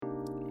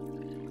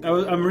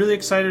I'm really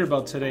excited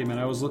about today, man.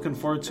 I was looking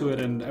forward to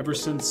it, and ever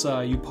since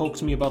you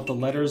poked me about the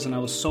letters, and I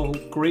was so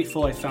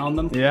grateful I found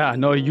them. Yeah,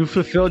 no, you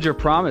fulfilled your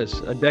promise.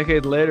 A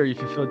decade later, you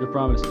fulfilled your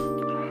promise.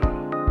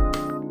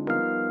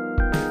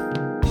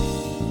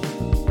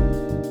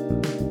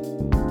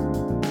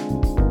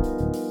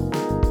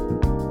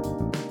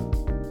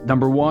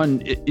 Number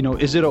one,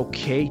 is it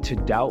okay to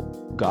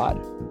doubt God?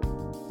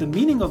 The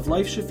meaning of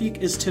life, Shafiq,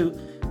 is to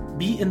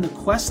be in the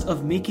quest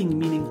of making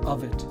meaning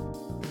of it.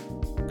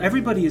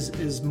 Everybody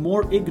is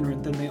more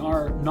ignorant than they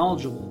are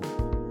knowledgeable.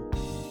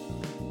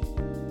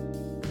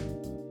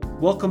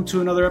 Welcome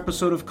to another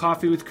episode of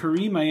Coffee with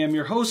Kareem. I am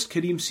your host,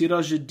 Kareem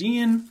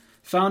Sirajuddin,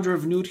 founder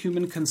of Nude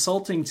Human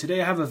Consulting.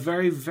 Today I have a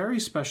very, very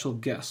special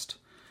guest,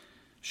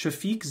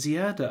 Shafiq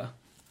Ziada.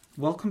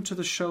 Welcome to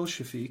the show,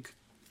 Shafiq.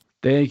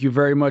 Thank you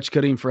very much,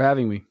 Kareem, for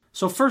having me.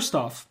 So first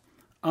off,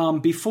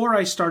 before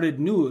I started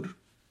Nude,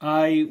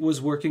 I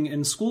was working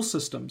in school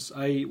systems.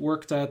 I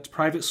worked at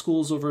private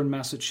schools over in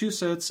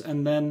Massachusetts,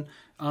 and then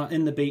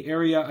in the Bay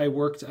Area, I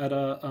worked at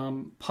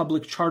a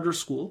public charter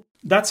school.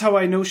 That's how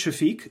I know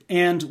Shafiq.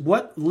 And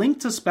what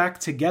linked us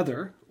back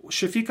together,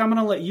 Shafiq, I'm going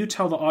to let you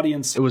tell the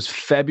audience. It was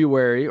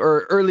February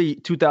or early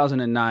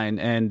 2009,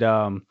 and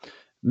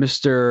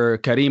Mr.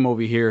 Kareem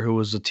over here, who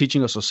was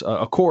teaching us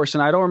a course,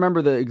 and I don't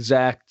remember the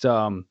exact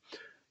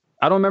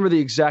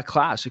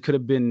class. It could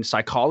have been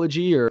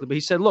psychology, but he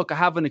said, "Look, I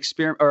have an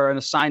experiment or an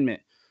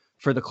assignment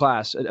for the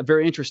class, a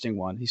very interesting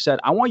one." He said,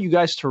 "I want you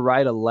guys to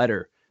write a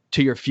letter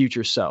to your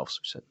future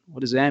selves." We said,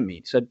 "What does that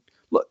mean?" He said,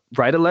 "Look,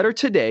 write a letter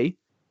today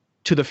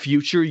to the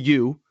future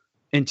you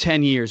in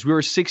 10 years." We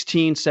were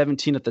 16,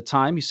 17 at the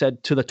time. He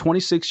said, "To the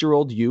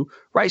 26-year-old you,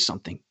 write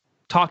something,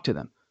 talk to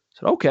them." I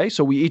said, "Okay."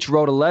 So we each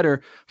wrote a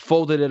letter,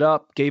 folded it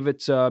up, gave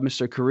it to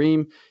Mr.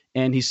 Kareem,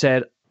 and he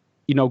said,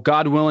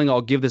 "God willing,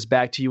 I'll give this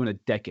back to you in a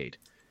decade."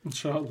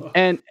 Inshallah.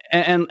 And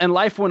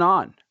life went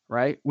on,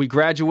 right? We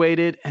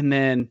graduated, and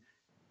then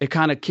it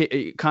kind of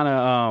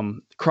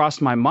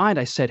crossed my mind.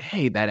 I said,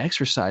 "Hey, that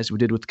exercise we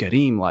did with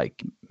Kareem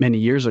like many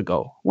years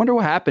ago, wonder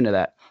what happened to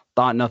that."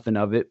 Thought nothing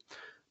of it.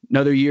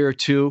 Another year or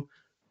two,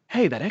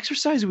 "Hey, that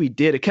exercise we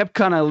did," it kept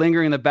kind of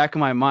lingering in the back of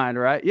my mind,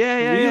 right?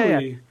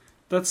 Really?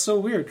 That's so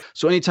weird.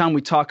 So anytime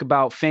we talk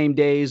about fame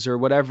days or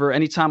whatever,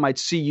 anytime I'd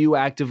see you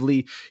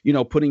actively,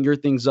 putting your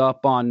things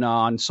up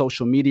on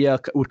social media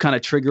would kind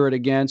of trigger it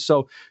again.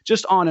 So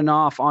just on and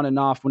off,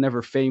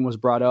 whenever fame was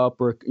brought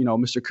up or,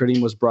 Mr.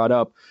 Kareem was brought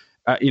up,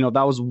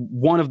 that was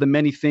one of the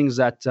many things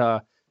that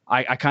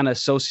I kind of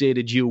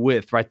associated you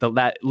with, right?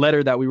 That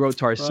letter that we wrote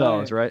to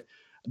ourselves, right?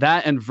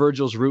 That and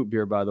Virgil's root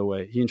beer, by the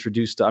way.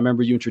 I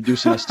remember you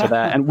introducing us to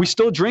that, and we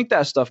still drink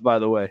that stuff, by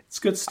the way. It's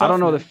good stuff. I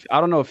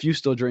don't know if you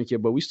still drink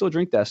it, but we still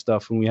drink that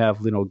stuff when we have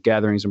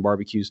gatherings and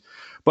barbecues.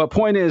 But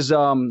point is,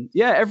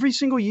 every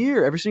single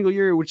year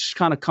it would just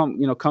kind of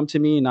come to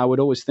me, and I would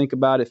always think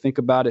about it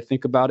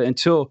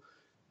until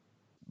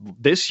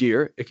this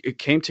year it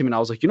came to me, and I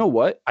was like, you know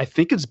what? I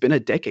think it's been a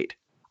decade.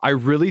 I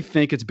really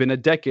think it's been a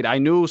decade. I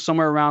knew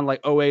somewhere around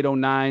like 08,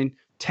 09,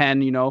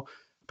 10,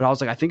 But I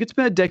was like, I think it's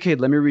been a decade.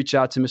 Let me reach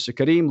out to Mr.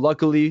 Kareem.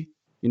 Luckily,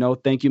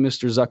 thank you,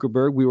 Mr.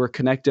 Zuckerberg. We were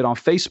connected on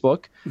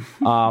Facebook.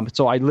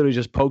 So I literally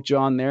just poked you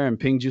on there and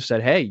pinged you,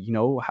 said, "Hey,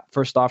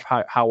 first off,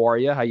 how are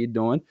you? How you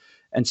doing?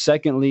 And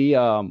secondly,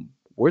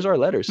 where's our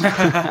letters?"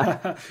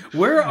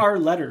 Where are our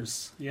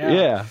letters?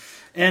 Yeah.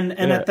 And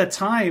at the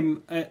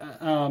time,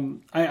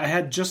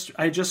 I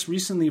just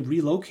recently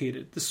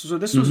relocated. This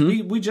was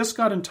we just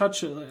got in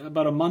touch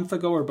about a month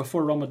ago or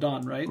before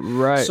Ramadan, right?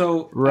 Right.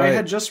 So I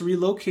had just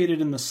relocated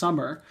in the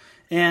summer,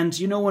 and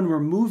when we're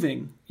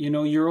moving,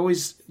 you're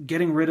always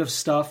getting rid of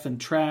stuff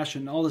and trash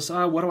and all this.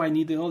 What do I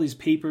need? All these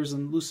papers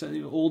and loose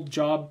old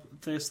job,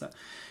 this, that.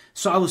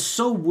 So I was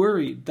so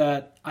worried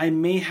that I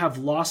may have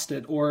lost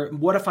it, or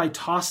what if I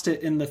tossed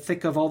it in the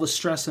thick of all the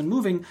stress and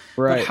moving?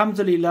 Right. But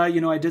alhamdulillah,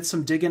 I did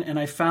some digging and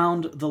I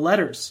found the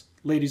letters,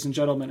 ladies and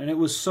gentlemen, and it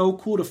was so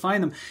cool to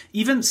find them.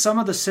 Even some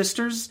of the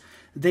sisters,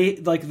 they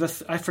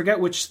I forget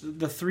which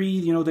the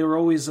three, they were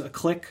always a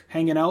clique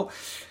hanging out.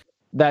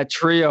 That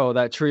trio.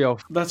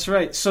 That's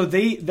right. So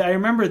I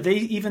remember they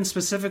even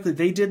specifically,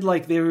 they did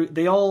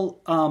they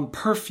all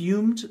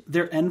perfumed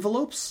their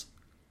envelopes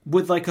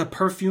with like a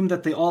perfume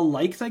that they all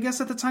liked, I guess,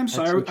 at the time.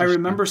 So I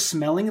remember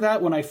smelling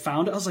that when I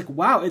found it. I was like,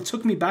 wow, it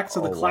took me back to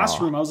the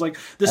classroom. Wow. I was like,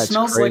 this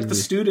smells crazy. Like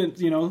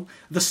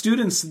the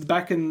students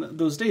back in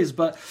those days.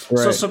 But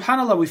So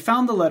subhanAllah, we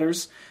found the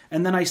letters,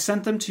 and then I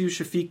sent them to you,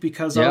 Shafiq,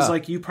 because I was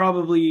like, you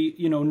probably,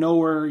 know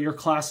where your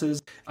class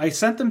is. I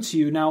sent them to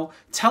you. Now,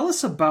 tell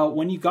us about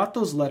when you got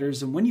those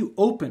letters and when you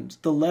opened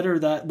the letter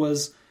that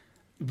was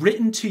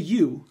written to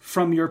you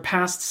from your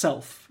past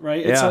self,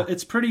 right?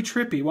 It's pretty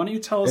trippy. Why don't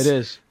you tell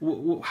us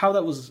how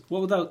that was,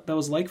 what that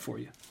was like for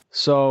you?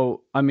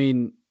 So, I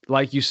mean,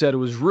 like you said, it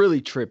was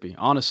really trippy,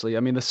 honestly. I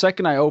mean, the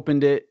second I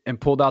opened it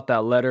and pulled out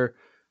that letter,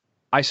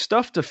 I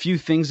stuffed a few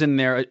things in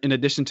there in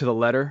addition to the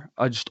letter,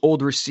 just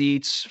old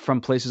receipts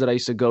from places that I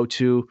used to go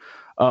to,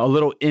 a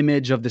little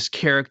image of this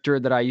character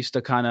that I used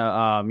to kind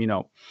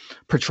of,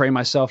 portray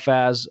myself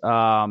as,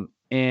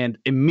 and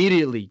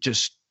immediately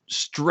just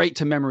straight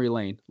to memory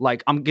lane.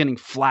 Like I'm getting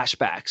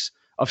flashbacks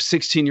of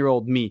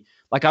 16-year-old me.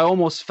 Like I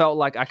almost felt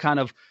like I kind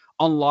of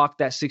unlocked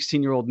that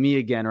 16-year-old me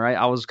again, right?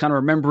 I was kind of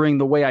remembering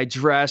the way I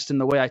dressed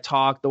and the way I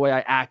talked, the way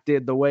I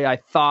acted, the way I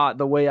thought,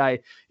 the way I,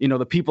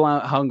 the people I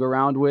hung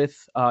around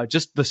with,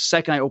 just the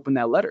second I opened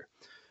that letter.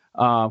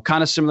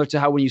 Kind of similar to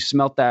how when you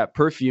smelt that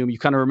perfume, you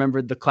kind of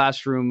remembered the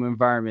classroom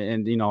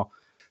environment and,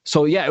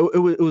 so yeah,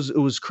 it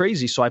was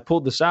crazy. So I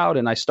pulled this out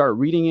and I started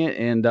reading it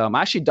and I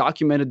actually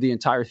documented the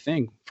entire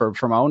thing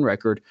for my own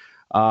record.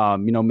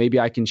 Maybe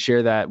I can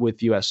share that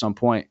with you at some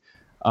point.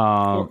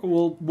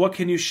 Well, what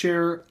can you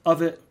share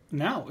of it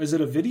now? Is it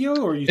a video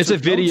or you? It's a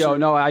video.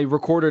 No, I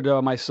recorded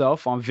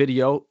myself on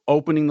video,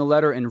 opening the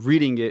letter and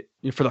reading it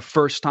for the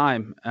first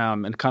time,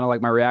 and kind of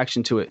like my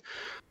reaction to it.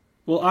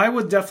 Well, I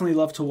would definitely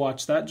love to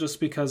watch that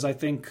just because I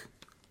think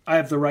I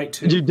have the right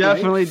to. You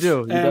definitely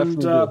do.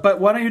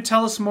 But why don't you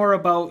tell us more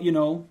about,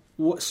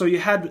 so you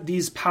had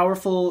these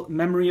powerful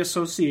memory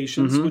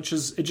associations, which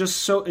is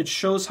it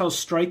shows how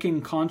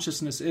striking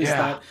consciousness is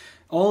that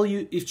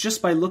if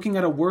just by looking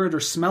at a word or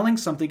smelling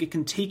something, it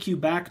can take you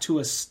back to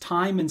a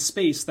time and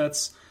space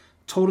that's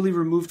totally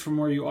removed from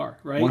where you are,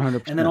 right?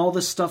 100%. And then all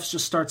this stuff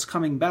just starts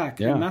coming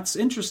back. Yeah. And that's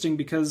interesting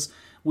because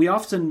we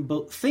often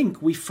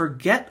think we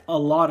forget a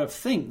lot of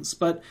things,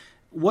 but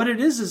what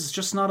it is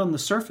just not on the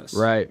surface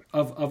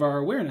of our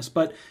awareness.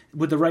 But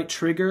with the right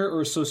trigger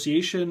or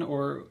association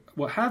or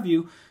what have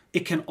you,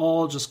 it can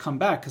all just come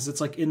back because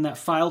it's like in that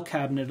file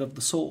cabinet of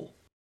the soul.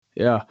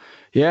 Yeah.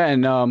 Yeah.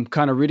 And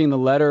kind of reading the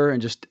letter and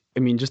just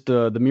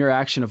the mere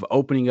action of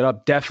opening it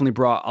up definitely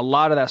brought a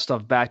lot of that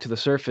stuff back to the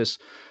surface.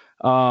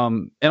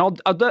 And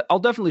I'll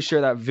definitely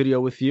share that video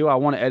with you. I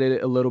want to edit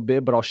it a little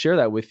bit, but I'll share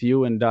that with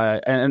you. And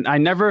I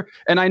never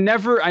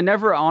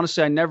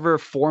honestly, I never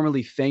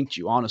formally thanked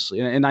you, honestly.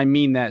 And I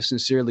mean that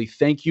sincerely.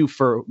 Thank you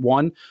for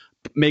one,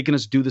 making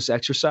us do this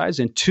exercise,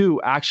 and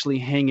two, actually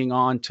hanging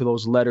on to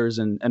those letters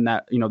and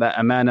that, that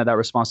amana, that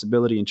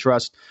responsibility and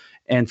trust,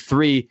 and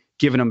three,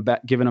 giving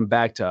them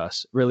back to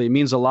us. Really, it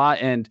means a lot.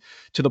 And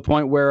to the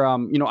point where,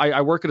 I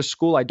work at a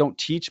school. I don't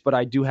teach, but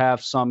I do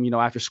have some,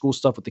 after school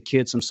stuff with the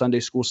kids, some Sunday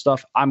school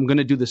stuff. I'm going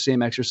to do the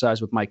same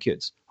exercise with my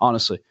kids.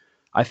 Honestly,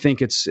 I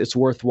think it's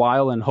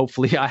worthwhile. And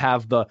hopefully I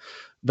have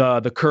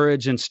the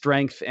courage and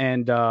strength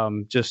and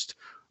just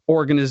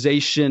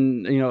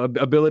organization,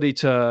 ability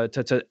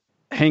to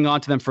hang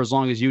on to them for as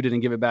long as you did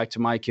and give it back to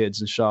my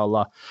kids,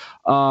 inshallah.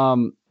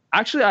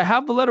 Actually, I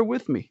have the letter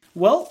with me.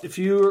 Well, if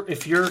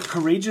you're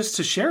courageous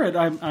to share it,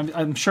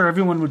 I'm sure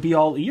everyone would be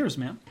all ears,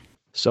 man.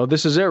 So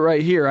this is it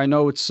right here. I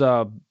know it's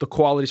the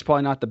quality's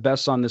probably not the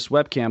best on this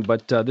webcam,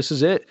 but this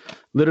is it.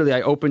 Literally,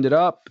 I opened it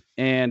up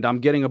and I'm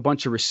getting a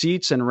bunch of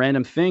receipts and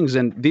random things.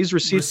 And these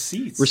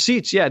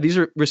receipts, yeah, these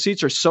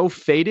receipts are so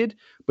faded,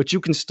 but you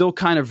can still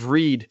kind of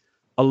read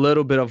a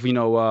little bit of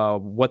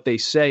what they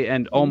say.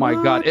 And oh my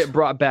God, it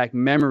brought back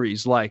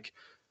memories like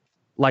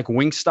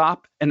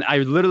Wingstop. And I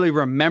literally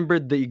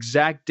remembered the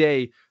exact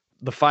day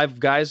the five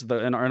guys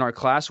in our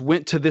class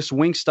went to this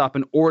Wingstop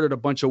and ordered a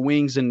bunch of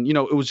wings. And,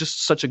 it was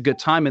just such a good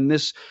time. And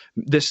this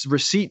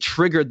receipt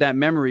triggered that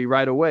memory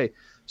right away.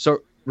 So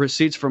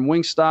receipts from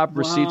Wingstop,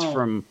 receipts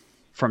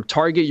from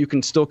Target. You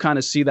can still kind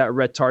of see that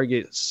red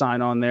Target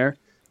sign on there.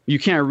 You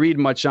can't read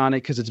much on it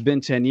because it's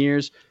been 10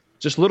 years.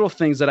 Just little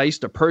things that I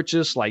used to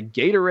purchase, like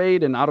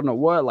Gatorade and I don't know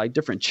what, like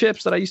different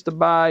chips that I used to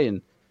buy,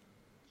 and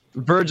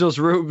Virgil's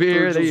root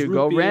beer. There you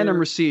go. Random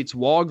receipts,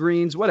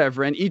 Walgreens,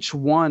 whatever. And each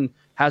one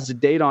has a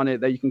date on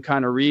it that you can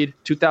kind of read.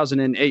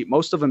 2008.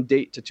 Most of them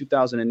date to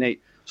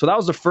 2008. So that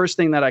was the first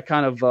thing that I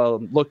kind of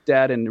looked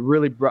at and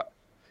really brought.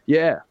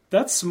 Yeah.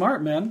 That's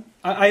smart, man.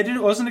 I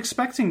wasn't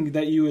expecting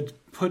that you would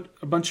put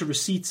a bunch of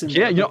receipts in.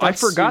 Yeah, I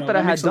forgot that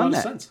I had done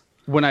that.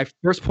 When I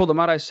first pulled them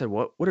out, I said,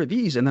 what are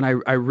these? And then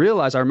I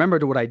realized, I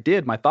remembered what I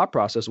did. My thought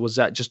process was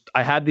that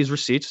I had these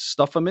receipts,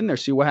 stuff them in there,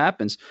 see what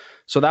happens.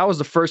 So that was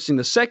the first thing.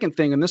 The second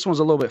thing, and this one's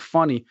a little bit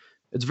funny.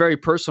 It's very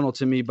personal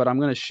to me, but I'm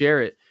going to share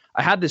it.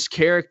 I had this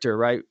character,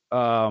 right?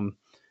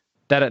 That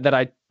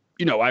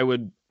I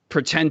would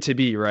pretend to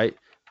be, right?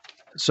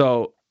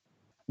 So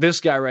this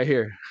guy right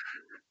here,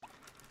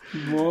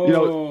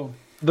 whoa.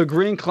 The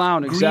green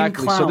clown,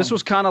 exactly. So this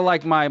was kind of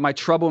like my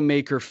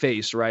troublemaker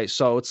face, right?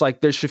 So it's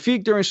like there's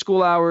Shafiq during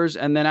school hours,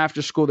 and then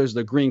after school there's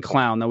the green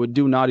clown that would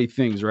do naughty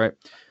things, right?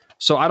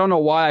 So I don't know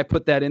why I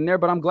put that in there,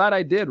 but I'm glad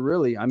I did,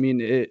 really. I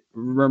mean, it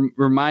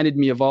reminded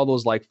me of all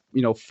those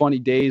funny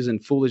days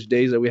and foolish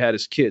days that we had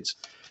as kids.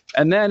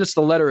 And then it's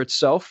the letter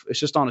itself. It's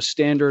just on a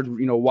standard,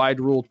 wide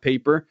ruled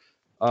paper,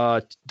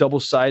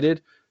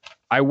 double-sided.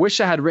 I wish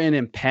I had written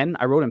in pen.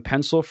 I wrote in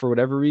pencil for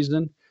whatever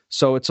reason.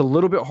 So it's a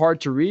little bit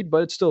hard to read,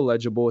 but it's still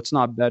legible. It's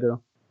not better.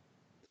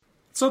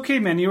 It's okay,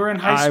 man. You were in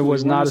high school. I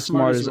was not as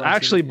smart as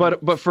actually,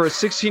 but for a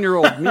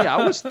 16-year-old me,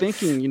 I was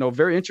thinking,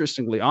 very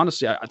interestingly,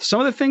 honestly,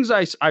 some of the things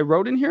I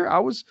wrote in here, I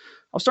was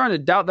starting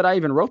to doubt that I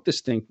even wrote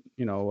this thing,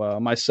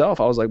 myself.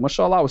 I was like,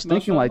 mashallah, I was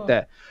thinking like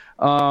that.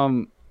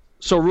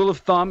 So rule of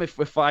thumb,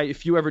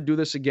 if you ever do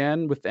this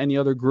again with any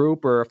other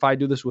group, or if I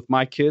do this with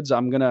my kids,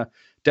 I'm gonna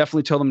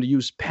definitely tell them to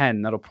use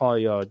pen. That'll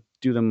probably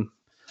do them.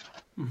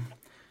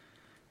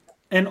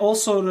 And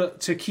also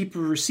to keep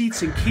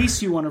receipts in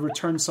case you want to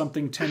return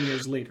something 10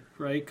 years later,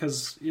 right?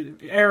 Because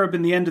Arab,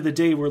 in the end of the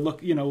day,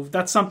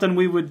 that's something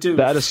we would do.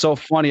 That is so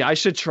funny. I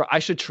should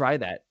try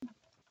that.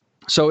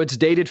 So it's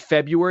dated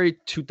February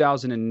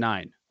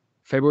 2009.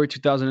 February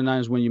 2009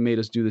 is when you made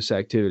us do this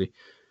activity.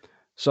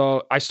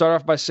 So I start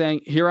off by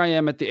saying, here I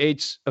am at the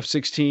age of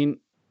 16,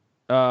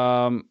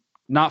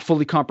 not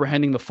fully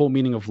comprehending the full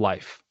meaning of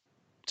life.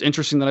 It's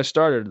interesting that I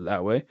started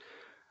that way.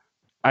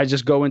 I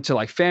just go into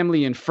like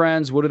family and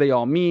friends. What do they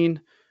all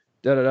mean?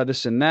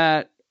 This and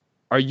that.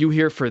 Are you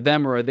here for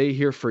them or are they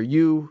here for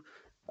you?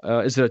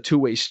 Is it a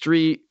two-way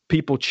street?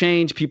 People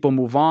change. People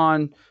move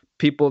on.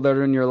 People that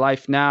are in your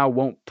life now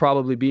won't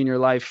probably be in your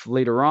life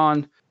later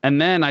on. And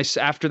then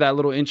after that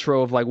little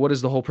intro of like, what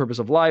is the whole purpose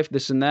of life?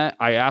 This and that.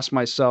 I ask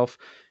myself,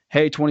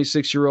 hey,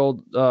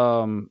 26-year-old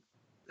Shafiq,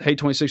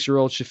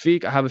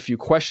 I have a few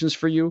questions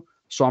for you.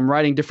 So I'm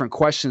writing different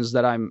questions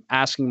that I'm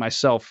asking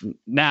myself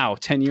now,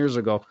 10 years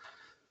ago.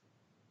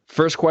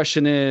 First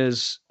question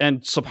is,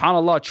 and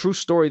subhanAllah, true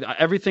story,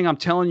 everything I'm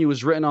telling you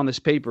is written on this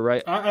paper,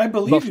 right? I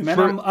believe you,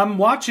 man. I'm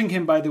watching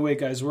him, by the way,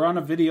 guys. We're on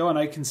a video, and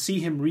I can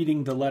see him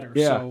reading the letter.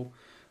 Yeah. So,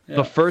 yeah.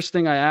 The first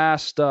thing I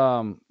asked,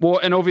 and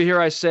over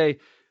here I say,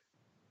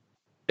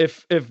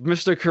 if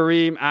Mr.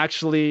 Kareem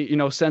actually,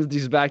 sends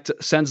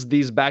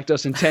these back to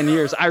us in 10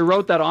 years, I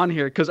wrote that on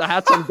here because I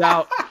had some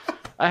doubt.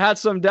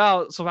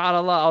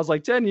 SubhanAllah. I was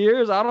like, 10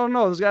 years? I don't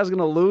know. This guy's going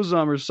to lose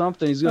them or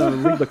something. He's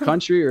going to leave the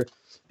country.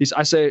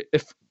 I say,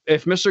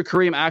 if Mr.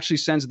 Kareem actually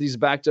sends these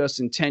back to us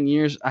in 10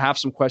 years, I have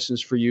some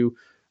questions for you,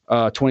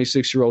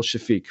 26-year-old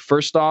Shafiq.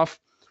 First off,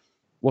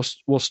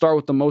 we'll start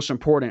with the most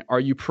important. Are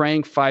you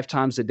praying 5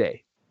 times a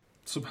day?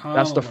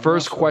 That's the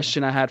first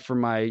question I had for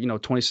my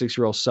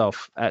 26-year-old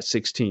self at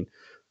 16.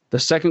 The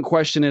second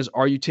question is,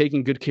 are you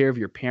taking good care of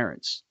your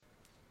parents?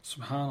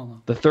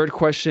 SubhanAllah. The third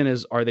question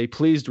is, are they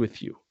pleased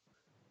with you?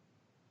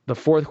 The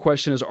fourth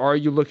question is, are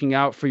you looking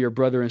out for your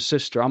brother and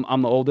sister?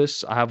 I'm the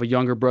oldest. I have a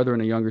younger brother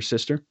and a younger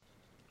sister.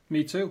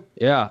 Me too.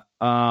 Yeah.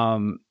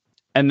 And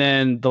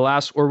then one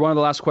of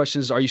the last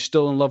questions is, are you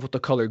still in love with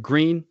the color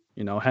green?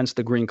 Hence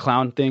the green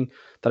clown thing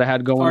that I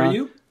had going on. Are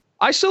you?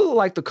 I still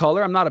like the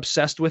color. I'm not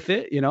obsessed with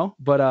it,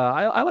 but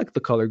I like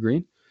the color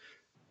green.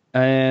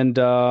 And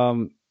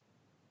then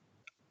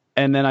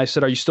I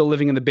said, are you still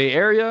living in the Bay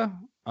Area?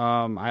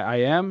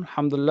 I am,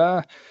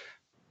 alhamdulillah.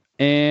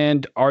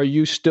 And are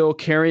you still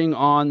carrying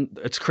on?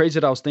 It's crazy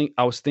that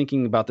I was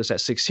thinking about this at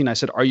 16. I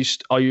said, are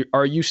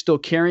you still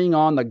carrying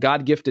on the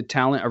God-gifted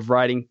talent of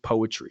writing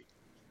poetry?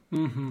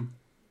 Mm-hmm.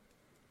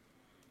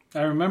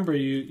 I remember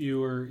you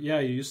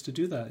used to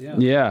do that. Yeah.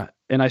 Yeah.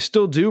 And I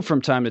still do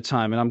from time to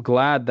time. And I'm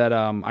glad that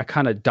I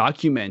kind of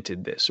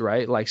documented this,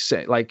 right? I'm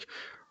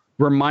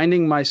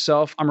reminding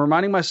myself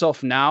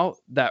now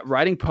that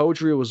writing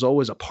poetry was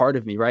always a part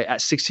of me, right?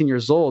 At 16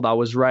 years old, I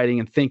was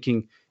writing and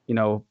thinking,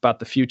 about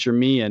the future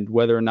me and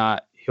whether or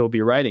not he'll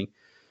be writing.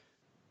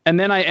 And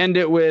then I end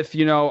it with,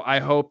 I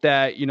hope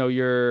that,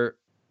 you're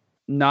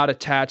not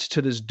attached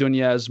to this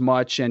dunya as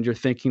much and you're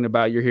thinking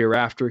about your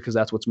hereafter because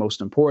that's what's most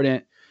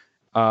important.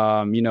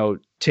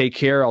 Take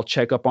care. I'll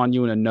check up on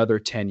you in another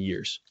 10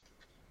 years.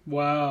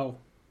 Wow.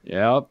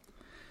 Yep.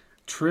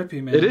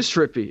 Trippy, man. It is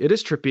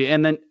trippy.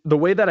 And then the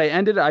way that I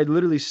ended, I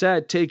literally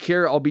said, take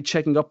care. I'll be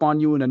checking up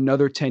on you in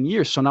another 10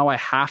 years. So now I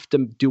have to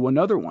do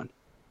another one.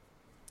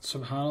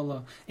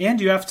 SubhanAllah.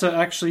 And you have to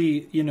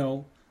actually,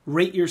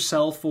 rate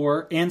yourself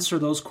or answer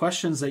those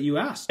questions that you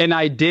asked. And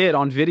I did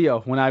on video.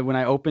 When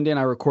I opened it and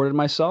I recorded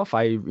myself,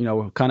 I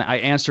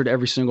answered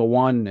every single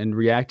one and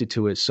reacted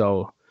to it.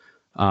 So,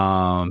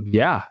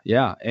 yeah.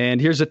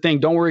 And here's the thing.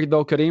 Don't worry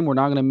though, Kareem. We're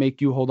not going to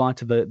make you hold on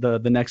to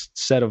the next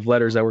set of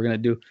letters that we're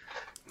going to do.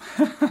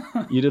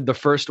 You did the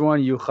first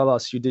one. You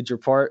did your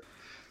part.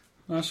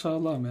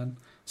 MashaAllah, man.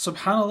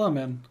 SubhanAllah,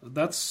 man.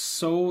 That's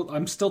so...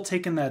 I'm still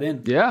taking that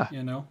in. Yeah.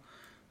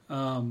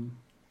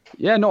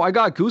 Yeah, no, I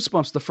got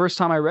goosebumps the first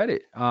time I read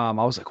it. I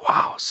was like,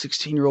 wow,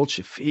 16-year-old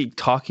Shafiq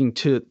talking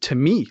to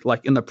me,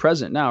 like in the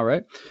present now,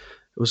 right?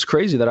 It was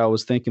crazy that I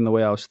was thinking the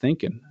way I was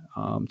thinking.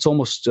 It's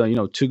almost,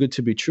 too good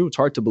to be true. It's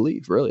hard to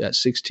believe, really, at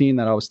 16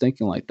 that I was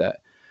thinking like that.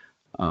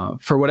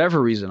 For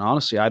whatever reason,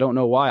 honestly, I don't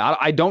know why.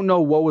 I don't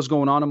know what was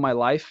going on in my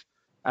life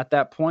at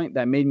that point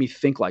that made me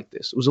think like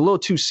this. It was a little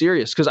too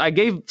serious because I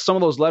gave some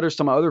of those letters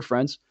to my other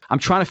friends. I'm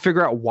trying to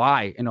figure out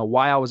why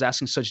I was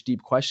asking such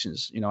deep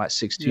questions, at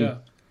 16. Yeah.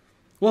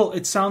 Well,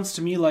 it sounds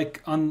to me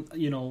like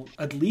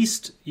at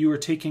least you were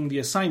taking the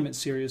assignment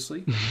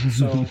seriously.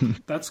 So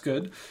that's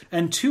good.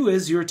 And 2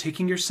 is you're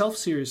taking yourself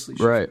seriously.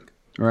 Shafiq.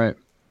 Right.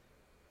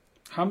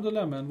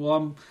 Alhamdulillah, man.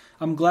 Well,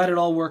 I'm glad it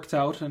all worked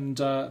out, and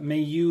may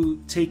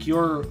you take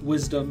your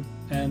wisdom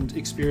and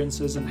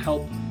experiences and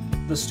help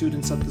the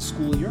students at the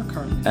school you're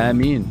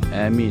currently in.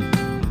 Ameen.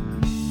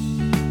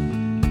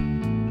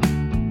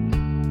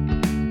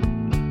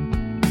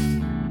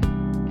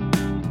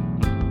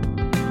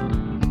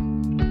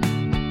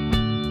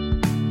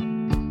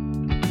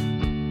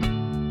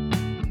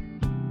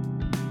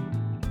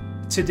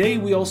 Today,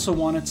 we also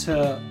wanted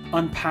to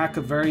unpack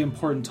a very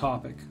important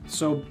topic.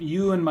 So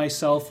you and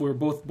myself were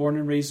both born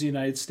and raised in the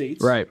United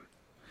States. Right.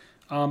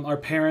 Our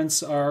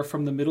parents are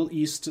from the Middle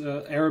East,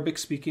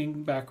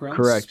 Arabic-speaking backgrounds.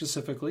 Correct.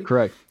 Specifically.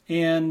 Correct.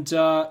 And,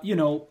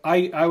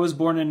 I was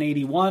born in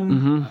 81.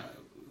 Mm-hmm.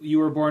 You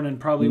were born in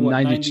probably,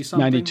 90-something?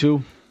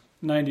 92.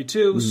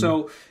 92. Mm-hmm.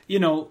 So,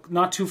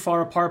 not too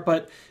far apart.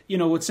 But,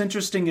 what's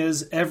interesting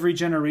is every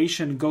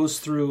generation goes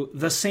through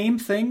the same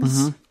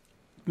things, mm-hmm.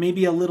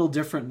 maybe a little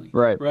differently.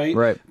 Right.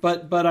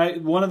 But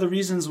one of the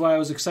reasons why I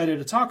was excited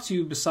to talk to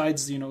you,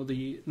 besides,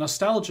 the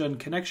nostalgia and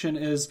connection,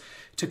 is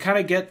to kind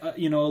of get, a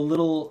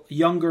little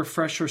younger,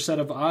 fresher set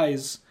of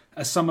eyes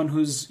as someone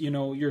who's,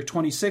 you're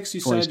 26,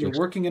 you 26. Said, you're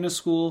working in a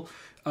school.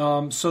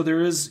 So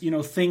there is,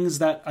 things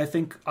that I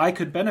think I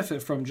could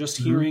benefit from just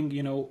hearing,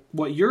 mm-hmm.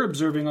 What you're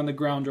observing on the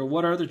ground or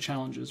what are the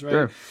challenges, right?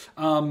 Sure.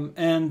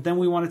 And then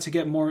we wanted to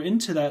get more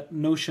into that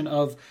notion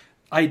of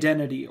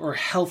identity or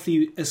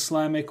healthy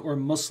Islamic or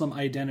Muslim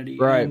identity.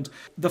 Right. And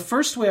the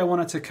first way I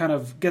wanted to kind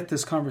of get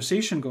this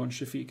conversation going,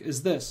 Shafiq,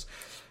 is this.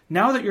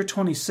 Now that you're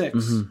 26,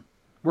 mm-hmm.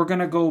 we're going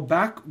to go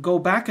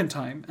back in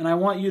time. And I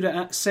want you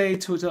to say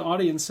to the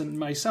audience and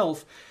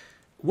myself,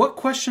 what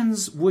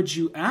questions would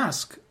you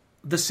ask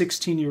the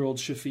 16-year-old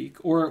Shafiq?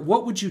 Or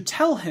what would you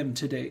tell him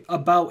today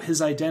about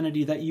his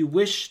identity that you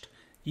wished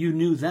you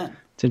knew then?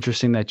 It's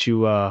interesting that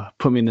you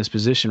put me in this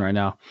position right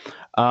now.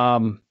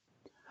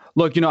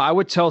 Look, I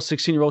would tell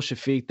 16-year-old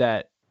Shafiq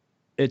that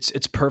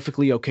it's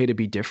perfectly okay to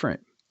be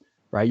different,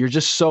 right? You're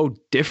just so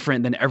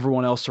different than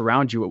everyone else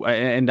around you.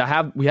 And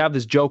we have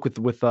this joke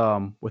with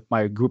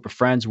my group of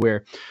friends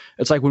where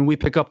it's like when we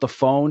pick up the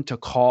phone to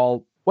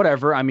call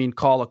whatever,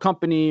 call a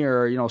company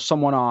or,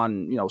 someone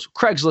on,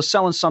 Craigslist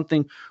selling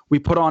something, we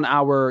put on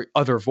our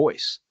other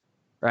voice,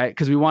 right?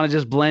 Because we want to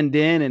just blend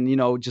in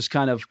and, just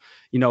kind of,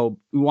 we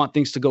want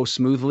things to go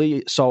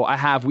smoothly. So I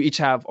have a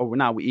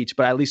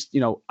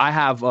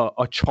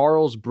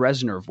Charles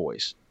Bresner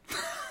voice.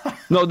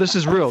 No, this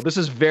is real. This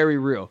is very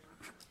real.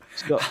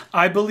 So,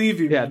 I believe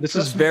you. Yeah, man. This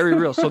is very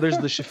real. So there's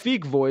the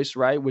Shafiq voice,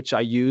 right, which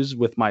I use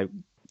with my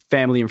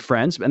family and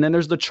friends. And then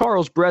there's the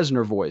Charles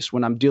Bresner voice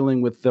when I'm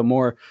dealing with the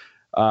more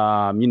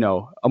in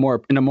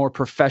a more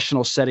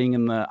professional setting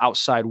in the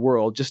outside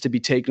world, just to be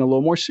taken a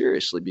little more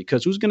seriously,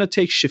 because who's going to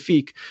take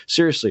Shafiq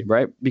seriously,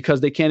 right?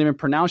 Because they can't even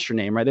pronounce your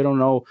name, right? They don't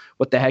know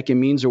what the heck it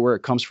means or where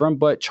it comes from.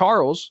 But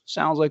Charles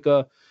sounds like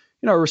a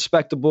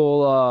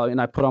respectable, and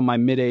I put on my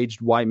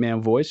mid-aged white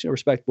man voice,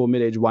 respectable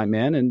mid-aged white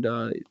man, and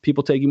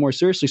people take you more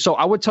seriously. So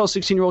I would tell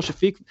 16-year-old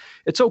Shafiq,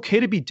 it's okay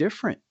to be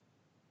different,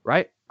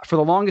 right? For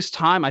the longest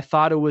time, I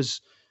thought it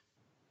was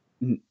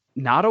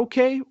not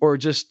okay, or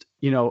just,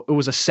 it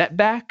was a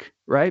setback,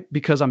 right?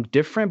 Because I'm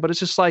different, but it's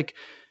just like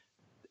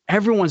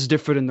everyone's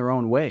different in their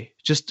own way.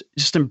 Just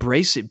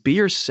embrace it, be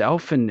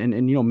yourself, and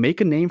make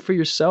a name for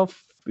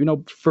yourself,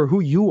 for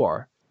who you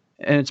are.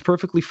 And it's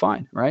perfectly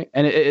fine, right?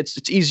 And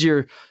it's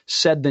easier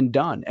said than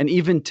done. And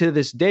even to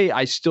this day,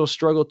 I still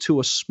struggle to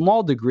a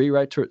small degree,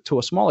 right? To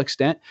a small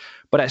extent.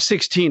 But at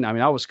 16,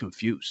 I was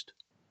confused,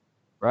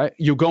 right?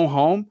 You go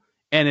home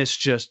and it's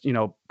just,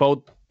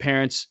 both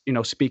parents,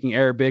 speaking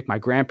Arabic. My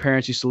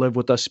grandparents used to live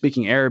with us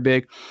speaking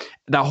Arabic.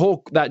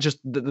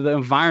 The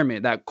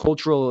environment, that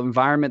cultural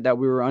environment that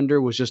we were under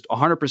was just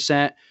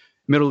 100%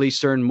 Middle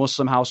Eastern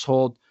Muslim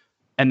household.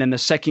 And then the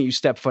second you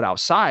step foot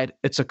outside,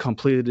 it's a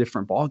completely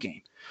different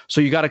ballgame. So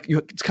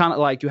it's kind of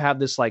like you have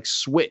this like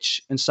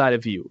switch inside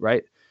of you,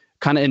 right?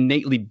 Kind of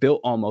innately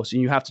built almost.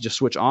 And you have to just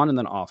switch on and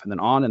then off and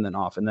then on and then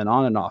off and then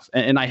on and off.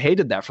 And I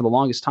hated that for the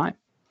longest time.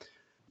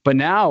 But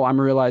now I've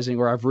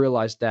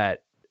realized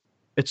that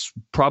it's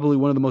probably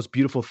one of the most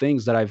beautiful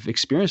things that I've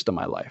experienced in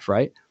my life,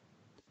 right?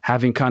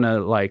 Having kind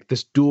of like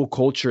this dual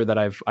culture that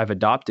I've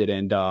adopted.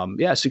 And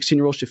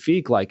 16-year-old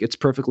Shafiq, like, it's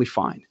perfectly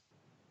fine.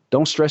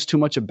 Don't stress too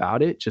much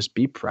about it. Just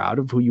be proud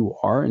of who you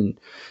are. And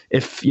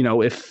if you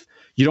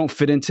don't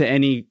fit into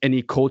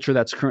any culture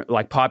that's current,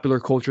 like popular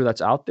culture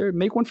that's out there,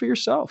 make one for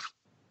yourself.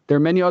 There are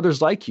many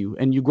others like you,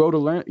 and you go to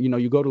learn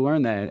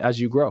that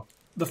as you grow.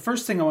 The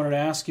first thing I wanted to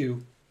ask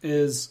you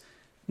is,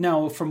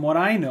 now, from what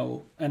I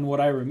know and what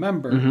I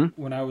remember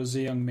mm-hmm. when I was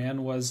a young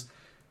man, was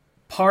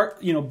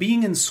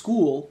being in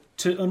school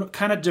to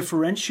kind of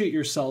differentiate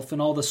yourself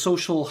in all the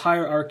social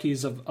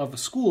hierarchies of a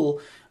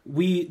school.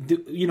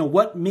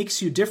 What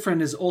makes you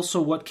different is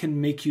also what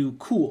can make you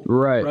cool,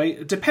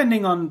 right?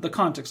 Depending on the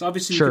context.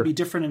 Obviously, sure. You could be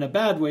different in a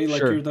bad way, like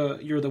sure.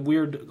 you're the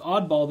weird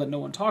oddball that no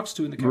one talks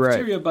to in the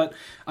cafeteria. Right. But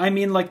I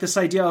mean, like this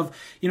idea of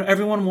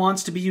everyone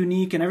wants to be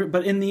unique,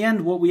 but in the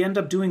end, what we end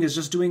up doing is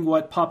just doing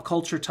what pop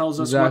culture tells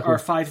us. Exactly. What our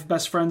 5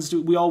 best friends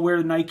do. We all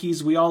wear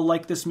Nikes. We all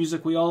like this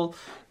music. We all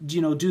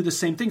do the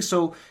same thing.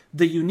 So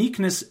the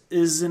uniqueness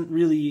isn't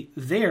really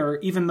there,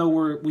 even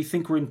though we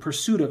think we're in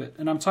pursuit of it.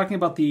 And I'm talking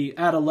about the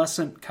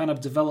adolescent kind of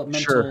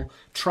developmental sure.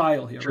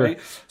 trial here, sure. right?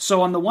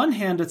 So on the one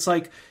hand, it's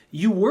like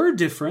you were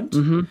different,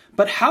 mm-hmm.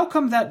 but how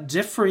come that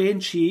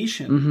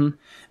differentiation mm-hmm.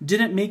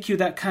 didn't make you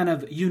that kind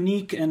of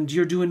unique and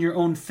you're doing your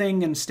own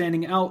thing and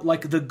standing out,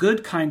 like the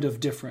good kind of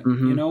different?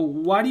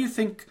 Mm-hmm. Why do you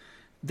think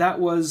that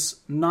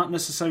was not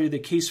necessarily the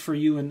case for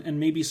you and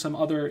maybe some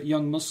other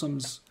young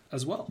Muslims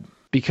as well?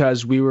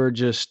 Because we were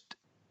just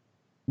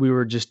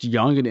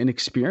young and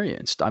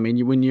inexperienced. I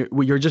mean, when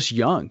you're just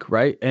young,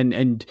 right?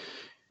 And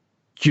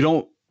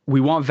we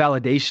want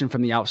validation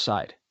from the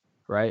outside,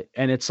 right?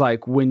 And it's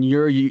like when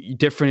you're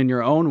different in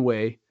your own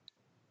way,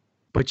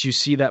 but you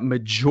see that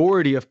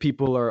majority of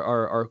people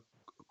are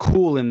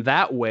cool in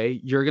that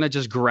way, you're going to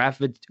just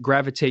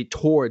gravitate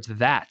towards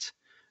that.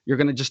 You're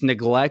going to just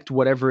neglect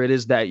whatever it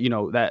is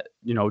that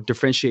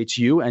differentiates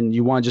you, and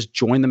you want to just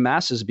join the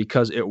masses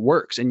because it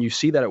works, and you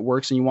see that it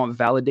works, and you want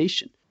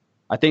validation.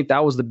 I think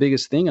that was the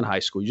biggest thing in high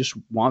school. You just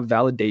want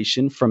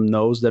validation from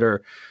those that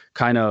are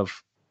kind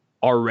of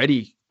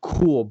already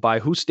cool by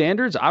whose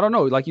standards? I don't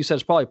know. Like you said,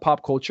 it's probably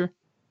pop culture,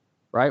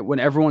 right? When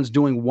everyone's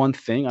doing one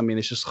thing, I mean,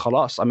 it's just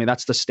khalas. I mean,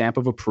 that's the stamp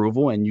of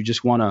approval, and you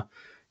just want to,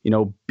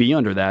 be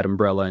under that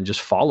umbrella and just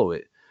follow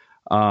it.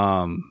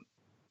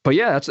 But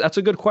yeah, that's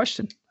a good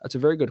question. That's a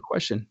very good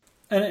question.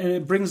 And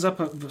it brings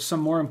up some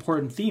more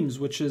important themes,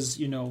 which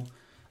is,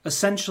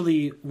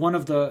 essentially one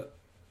of the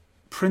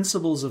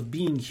principles of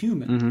being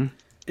human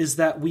is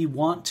that we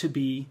want to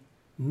be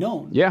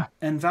known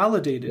and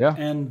validated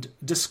and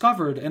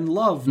discovered and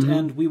loved,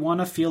 and we want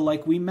to feel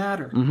like we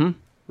matter,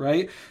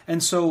 right?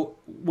 And so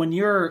when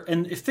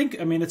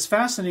it's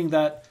fascinating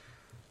that,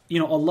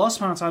 Allah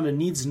subhanahu wa ta'ala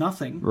needs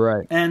nothing,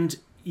 right? And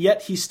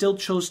yet he still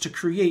chose to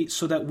create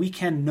so that we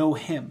can know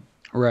him.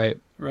 Right.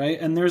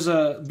 And there's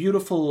a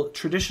beautiful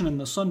tradition in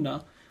the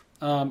Sunnah.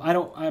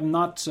 I'm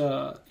not,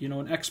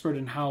 an expert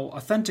in how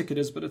authentic it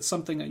is, but it's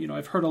something that,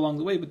 I've heard along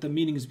the way, but the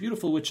meaning is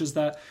beautiful, which is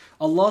that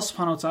Allah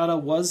subhanahu wa ta'ala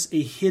was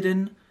a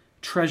hidden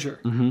treasure,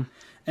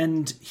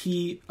 and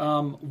he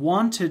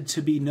wanted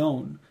to be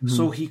known,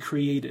 so he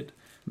created,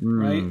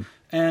 right?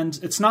 And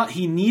it's not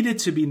he needed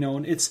to be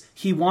known, it's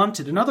he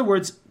wanted. In other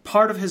words,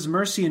 part of his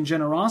mercy and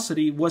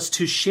generosity was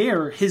to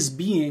share his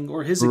being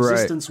or his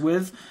existence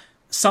with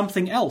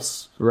something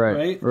else,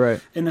 right?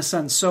 In a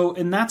sense. So,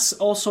 and that's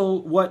also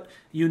what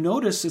you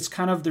notice. It's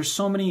kind of, there's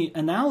so many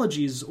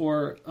analogies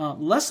or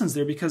lessons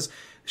there, because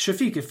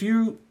Shafiq, if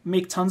you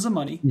make tons of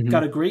money,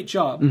 got a great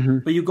job,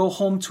 but you go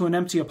home to an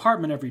empty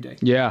apartment every day.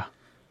 Yeah.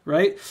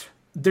 Right?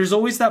 There's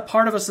always that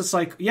part of us that's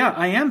like, yeah,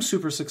 I am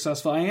super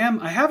successful. I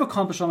have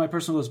accomplished all my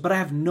personal goals, but I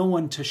have no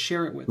one to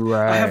share it with.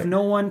 I have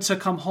no one to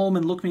come home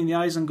and look me in the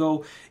eyes and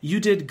go, you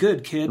did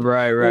good, kid.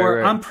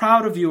 Or I'm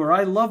proud of you, or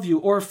I love you,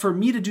 or for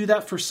me to do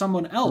that for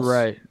someone else.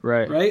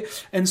 Right.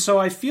 And so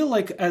I feel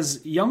like as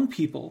young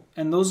people,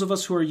 and those of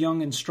us who are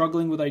young and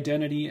struggling with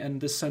identity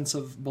and this sense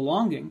of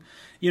belonging,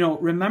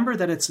 remember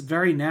that it's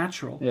very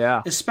natural.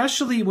 Yeah.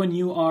 Especially when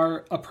you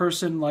are a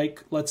person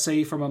like, let's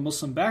say, from a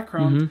Muslim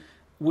background,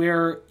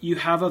 where you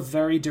have a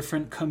very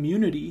different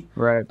community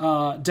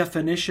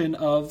definition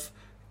of,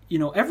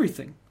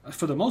 everything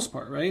for the most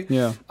part, right?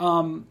 Yeah.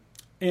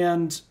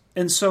 And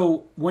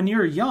so when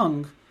you're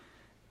young,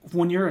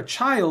 when you're a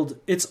child,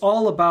 it's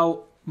all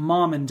about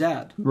mom and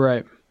dad.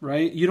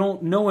 Right? You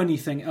don't know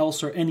anything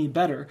else or any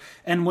better.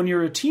 And when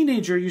you're a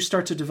teenager, you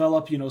start to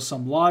develop,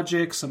 some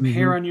logic, some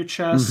hair on your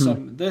chest,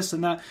 some this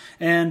and that.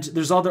 And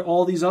there's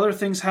all these other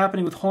things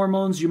happening with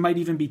hormones. You might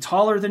even be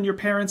taller than your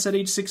parents at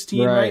age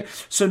 16, right?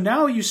 So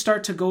now you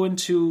start to go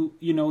into,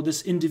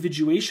 this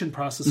individuation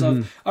process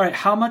of, all right,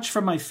 how much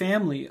from my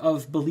family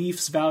of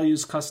beliefs,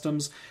 values,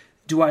 customs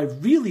do I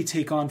really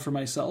take on for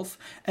myself?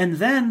 And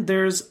then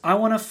I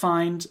want to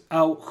find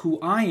out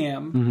who I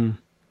am,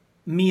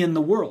 me in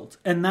the world.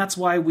 And that's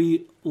why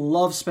we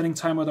love spending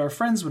time with our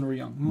friends when we're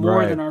young,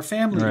 more than our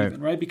family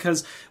even, right?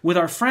 Because with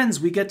our friends,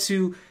 we get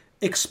to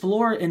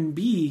explore and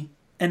be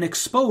and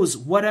expose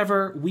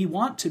whatever we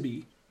want to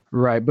be.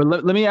 Right. But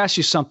let me ask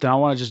you something. I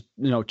want to just,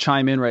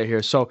 chime in right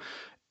here. So,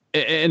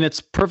 and it's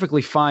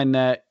perfectly fine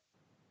that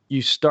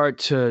you start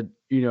to,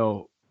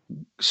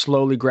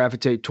 slowly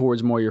gravitate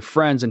towards more your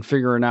friends and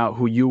figuring out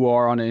who you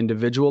are on an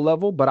individual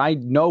level. But I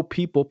know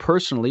people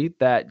personally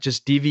that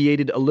just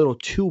deviated a little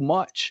too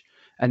much,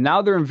 and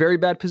now they're in very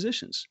bad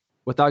positions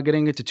without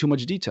getting into too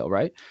much detail,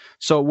 right?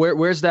 So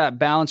where's that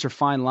balance or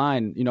fine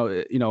line?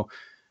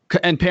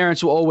 And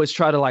parents will always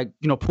try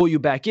to pull you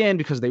back in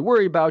because they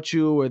worry about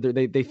you, or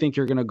they think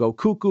you're going to go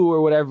cuckoo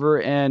or whatever.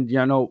 And,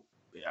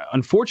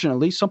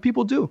 unfortunately, some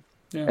people do.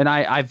 Yeah. And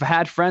I've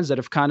had friends that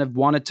have kind of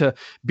wanted to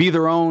be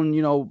their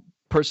own,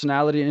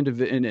 personality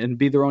and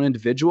be their own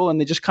individual.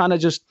 And they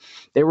just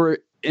they were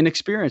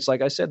inexperienced.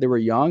 Like I said, they were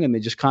young, and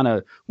they just kind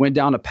of went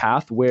down a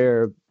path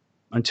where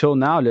until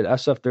now,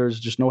 SF, there's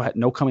just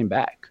no coming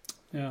back.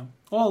 Yeah.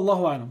 Well,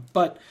 Allahu Alam.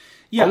 But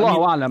yeah,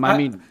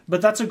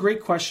 but that's a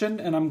great question,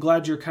 and I'm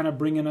glad you're kind of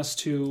bringing us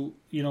to,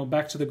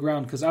 back to the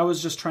ground, because I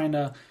was just trying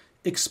to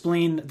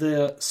explain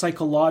the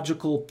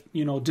psychological,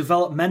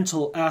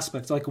 developmental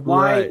aspects, like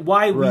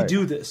why we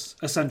do this,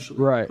 essentially,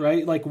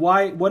 right? Like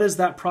what is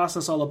that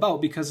process all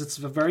about? Because it's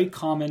a very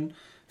common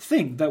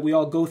thing that we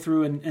all go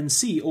through and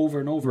see over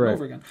and over and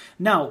over again.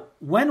 Now,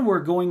 when we're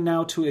going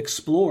now to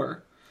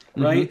explore,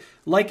 right,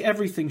 like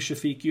everything,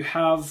 Shafiq, you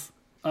have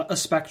a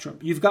spectrum.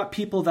 You've got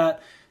people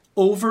that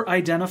over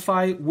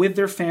identify with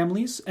their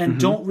families and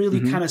don't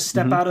really kind of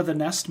step out of the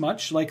nest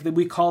much. Like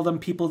we call them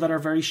people that are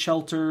very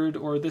sheltered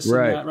or this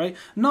and that, right?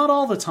 Not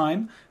all the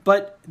time,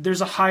 but there's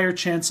a higher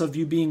chance of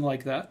you being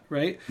like that,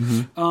 right?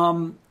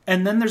 And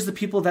then there's the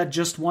people that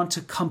just want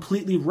to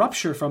completely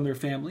rupture from their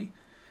family,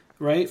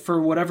 right?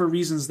 For whatever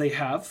reasons they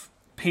have,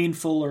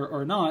 painful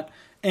or not,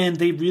 and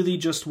they really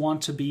just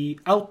want to be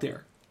out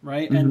there,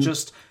 right? And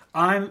just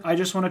I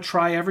just want to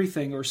try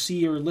everything or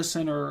see or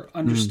listen or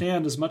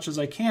understand as much as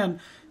I can,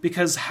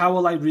 because how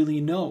will I really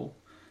know,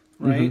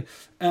 right?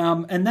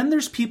 And then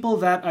there's people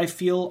that I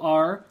feel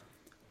are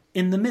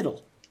in the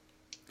middle,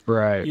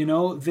 right? You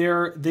know,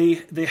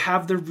 they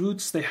have their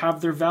roots, they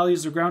have their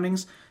values, their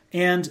groundings,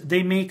 and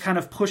they may kind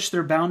of push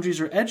their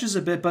boundaries or edges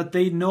a bit, but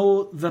they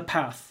know the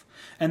path.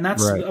 And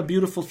that's a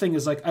beautiful thing,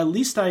 is like, at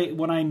least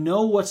when I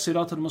know what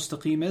Sirat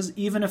al-Mustaqim is,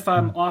 even if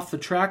I'm off the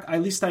track,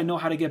 at least I know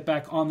how to get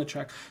back on the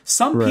track.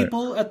 Some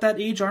people at that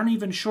age aren't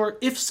even sure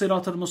if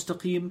Sirat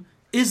al-Mustaqim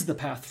is the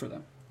path for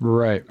them.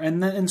 Right.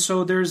 And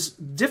so there's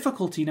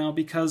difficulty now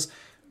because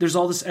there's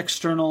all this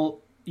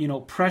external, you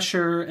know,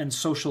 pressure and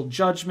social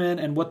judgment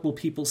and what will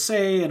people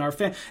say and our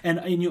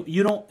and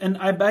you don't, and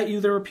I bet you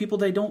there are people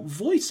that don't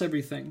voice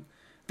everything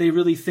they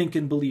really think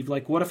and believe.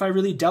 Like, what if I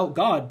really doubt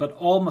God, but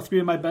all three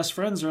of my best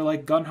friends are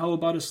like gung-ho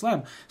about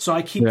Islam, so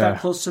I keep that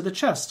close to the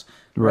chest,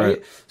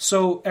 right?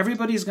 So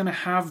everybody's going to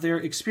have their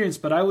experience,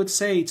 but I would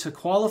say to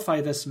qualify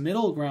this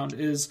middle ground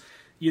is,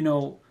 you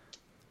know,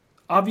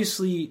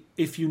 obviously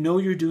if you know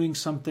you're doing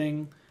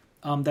something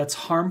that's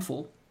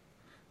harmful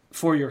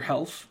for your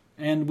health,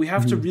 and we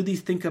have to really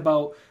think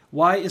about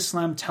why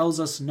Islam tells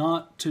us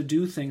not to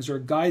do things or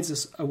guides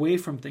us away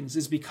from things,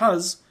 is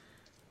because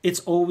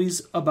it's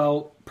always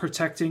about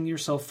protecting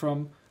yourself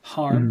from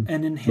harm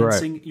and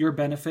enhancing your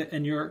benefit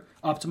and your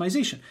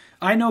optimization.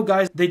 I know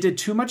guys, they did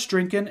too much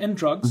drinking and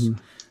drugs.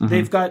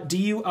 They've got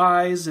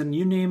DUIs and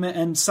you name it.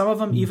 And some of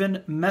them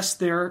even mess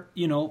their,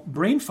 you know,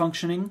 brain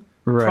functioning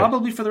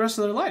probably for the rest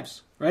of their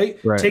lives, right?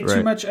 Take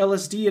too much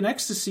LSD and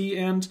ecstasy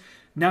and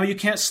now you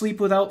can't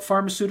sleep without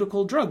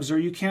pharmaceutical drugs, or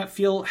you can't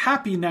feel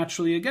happy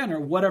naturally again, or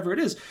whatever it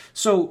is.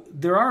 So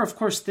there are, of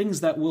course, things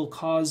that will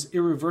cause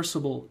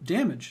irreversible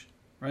damage.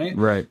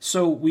 Right.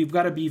 So we've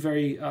got to be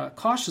very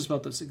cautious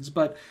about those things.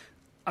 But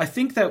I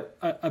think that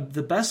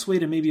the best way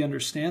to maybe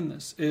understand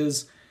this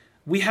is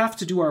we have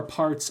to do our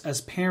parts as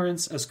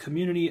parents, as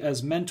community,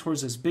 as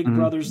mentors, as big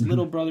brothers,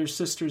 little brothers,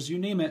 sisters, you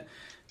name it,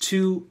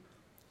 to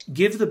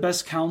give the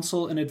best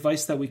counsel and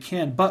advice that we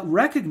can. But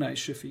recognize,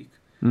 Shafiq,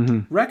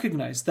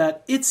 recognize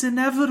that it's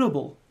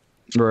inevitable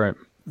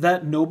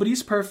that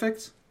nobody's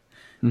perfect.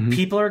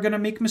 People are going to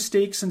make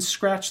mistakes and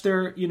scratch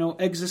their, you know,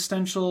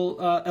 existential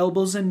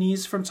elbows and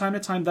knees from time to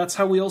time. That's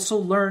how we also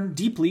learn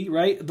deeply,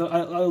 right?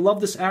 I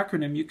love this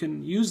acronym. You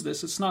can use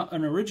this. It's not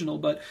an original,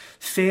 but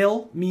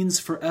FAIL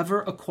means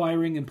forever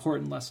acquiring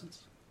important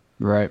lessons.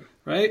 Right?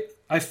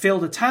 I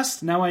failed a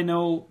test. Now I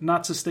know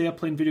not to stay up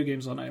playing video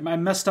games all night. I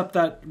messed up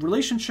that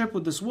relationship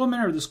with this woman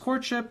or this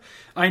courtship.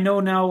 I know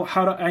now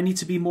I need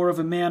to be more of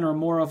a man or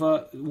more of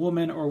a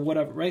woman or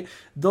whatever, right?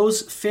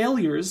 Those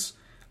failures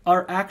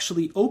are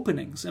actually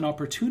openings and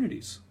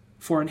opportunities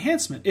for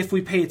enhancement if we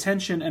pay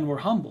attention and we're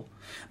humble.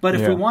 But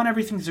if we want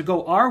everything to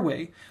go our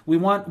way, we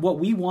want what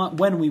we want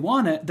when we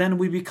want it, then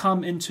we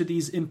become into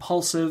these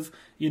impulsive,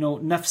 you know,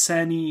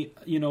 nafsani,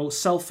 you know,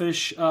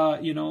 selfish,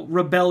 you know,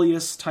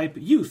 rebellious type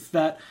youth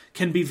that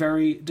can be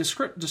very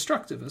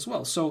destructive as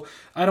well. So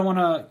I don't want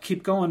to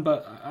keep going,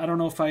 but I don't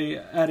know if I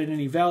added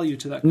any value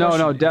to that question.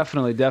 No,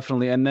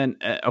 definitely. And then,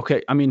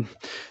 okay, I mean,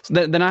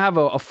 then I have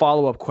a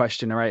follow-up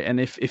question, all right? And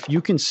if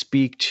you can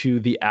speak to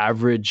the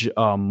average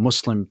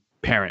Muslim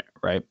parent,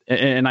 right?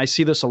 And I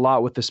see this a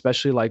lot with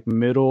especially like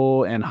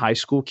middle and high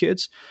school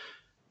kids.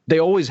 They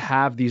always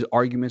have these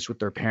arguments with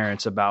their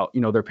parents about,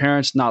 you know, their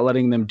parents not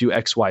letting them do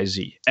X, Y,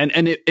 Z. And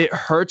it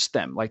hurts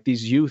them. Like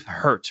these youth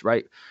hurts,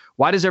 right?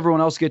 Why does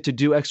everyone else get to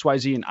do X, Y,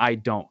 Z and I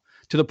don't?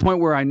 To the point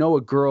where I know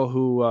a girl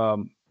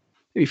who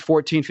maybe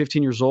 14,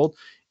 15 years old,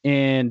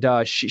 and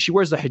she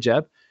wears the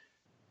hijab.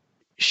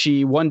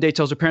 She one day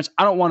tells her parents,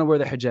 I don't want to wear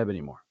the hijab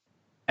anymore.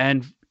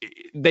 And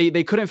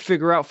they couldn't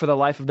figure out for the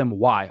life of them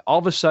why. All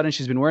of a sudden,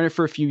 she's been wearing it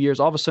for a few years.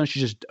 All of a sudden, she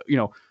just, you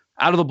know,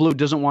 out of the blue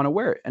doesn't want to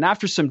wear it. And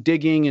after some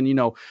digging and, you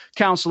know,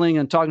 counseling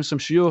and talking to some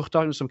shuyukh,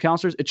 talking to some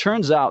counselors, it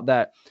turns out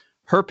that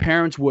her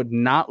parents would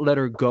not let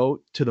her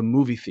go to the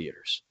movie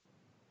theaters.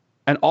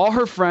 And all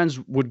her friends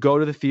would go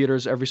to the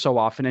theaters every so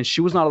often, and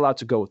she was not allowed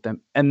to go with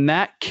them. And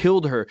that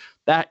killed her.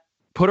 That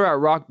put her at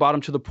rock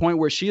bottom to the point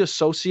where she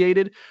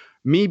associated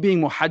me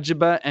being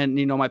muhajjaba and,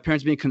 you know, my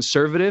parents being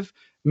conservative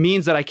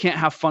means that I can't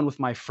have fun with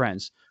my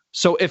friends.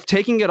 So if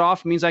taking it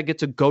off means I get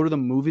to go to the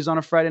movies on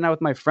a Friday night with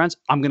my friends,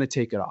 I'm going to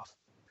take it off.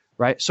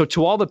 Right. So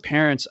to all the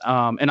parents,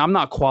 and I'm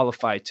not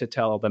qualified to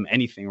tell them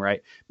anything,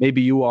 right?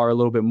 Maybe you are a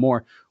little bit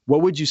more.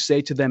 What would you say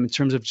to them in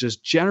terms of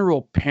just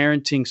general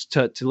parenting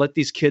to let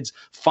these kids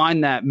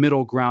find that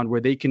middle ground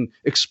where they can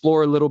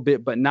explore a little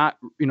bit, but not,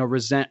 you know,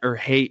 resent or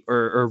hate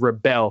or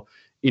rebel,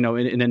 you know,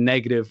 in a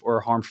negative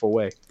or harmful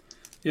way?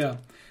 Yeah.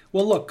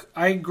 Well, look,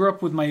 I grew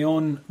up with my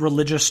own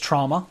religious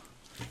trauma,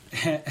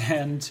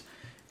 and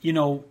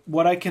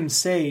what I can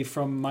say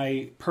from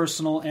my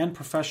personal and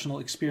professional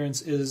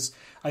experience is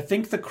I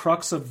think the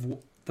crux of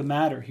the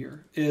matter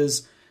here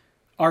is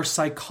our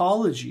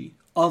psychology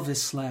of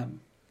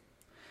Islam,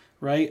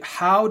 right?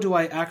 How do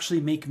I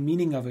actually make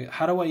meaning of it?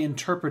 How do I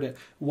interpret it?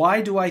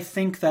 Why do I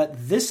think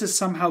that this is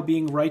somehow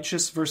being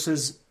righteous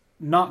versus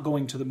not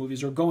going to the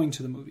movies or going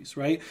to the movies,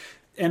 right?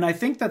 And I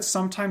think that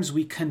sometimes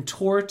we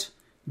contort,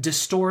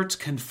 distort,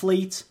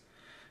 conflate,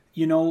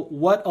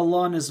 what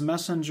Allah and His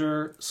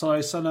Messenger sallallahu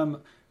alaihi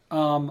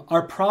wasallam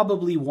are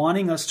probably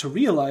wanting us to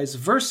realize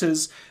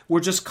versus we're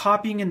just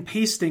copying and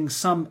pasting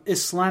some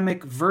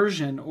Islamic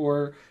version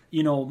or,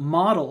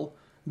 model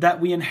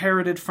that we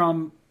inherited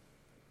from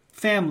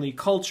family,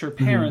 culture,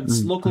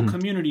 parents, local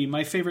community,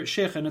 my favorite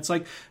sheikh. And it's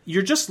like,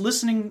 you're just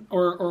listening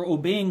or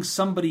obeying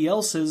somebody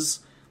else's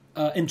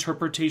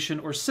interpretation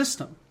or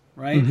system,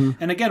 right?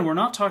 And again, we're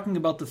not talking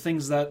about the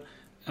things that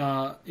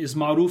is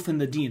ma'ruf in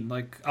the deen,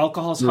 like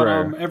alcohol's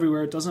haram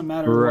everywhere. It doesn't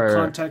matter what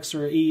context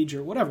or age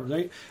or whatever,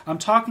 right? I'm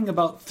talking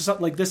about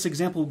something like this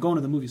example of going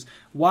to the movies.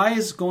 Why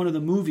is going to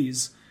the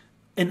movies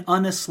an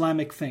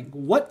un-Islamic thing?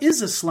 What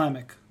is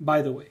Islamic,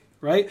 by the way,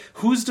 right?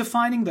 Who's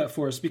defining that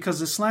for us?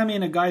 Because Islam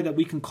ain't a guy that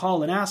we can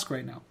call and ask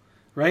right now,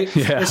 right?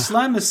 Yeah.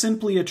 Islam is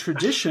simply a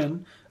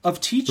tradition of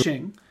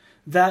teaching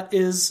that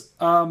is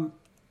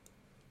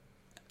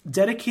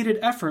dedicated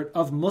effort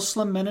of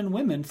Muslim men and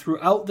women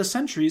throughout the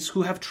centuries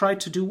who have tried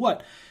to do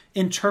what?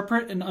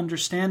 Interpret and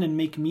understand and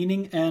make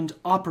meaning and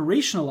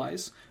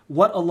operationalize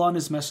what Allah and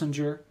His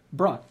Messenger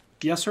brought.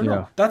 Yes or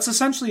no? That's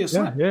essentially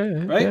Islam,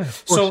 right?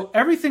 So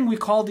everything we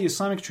call the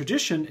Islamic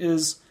tradition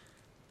is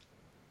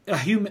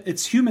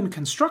it's human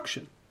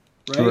construction,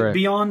 right?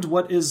 Beyond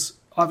what is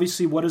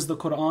obviously what is the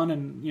Quran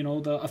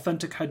and the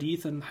authentic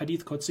hadith and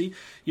hadith Qudsi.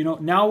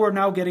 Now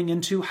we're getting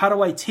into how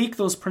do I take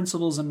those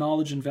principles and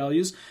knowledge and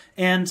values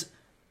and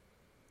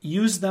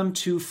use them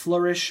to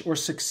flourish or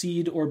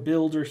succeed or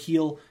build or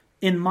heal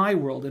in my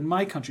world, in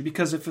my country.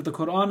 Because if the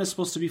Quran is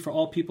supposed to be for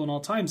all people in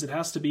all times, it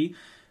has to be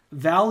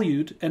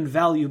valued and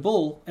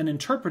valuable and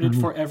interpreted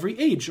for every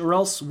age, or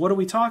else what are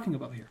we talking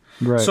about here?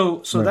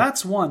 So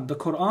that's one. The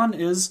Quran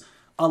is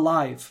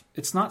alive.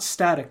 It's not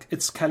static.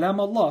 It's kalam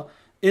Allah.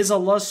 Is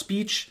Allah's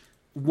speech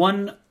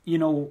one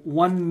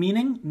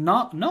meaning?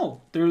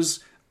 No.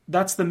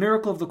 That's the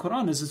miracle of the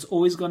Quran, is it's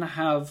always going to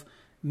have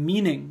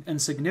meaning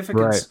and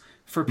significance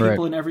for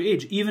people in every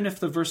age, even if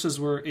the verses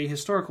were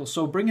ahistorical.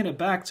 So bringing it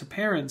back to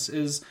parents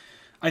is,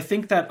 I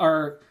think that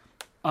our,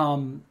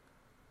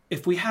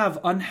 if we have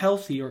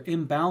unhealthy or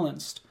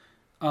imbalanced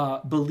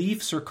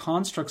beliefs or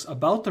constructs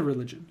about the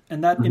religion,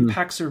 and that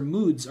impacts our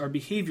moods, our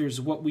behaviors,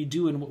 what we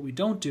do and what we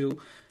don't do,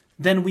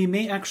 then we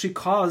may actually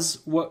cause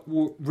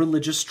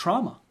religious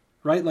trauma,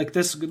 right? Like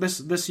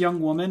this young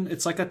woman,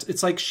 it's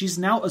like she's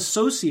now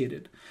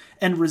associated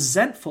and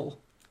resentful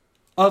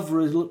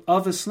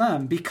of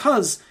Islam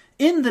because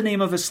in the name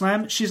of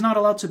Islam, she's not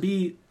allowed to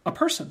be a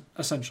person,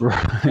 essentially,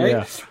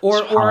 right?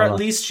 Or at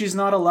least she's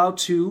not allowed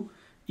to,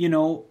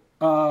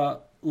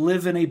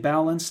 live in a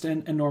balanced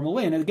and normal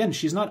way. And again,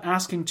 she's not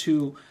asking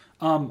to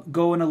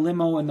go in a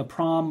limo in the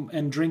prom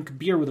and drink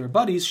beer with her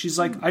buddies. She's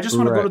like, I just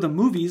want to go to the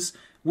movies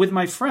with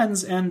my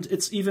friends, and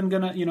it's even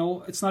gonna,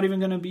 it's not even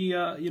gonna be,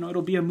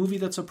 it'll be a movie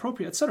that's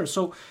appropriate, etc.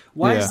 So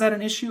why is that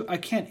an issue? I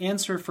can't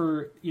answer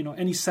for,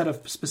 any set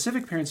of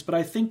specific parents, but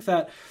I think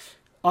that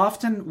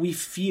often we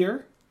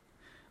fear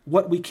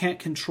what we can't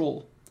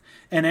control.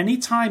 And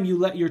anytime you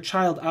let your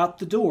child out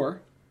the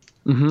door,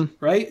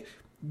 right,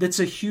 that's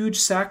a huge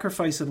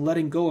sacrifice in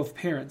letting go of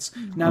parents.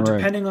 Now,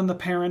 depending on the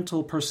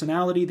parental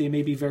personality, they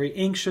may be very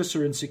anxious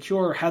or insecure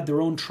or had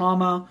their own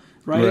trauma,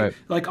 right?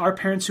 Like our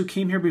parents who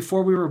came here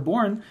before we were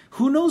born,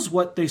 who knows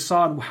what they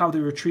saw and how they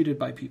were treated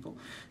by people.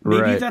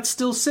 Maybe that's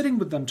still sitting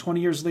with them 20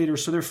 years later,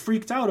 so they're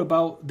freaked out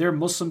about their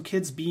Muslim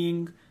kids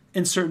being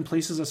in certain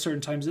places at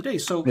certain times of day.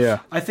 So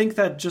I think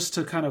that just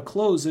to kind of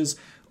close is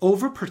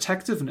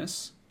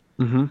overprotectiveness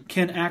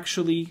can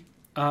actually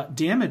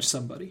damage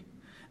somebody.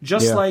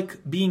 Just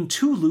like being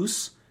too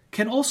loose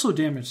can also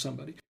damage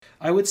somebody.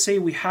 I would say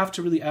we have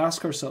to really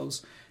ask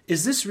ourselves,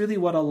 is this really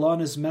what Allah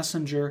and His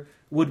Messenger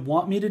would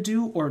want me to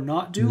do or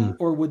not do?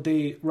 Or would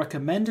they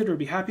recommend it or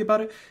be happy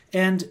about it?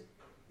 And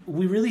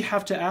we really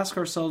have to ask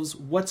ourselves,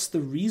 what's the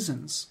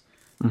reasons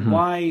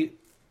why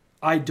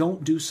I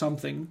don't do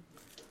something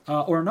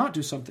or not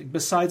do something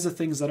besides the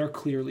things that are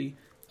clearly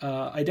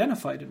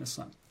identified in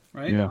Islam,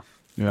 right?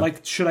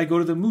 Like, should I go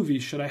to the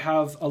movies? Should I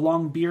have a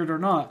long beard or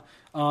not?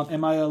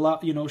 Am I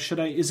allowed,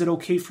 is it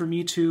okay for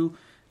me to,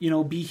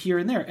 be here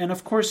and there? And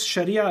of course,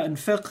 Sharia and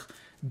fiqh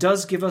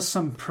does give us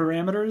some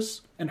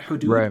parameters and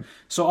hudud.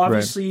 So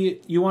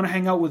obviously you want to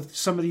hang out with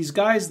some of these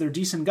guys, they're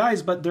decent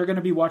guys, but they're going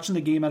to be watching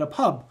the game at a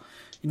pub.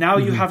 Now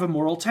you have a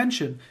moral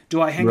tension.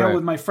 Do I hang out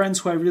with my friends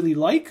who I really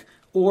like,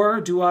 or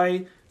do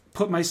I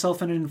put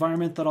myself in an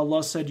environment that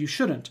Allah said you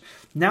shouldn't?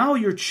 Now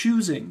you're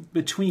choosing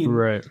between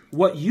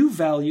what you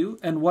value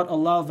and what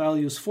Allah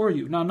values for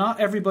you. Now, not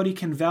everybody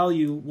can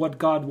value what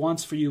God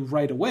wants for you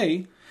right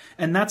away,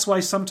 And that's why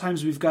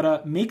sometimes we've got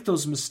to make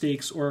those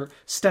mistakes or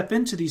step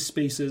into these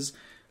spaces,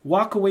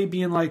 walk away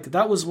being like,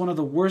 that was one of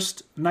the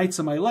worst nights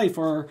of my life,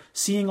 or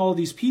seeing all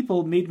these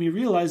people made me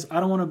realize I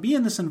don't want to be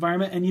in this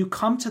environment. And you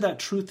come to that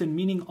truth and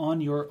meaning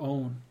on your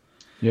own.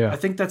 Yeah. I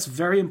think that's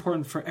very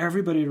important for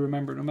everybody to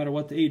remember, no matter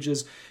what the age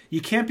is.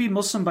 You can't be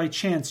Muslim by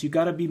chance. You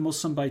got to be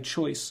Muslim by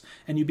choice.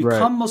 And you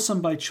become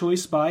Muslim by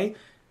choice by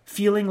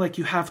feeling like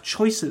you have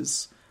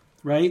choices,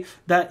 right?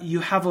 That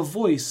you have a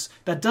voice.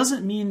 That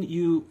doesn't mean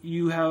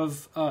you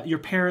have your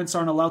parents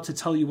aren't allowed to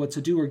tell you what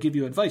to do or give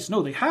you advice.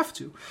 No, they have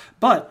to.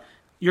 But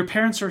your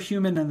parents are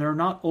human and they're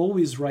not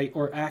always right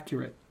or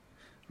accurate,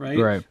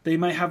 right? They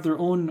might have their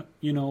own,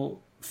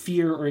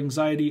 fear or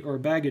anxiety or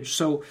baggage.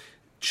 So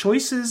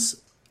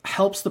choices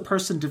helps the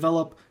person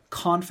develop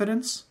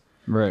confidence,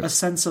 a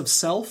sense of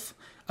self,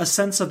 a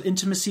sense of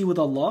intimacy with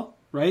Allah,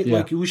 right? Yeah.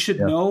 Like we should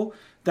know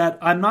that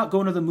I'm not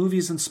going to the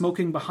movies and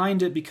smoking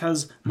behind it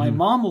because my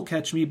mom will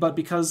catch me, but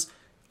because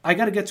I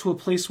got to get to a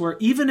place where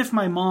even if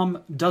my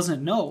mom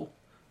doesn't know,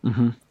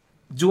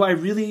 do I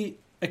really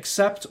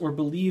accept or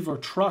believe or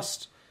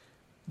trust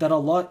that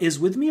Allah is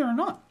with me or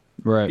not?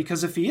 Right.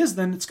 Because if he is,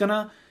 then it's going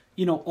to,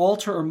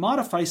 alter or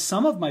modify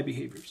some of my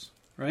behaviors,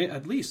 right?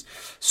 At least.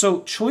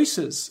 So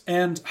choices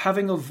and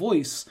having a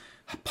voice,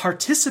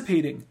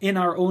 participating in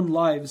our own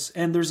lives,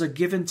 and there's a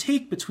give and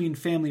take between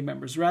family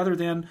members rather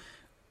than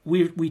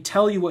we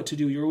tell you what to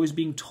do. You're always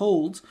being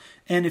told,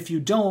 and if you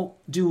don't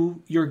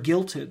do, you're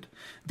guilted.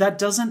 That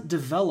doesn't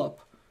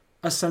develop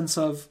a sense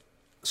of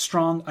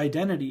strong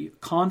identity,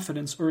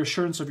 confidence, or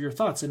assurance of your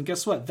thoughts. And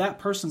guess what? That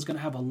person's going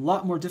to have a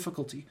lot more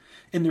difficulty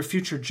in their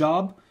future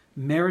job,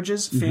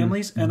 marriages,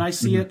 families, and I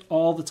see it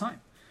all the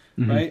time,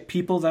 right?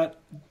 People that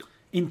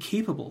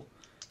incapable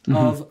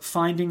of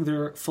finding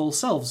their full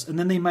selves, and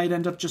then they might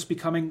end up just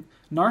becoming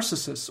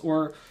narcissists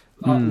or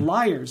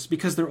liars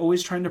because they're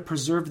always trying to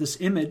preserve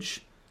this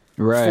image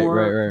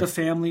for the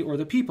family or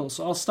the people.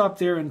 So I'll stop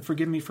there, and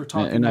forgive me for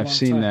talking. And I've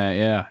seen that.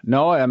 Yeah.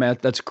 No, I mean,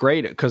 that's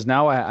great, because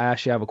now I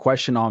actually have a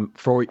question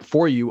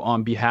for you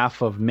on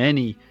behalf of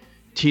many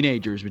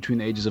teenagers between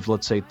the ages of,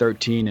 let's say,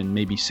 13 and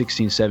maybe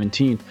 16,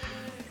 17.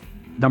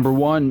 Number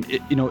one,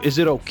 is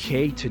it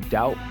okay to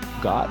doubt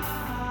God?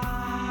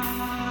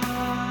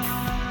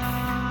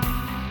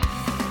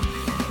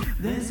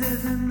 This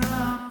isn't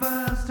the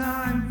first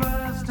time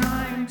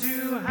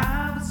to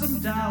have some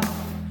doubt.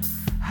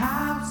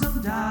 Have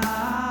some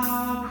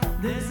doubt.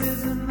 This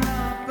isn't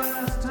the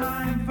first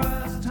time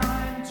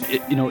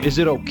to... Is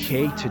it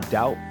okay to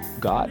doubt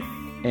God?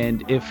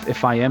 And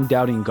if I am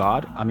doubting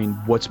God, I mean,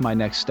 what's my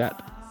next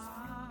step?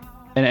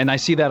 And I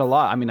see that a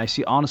lot. I mean, I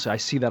see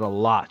that a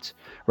lot,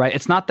 right?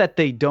 It's not that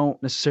they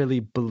don't necessarily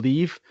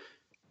believe.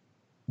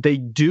 They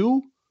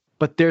do,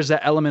 but there's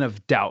that element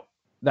of doubt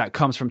that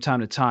comes from time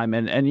to time.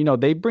 And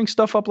they bring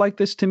stuff up like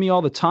this to me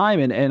all the time.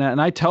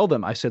 And I tell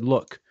them, I said,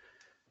 look,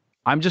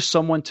 I'm just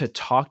someone to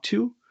talk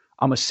to.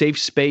 I'm a safe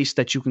space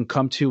that you can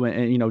come to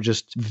and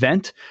just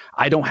vent.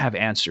 I don't have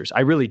answers. I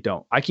really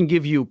don't. I can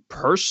give you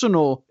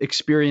personal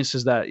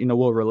experiences that,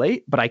 will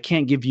relate, but I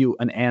can't give you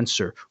an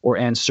answer or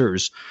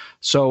answers.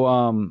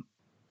 So,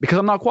 because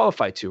I'm not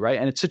qualified to, right?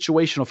 And it's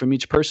situational for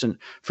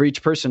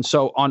each person.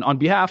 So on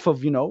behalf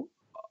of, a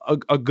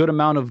good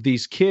amount of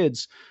these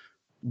kids,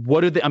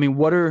 what do they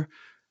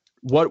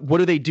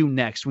do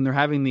next when they're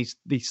having these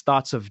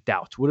thoughts of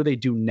doubt? What do they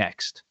do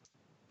next?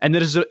 And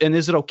is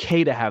it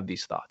okay to have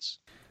these thoughts?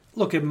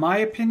 Look, in my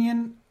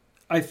opinion,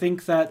 I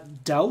think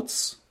that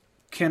doubts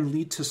can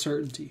lead to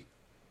certainty.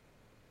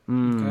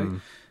 Okay?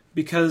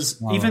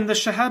 Because even the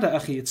Shahada,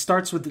 akhi, it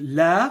starts with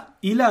La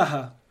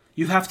ilaha.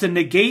 You have to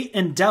negate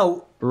and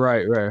doubt.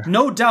 Right.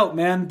 No doubt,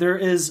 man. There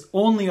is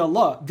only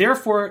Allah.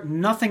 Therefore,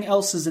 nothing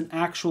else is an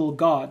actual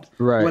God.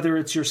 Right. Whether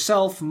it's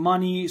yourself,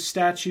 money,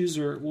 statues,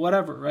 or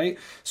whatever, right?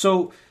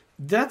 So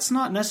that's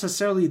not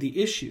necessarily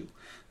the issue.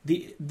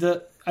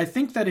 I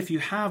think that if you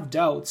have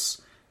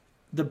doubts,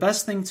 the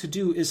best thing to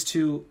do is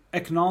to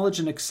acknowledge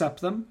and accept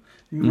them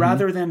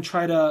rather than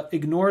try to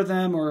ignore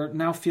them or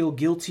now feel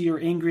guilty or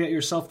angry at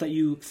yourself that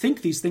you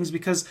think these things,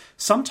 because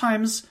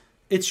sometimes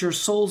it's your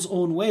soul's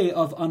own way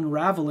of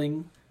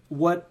unraveling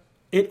what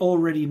it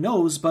already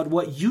knows, but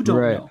what you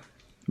don't know.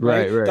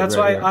 Right. That's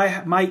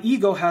why my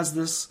ego has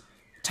this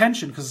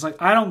tension, because it's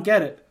like, I don't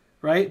get it,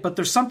 right? But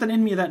there's something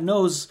in me that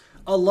knows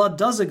Allah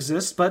does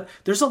exist, but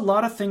there's a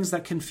lot of things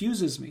that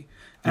confuses me.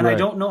 And I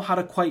don't know how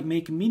to quite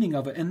make meaning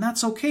of it. And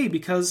that's okay,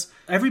 because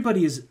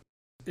everybody is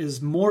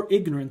more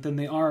ignorant than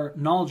they are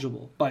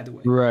knowledgeable, by the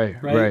way. Right.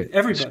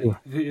 Everybody.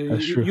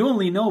 You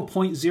only know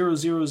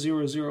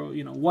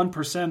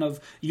 0.00001% of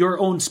your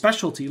own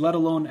specialty, let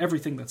alone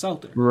everything that's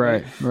out there.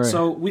 Right.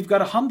 So we've got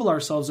to humble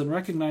ourselves and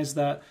recognize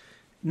that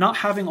not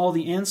having all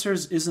the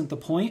answers isn't the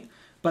point,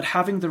 but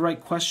having the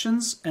right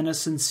questions and a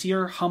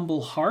sincere,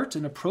 humble heart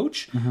and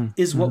approach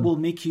is what will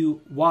make you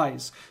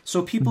wise.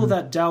 So people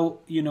that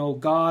doubt,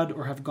 God,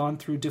 or have gone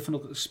through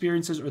difficult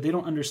experiences, or they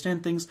don't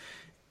understand things,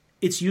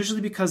 it's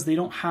usually because they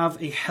don't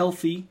have a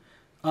healthy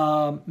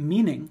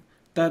meaning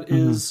that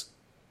is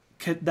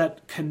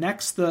that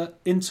connects the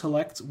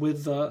intellect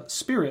with the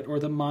spirit, or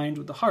the mind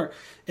with the heart.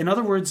 In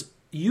other words,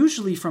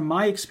 usually from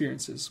my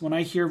experiences, when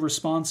I hear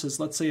responses,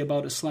 let's say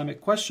about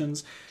Islamic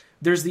questions,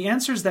 there's the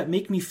answers that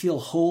make me feel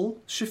whole,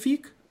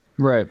 Shafiq.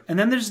 Right. And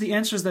then there's the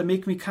answers that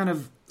make me kind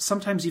of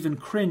sometimes even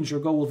cringe or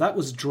go, well, that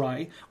was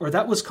dry, or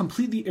that was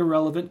completely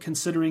irrelevant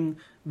considering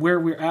where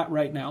we're at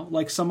right now.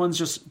 Like someone's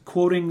just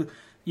quoting,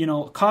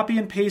 copy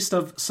and paste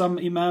of some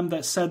imam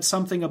that said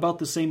something about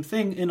the same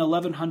thing in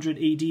 1100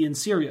 AD in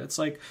Syria. It's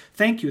like,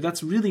 thank you,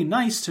 that's really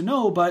nice to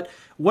know, but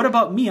what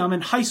about me? I'm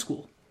in high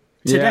school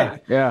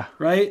today, yeah.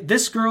 Right?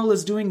 This girl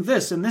is doing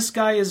this, and this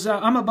guy is,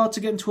 I'm about to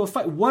get into a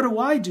fight. What do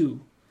I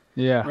do?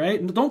 Yeah. Right?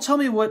 And don't tell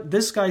me what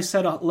this guy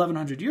said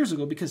 1100 years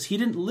ago, because he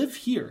didn't live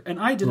here and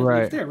I didn't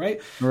live there,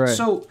 right?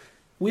 So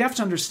we have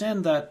to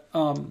understand that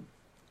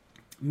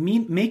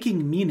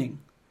making meaning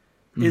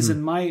is,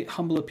 in my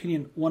humble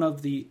opinion,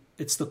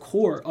 it's the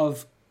core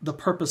of the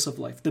purpose of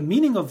life. The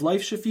meaning of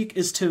life, Shafiq,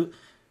 is to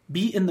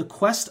be in the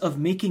quest of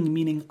making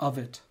meaning of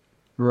it.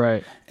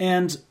 Right.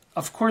 And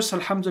of course,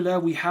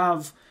 alhamdulillah, we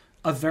have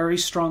a very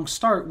strong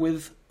start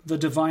with the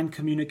divine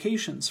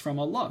communications from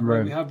Allah.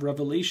 Right? We have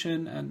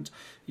revelation and,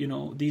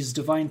 these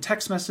divine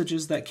text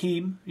messages that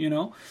came,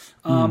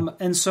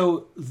 And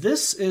so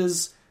this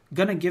is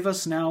going to give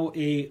us now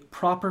a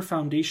proper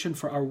foundation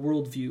for our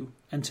worldview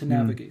and to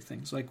navigate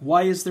things. Like,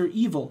 why is there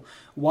evil?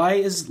 Why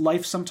is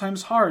life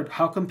sometimes hard?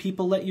 How come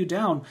people let you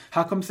down?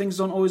 How come things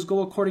don't always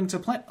go according to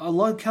plan?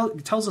 Allah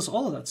tells us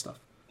all of that stuff.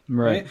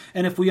 Right.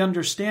 And if we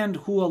understand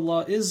who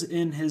Allah is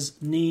in his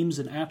names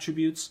and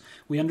attributes,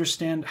 we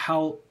understand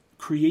how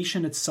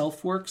creation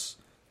itself works,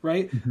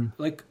 right?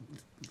 Like,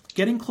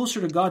 getting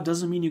closer to God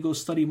doesn't mean you go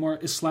study more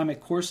Islamic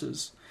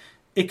courses.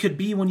 It could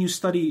be when you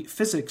study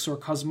physics or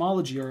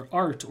cosmology or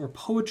art or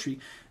poetry.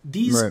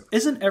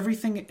 Isn't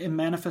everything a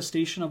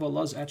manifestation of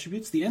Allah's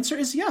attributes? The answer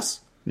is yes.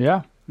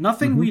 Yeah.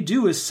 Nothing we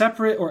do is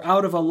separate or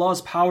out of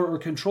Allah's power or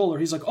control. Or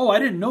he's like, oh, I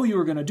didn't know you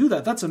were going to do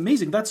that. That's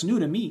amazing. That's new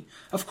to me.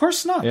 Of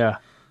course not. Yeah.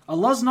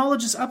 Allah's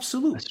knowledge is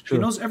absolute. That's true.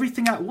 He knows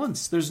everything at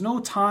once. There's no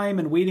time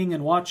and waiting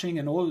and watching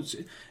and all.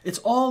 It's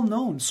all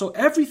known. So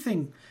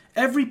everything,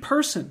 every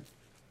person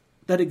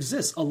that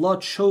exists, Allah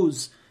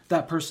chose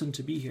that person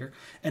to be here.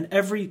 And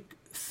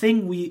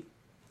everything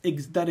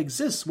that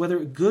exists, whether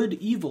good,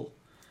 evil,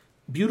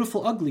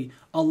 beautiful, ugly,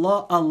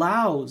 Allah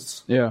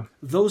allows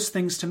those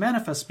things to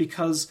manifest,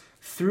 because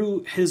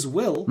through his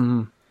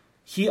will,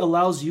 he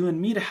allows you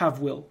and me to have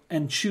will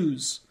and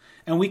choose.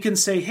 And we can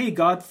say, hey,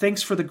 God,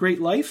 thanks for the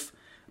great life,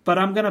 but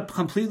I'm going to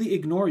completely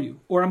ignore you.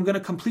 Or I'm going to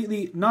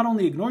completely not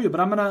only ignore you, but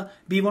I'm going to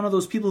be one of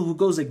those people who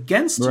goes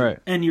against you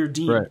and your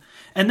deen.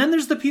 And then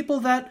there's the people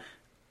that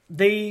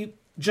they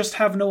just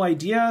have no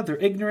idea. They're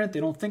ignorant. They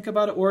don't think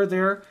about it. Or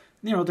they're,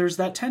 there's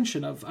that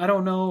tension of, I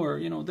don't know, or,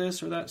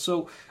 this or that.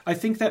 So I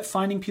think that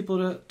finding people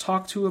to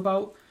talk to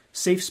about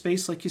safe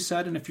space, like you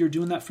said, and if you're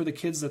doing that for the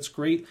kids, that's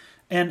great.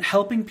 And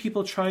helping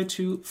people try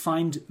to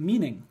find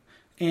meaning.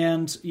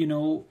 And,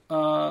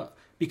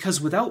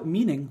 because without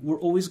meaning, we're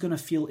always going to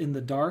feel in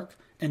the dark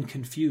and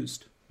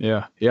confused.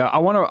 Yeah. I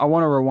want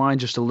to rewind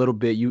just a little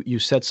bit. You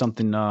said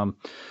something, and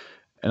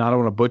I don't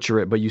want to butcher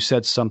it, but you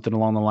said something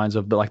along the lines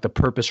of the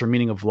purpose or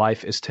meaning of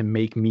life is to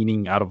make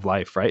meaning out of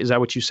life, right? Is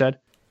that what you said?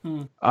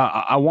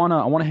 I want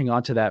to hang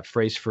on to that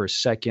phrase for a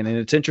second. And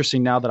it's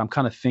interesting now that I'm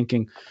kind of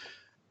thinking,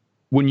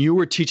 when you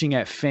were teaching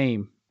at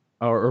FAME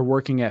or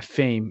working at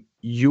FAME,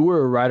 you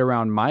were right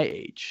around my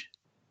age,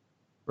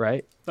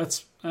 right?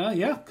 That's,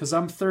 because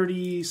I'm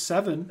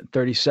 37.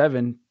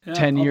 37. Yeah,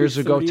 10 years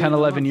ago, 10,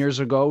 11 month. Years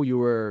ago, you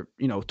were,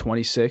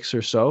 26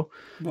 or so.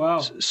 Wow.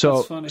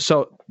 So, that's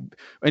funny.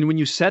 And when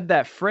you said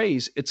that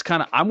phrase, it's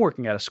kind of, I'm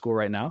working at a school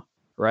right now,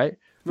 right?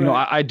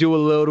 I do a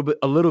little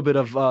bit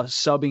of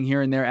subbing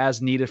here and there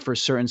as needed for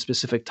certain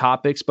specific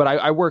topics, but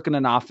I work in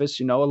an office,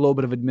 a little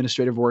bit of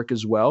administrative work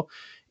as well.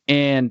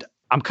 And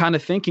I'm kind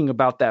of thinking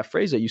about that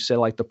phrase that you said,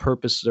 like the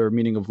purpose or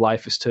meaning of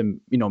life is to,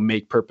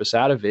 make purpose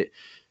out of it.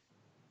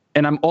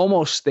 And I'm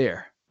almost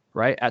there,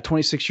 right? At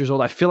 26 years old,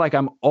 I feel like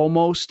I'm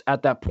almost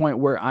at that point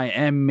where I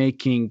am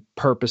making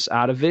purpose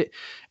out of it.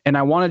 And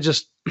I want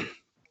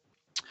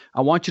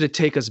you to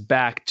take us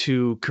back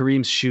to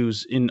Kareem's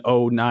shoes in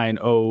 09,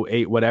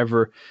 08,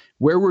 whatever.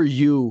 Where were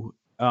you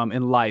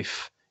in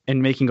life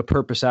and making a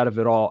purpose out of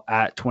it all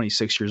at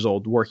 26 years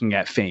old, working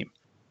at FAME?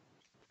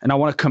 And I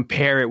want to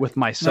compare it with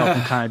myself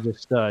and kind of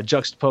just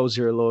juxtapose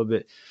here a little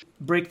bit.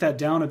 Break that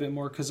down a bit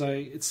more, because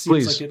it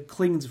seems like it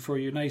clings for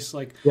you. Nice,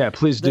 like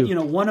please do.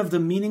 One of the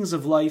meanings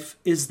of life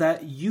is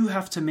that you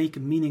have to make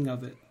meaning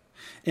of it.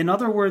 In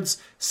other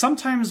words,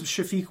 sometimes,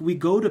 Shafiq, we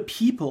go to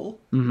people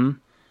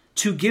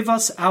to give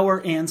us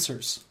our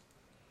answers.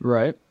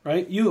 Right.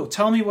 You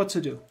tell me what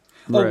to do.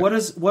 Oh, Right.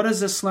 what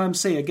does Islam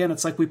say? Again,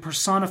 it's like we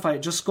personify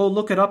it. Just go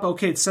look it up.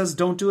 Okay, it says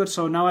don't do it,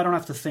 so now I don't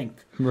have to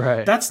think.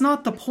 Right. That's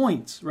not the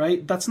point,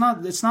 right? It's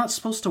not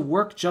supposed to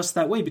work just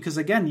that way, because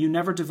again, you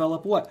never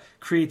develop what?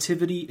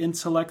 Creativity,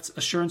 intellect,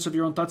 assurance of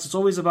your own thoughts. It's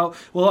always about,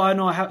 well, I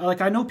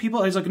know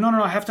people, he's like, no,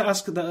 I have to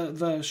ask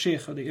the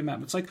sheikh or the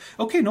imam. It's like,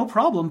 okay, no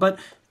problem, but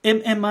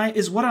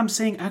is what I'm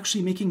saying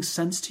actually making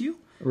sense to you?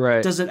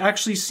 Right. Does it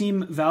actually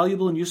seem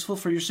valuable and useful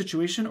for your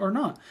situation or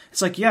not?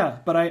 It's like, yeah,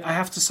 but I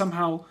have to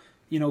somehow,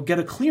 get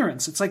a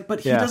clearance. It's like,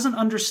 but he doesn't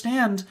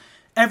understand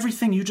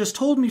everything you just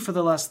told me for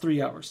the last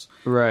 3 hours.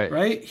 Right.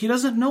 Right? He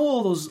doesn't know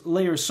all those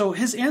layers. So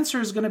his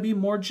answer is going to be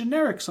more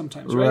generic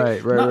sometimes,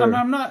 right? Right.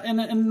 I'm not,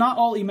 and not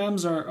all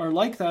imams are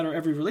like that, or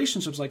every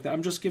relationship's like that.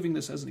 I'm just giving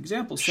this as an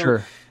example. So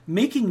Sure.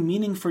 making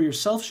meaning for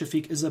yourself,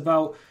 Shafiq, is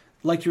about,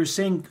 like you're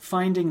saying,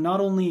 finding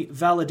not only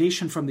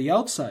validation from the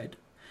outside,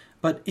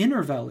 but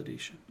inner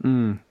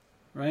validation,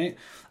 right?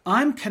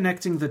 I'm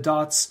connecting the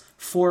dots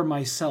for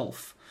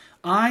myself.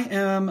 I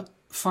am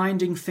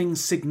finding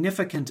things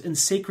significant and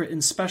sacred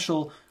and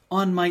special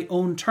on my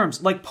own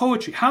terms. Like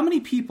poetry. How many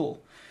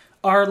people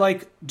are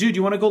like, dude,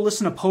 you want to go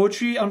listen to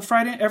poetry on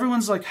Friday?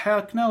 Everyone's like,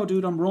 heck no,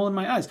 dude, I'm rolling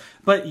my eyes.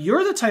 But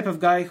you're the type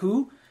of guy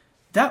who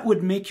that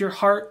would make your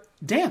heart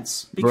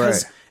dance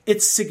because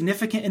it's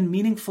significant and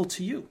meaningful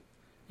to you.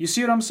 You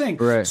see what I'm saying?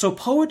 Right. So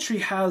poetry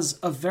has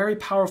a very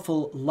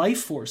powerful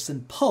life force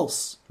and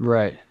pulse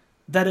Right.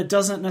 that it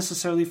doesn't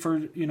necessarily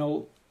for,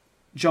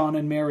 John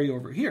and Mary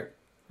over here,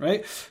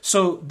 right?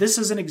 So this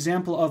is an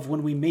example of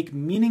when we make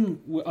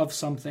meaning of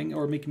something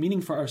or make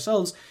meaning for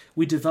ourselves,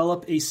 we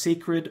develop a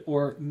sacred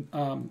or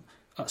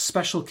a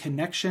special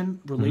connection,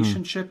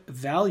 relationship,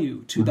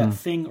 value to that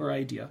thing or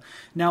idea.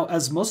 Now,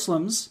 as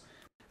Muslims,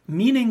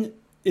 meaning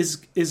is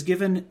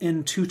given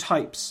in two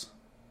types.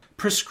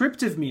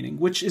 Prescriptive meaning,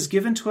 which is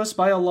given to us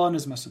by Allah and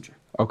His Messenger.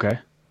 Okay.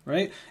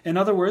 Right? In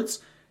other words,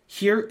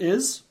 here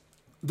is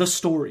the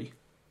story.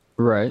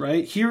 Right.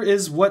 Right? Here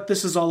is what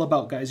this is all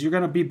about, guys. You're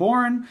going to be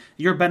born.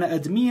 You're Bani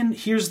Admin.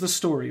 Here's the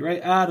story,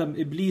 right? Adam,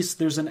 Iblis,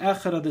 there's an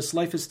akhirah. This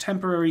life is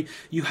temporary.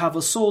 You have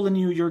a soul in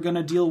you. You're going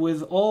to deal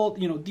with all,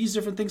 these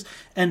different things.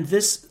 And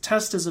this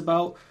test is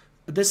about,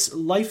 this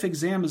life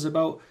exam is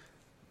about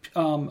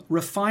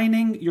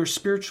refining your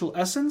spiritual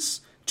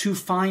essence to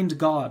find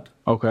God.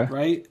 Okay.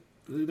 Right?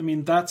 I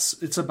mean,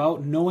 it's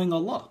about knowing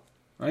Allah,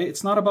 right?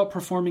 It's not about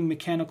performing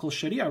mechanical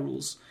Sharia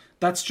rules.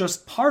 That's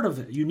just part of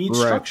it. You need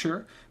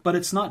structure, but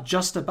it's not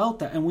just about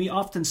that. And we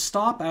often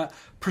stop at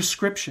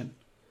prescription.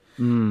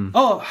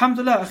 Oh,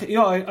 alhamdulillah,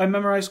 I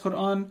memorized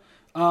Quran.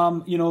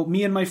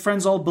 Me and my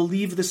friends all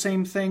believe the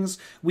same things.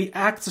 We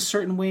act a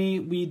certain way.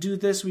 We do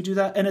this, we do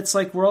that. And it's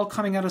like we're all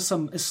coming out of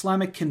some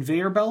Islamic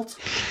conveyor belt,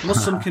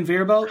 Muslim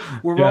conveyor belt,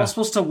 where we're all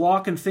supposed to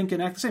walk and think and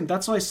act the same.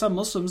 That's why some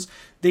Muslims,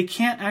 they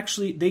get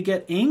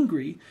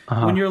angry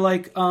when you're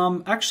like,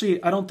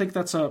 actually, I don't think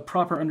that's a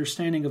proper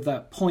understanding of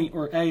that point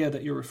or ayah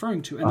that you're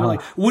referring to. And they're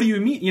like, what do you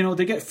mean?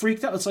 They get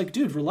freaked out. It's like,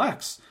 dude,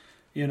 relax.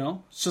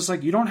 It's just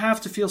like you don't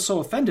have to feel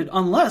so offended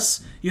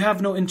unless you have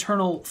no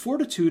internal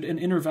fortitude and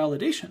inner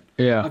validation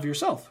of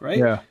yourself, right?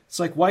 Yeah. It's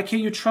like, why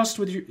can't you trust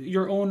with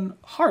your own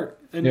heart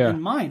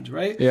and mind,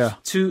 right? Yeah.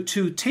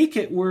 To take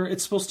it where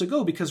it's supposed to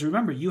go, because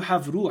remember, you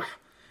have ruh,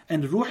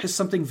 and ruh is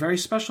something very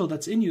special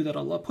that's in you that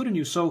Allah put in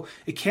you. So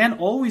it can't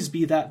always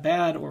be that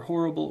bad or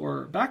horrible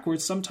or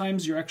backwards.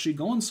 Sometimes you're actually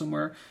going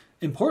somewhere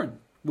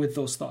important with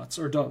those thoughts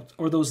or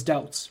those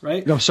doubts,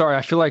 right? No, sorry.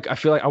 I feel like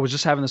I was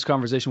just having this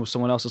conversation with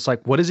someone else. It's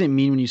like, what does it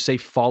mean when you say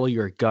follow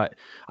your gut?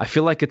 I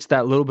feel like it's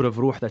that little bit of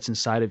ruh that's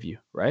inside of you,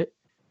 right?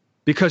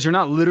 Because you're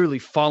not literally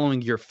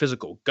following your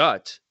physical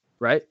gut,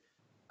 right?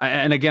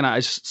 And again, I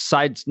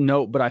side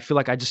note, but I feel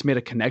like I just made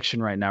a connection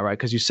right now, right?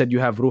 Because you said you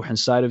have ruh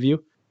inside of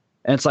you.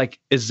 And it's like,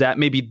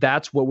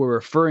 that's what we're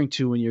referring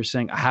to when you're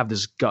saying, I have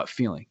this gut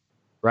feeling,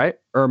 right?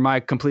 Or am I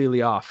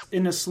completely off?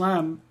 In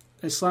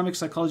Islamic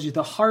psychology,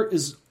 the heart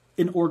is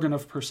an organ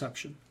of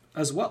perception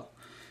as well.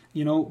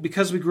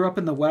 Because we grew up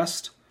in the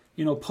West,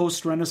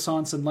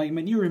 post-Renaissance,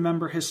 Enlightenment, you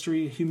remember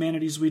history,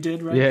 humanities we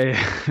did, right?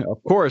 Yeah.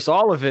 Of course,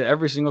 all of it,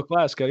 every single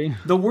class, Karim.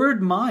 The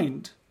word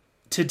mind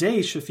today,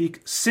 Shafiq,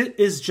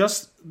 is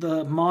just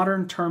the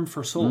modern term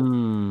for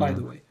soul, by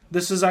the way.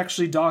 This is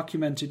actually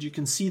documented. You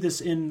can see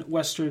this in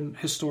Western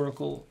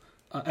historical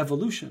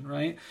evolution,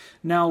 right?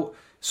 Now,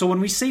 so when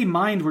we say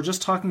mind, we're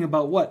just talking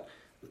about what?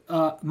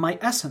 My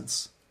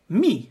essence.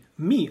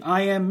 Me,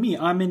 I am me,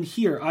 I'm in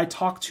here, I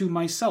talk to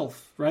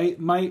myself, right?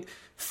 My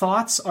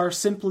thoughts are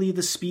simply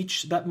the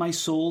speech that my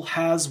soul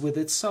has with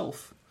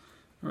itself,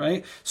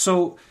 right?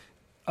 So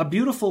a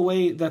beautiful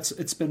way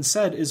it's been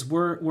said is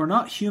we're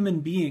not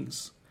human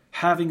beings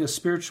having a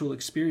spiritual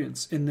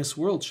experience in this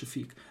world,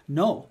 Shafiq.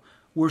 No,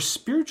 we're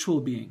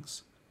spiritual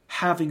beings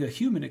having a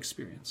human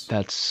experience.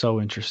 That's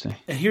so interesting.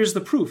 And here's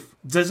the proof.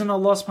 Doesn't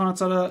Allah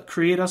subhanahu wa ta'ala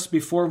create us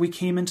before we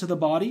came into the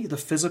body, the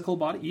physical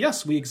body?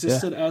 Yes, we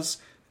existed as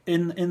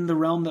in the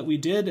realm that we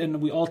did,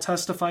 and we all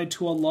testified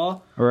to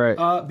Allah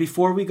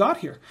before we got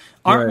here.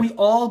 Aren't we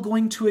all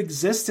going to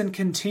exist and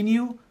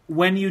continue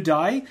when you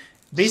die?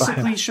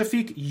 Basically,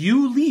 Shafiq,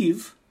 you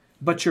leave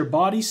but your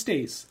body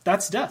stays.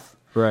 That's death.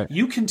 Right.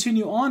 You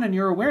continue on in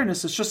your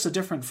awareness. It's just a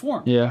different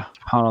form. Yeah.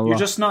 SubhanAllah. You're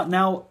just not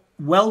now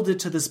welded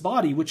to this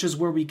body, which is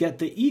where we get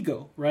the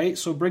ego, right?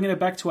 So bringing it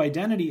back to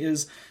identity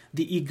is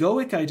the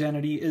egoic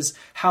identity is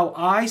how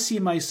I see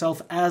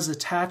myself as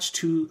attached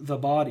to the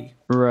body.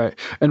 Right.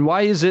 And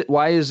why is it,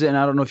 and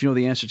I don't know if you know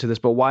the answer to this,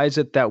 but why is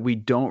it that we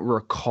don't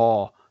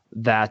recall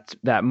that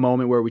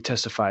moment where we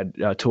testified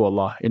to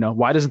Allah? You know,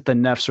 why doesn't the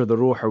nafs or the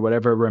ruh or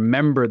whatever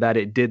remember that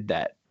it did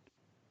that?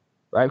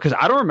 Right? Because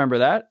I don't remember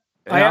that.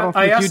 I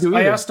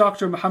asked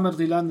Dr. Muhammad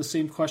Ghilan the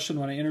same question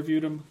when I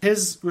interviewed him.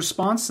 His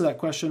response to that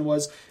question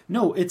was,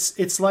 no,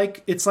 it's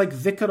like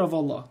dhikr of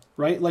Allah,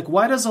 right? Like,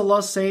 why does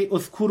Allah say,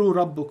 "Uthkuru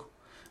rabbuk,"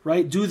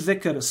 right? Do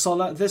dhikr,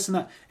 salat, this and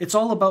that. It's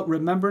all about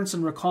remembrance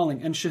and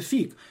recalling. And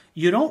Shafiq,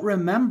 you don't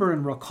remember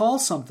and recall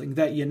something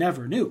that you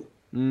never knew.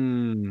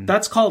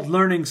 That's called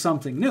learning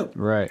something new.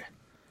 Right.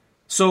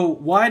 So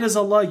why does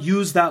Allah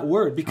use that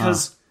word?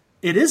 Because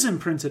it is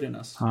imprinted in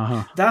us.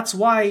 That's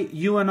why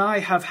you and I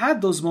have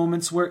had those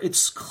moments where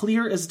it's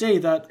clear as day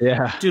that,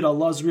 dude,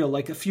 Allah's real.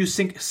 Like a few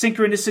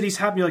synchronicities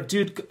happen. You're like,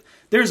 dude,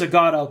 there's a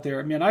God out there.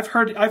 I mean, I've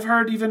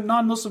heard even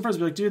non-Muslim friends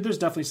be like, dude, there's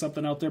definitely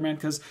something out there, man,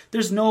 because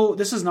this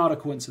is not a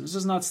coincidence. This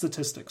is not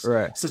statistics,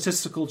 right?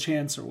 Statistical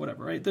chance or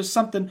whatever, right? There's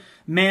something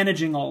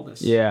managing all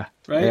this. Yeah.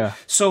 Right? Yeah.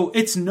 So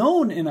it's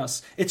known in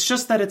us. It's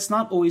just that it's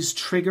not always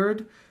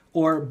triggered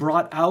or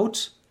brought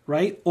out,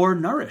 right? Or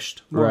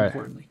nourished, more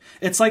importantly.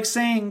 It's like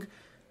saying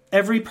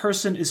every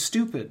person is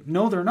stupid.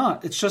 No, they're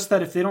not. It's just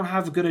that if they don't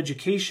have a good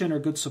education or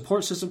good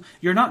support system,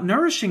 you're not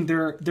nourishing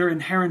their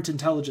inherent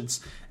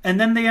intelligence. And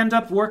then they end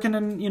up working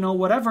in,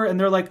 whatever, and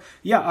they're like,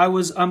 yeah,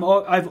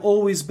 I've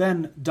always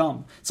been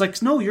dumb. It's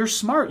like, no, you're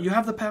smart. You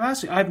have the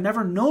capacity. I've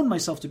never known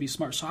myself to be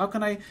smart. So how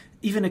can I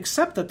even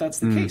accept that that's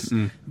the case?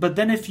 But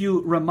then if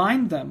you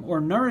remind them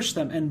or nourish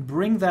them and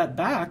bring that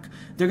back,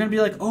 they're going to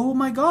be like, oh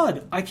my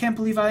God, I can't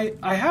believe I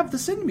have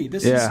this in me.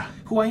 This is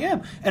who I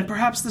am. And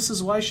perhaps this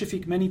is why,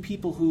 Shafiq, many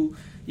people who,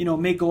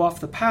 may go off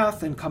the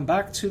path and come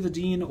back to the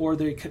deen, or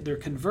they're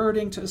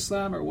converting to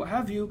Islam or what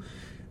have you,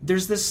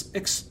 there's this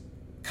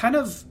kind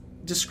of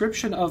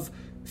description of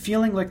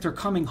feeling like they're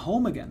coming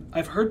home again.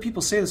 I've heard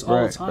people say this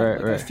all the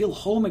time. I feel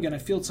home again. I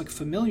feel it's like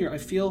familiar. I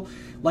feel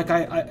like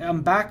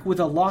I'm back with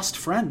a lost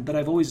friend that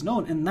I've always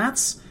known. And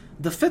that's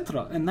the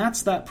fitrah. And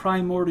that's that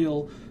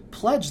primordial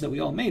pledge that we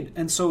all made.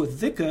 And so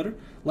dhikr,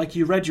 like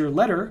you read your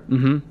letter,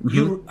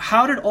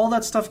 how did all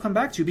that stuff come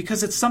back to you?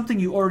 Because it's something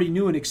you already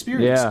knew and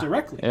experienced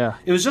directly. Yeah.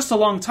 It was just a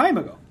long time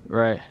ago.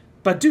 Right.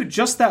 But dude,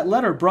 just that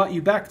letter brought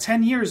you back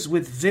 10 years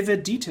with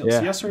vivid details.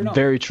 Yes or no?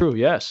 Very true.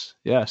 Yes.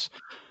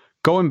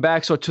 Going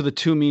back to the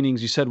two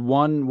meanings, you said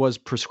one was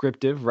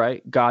prescriptive,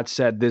 right? God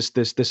said this,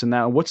 and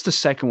that. What's the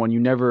second one? You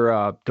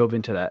never dove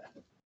into that.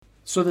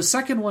 So the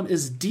second one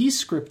is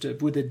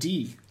descriptive with a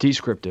D.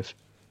 Descriptive.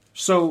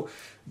 So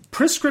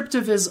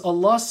prescriptive is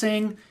Allah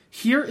saying,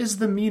 here is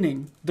the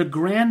meaning, the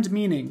grand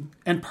meaning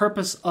and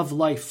purpose of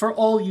life for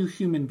all you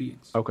human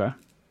beings. Okay.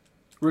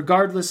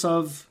 Regardless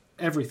of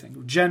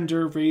everything,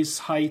 gender, race,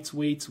 height,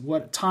 weight,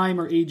 what time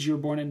or age you're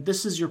born in,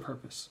 this is your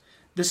purpose.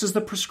 This is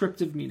the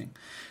prescriptive meaning.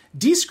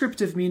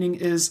 Descriptive meaning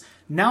is,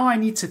 now I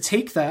need to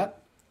take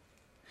that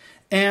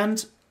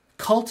and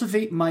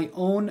cultivate my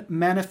own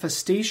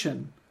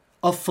manifestation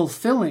of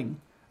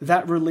fulfilling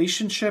that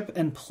relationship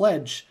and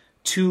pledge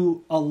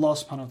to Allah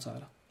subhanahu wa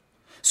ta'ala.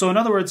 So in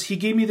other words, he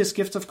gave me this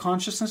gift of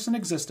consciousness and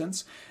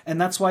existence, and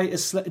that's why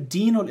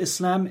Deen or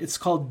Islam, it's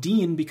called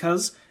Deen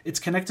because it's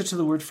connected to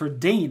the word for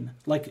dain,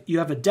 like you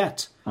have a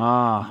debt.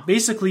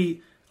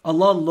 Basically,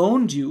 Allah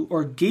loaned you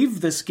or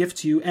gave this gift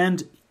to you,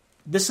 and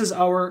this is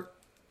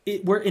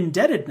we're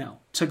indebted now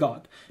to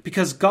God.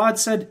 Because God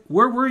said,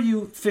 where were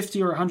you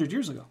 50 or 100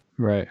 years ago?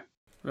 Right.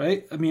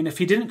 Right? I mean, if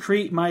he didn't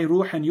create my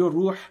ruh and your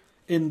ruh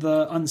in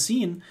the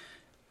unseen,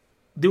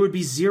 there would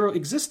be zero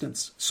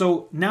existence.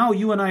 So now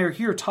you and I are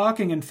here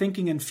talking and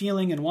thinking and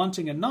feeling and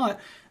wanting and not.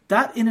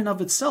 That in and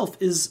of itself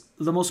is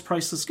the most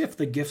priceless gift,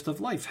 the gift of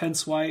life.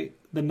 Hence why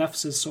the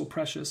nafs is so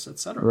precious,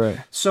 etc. Right.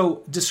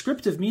 So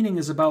descriptive meaning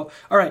is about,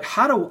 all right,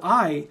 how do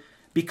I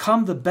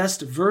become the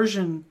best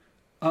version,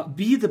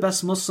 be the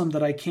best Muslim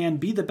that I can,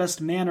 be the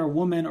best man or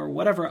woman or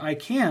whatever I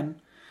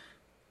can,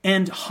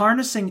 and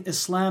harnessing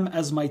Islam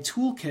as my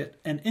toolkit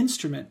and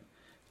instrument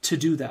to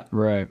do that.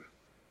 Right.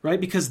 Right?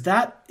 Because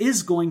that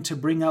is going to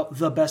bring out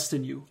the best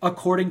in you,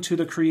 according to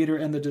the creator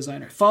and the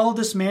designer. Follow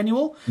this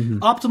manual.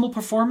 Optimal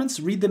performance,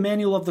 read the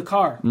manual of the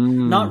car.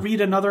 Not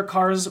read another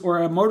car's or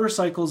a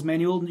motorcycle's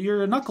manual.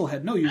 You're a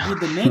knucklehead. No, you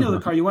read the manual of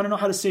the car. You want to know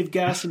how to save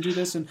gas and do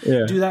this and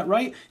do that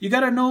right. You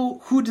got to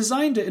know who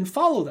designed it and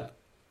follow that.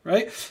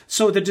 Right?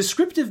 So the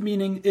descriptive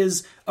meaning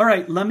is, all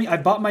right, I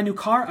bought my new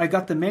car. I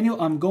got the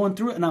manual. I'm going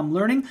through it and I'm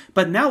learning.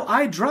 But now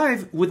I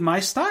drive with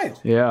my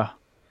style. Yeah.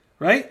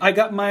 Right? I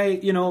got my,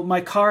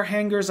 my car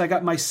hangers. I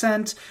got my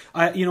scent.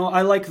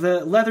 I like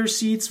the leather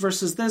seats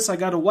versus this. I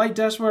got a white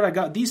dashboard. I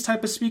got these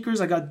type of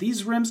speakers. I got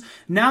these rims.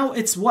 Now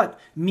it's what?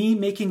 Me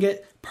making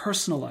it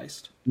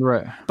personalized.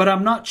 Right. But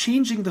I'm not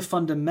changing the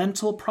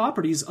fundamental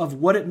properties of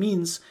what it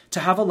means to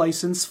have a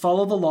license,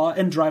 follow the law,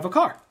 and drive a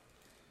car.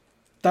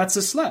 That's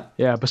Islam.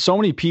 Yeah, but so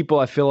many people,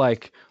 I feel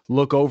like,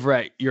 look over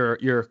at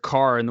your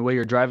car and the way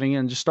you're driving it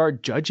and just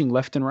start judging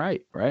left and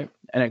right,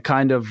 and it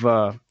kind of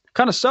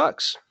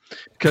sucks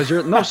because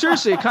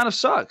seriously, it kind of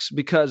sucks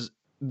because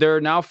they're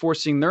now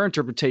forcing their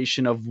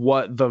interpretation of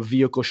what the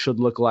vehicle should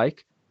look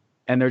like,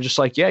 and they're just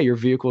like, yeah, your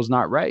vehicle is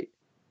not right,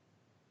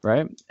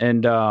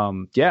 and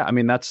I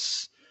mean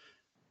that's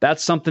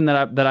something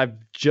that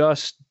I've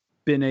just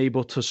been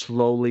able to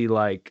slowly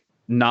like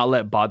not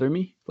let bother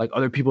me, like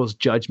other people's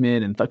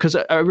judgment and because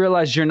I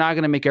realize you're not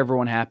going to make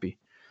everyone happy.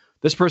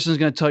 This person's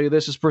going to tell you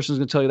this person's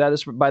going to tell you that.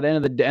 This by the end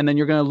of the day, and then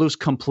you're going to lose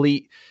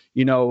complete,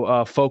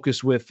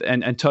 focus with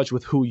and touch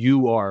with who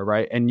you are,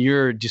 right? And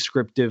your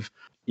descriptive,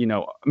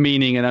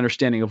 meaning and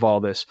understanding of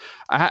all this.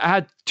 I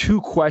had two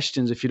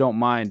questions, if you don't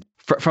mind,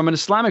 from an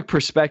Islamic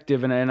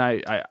perspective, and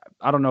I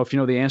don't know if you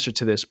know the answer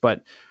to this,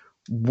 but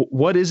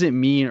what does it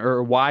mean,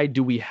 or why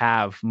do we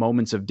have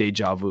moments of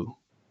deja vu?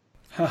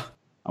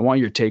 I want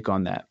your take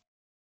on that.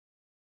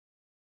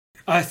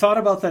 I thought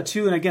about that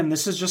too, and again,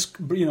 this is just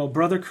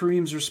Brother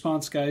Kareem's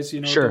response, guys.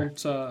 Sure.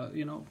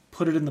 Don't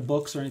put it in the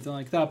books or anything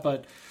like that.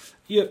 But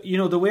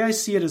the way I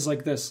see it is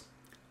like this: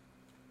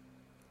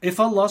 if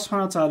Allah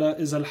Subhanahu wa Taala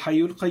is Al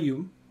Hayyul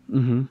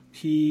Qayyum,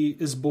 He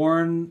is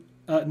born,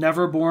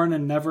 never born,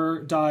 and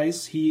never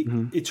dies. He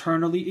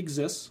eternally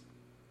exists.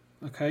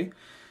 Okay.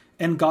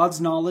 And God's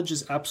knowledge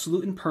is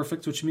absolute and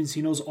perfect, which means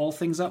He knows all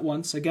things at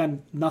once.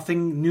 Again,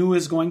 nothing new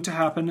is going to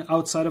happen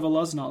outside of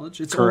Allah's knowledge.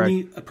 It's Correct.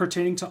 Only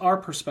pertaining to our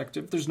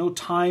perspective. There's no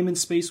time and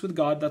space with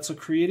God. That's a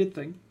created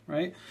thing,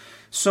 right?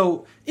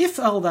 So if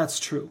all that's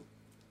true,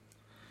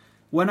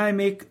 when I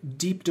make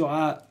deep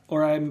dua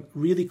or I'm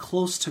really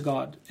close to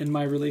God in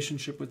my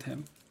relationship with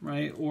Him,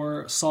 right?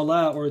 Or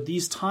salah, or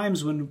these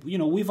times when,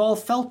 we've all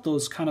felt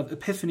those kind of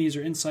epiphanies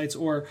or insights,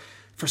 or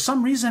for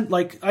some reason,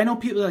 like I know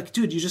people like,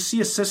 dude, you just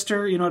see a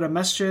sister, at a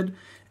masjid,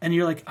 and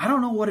you're like, I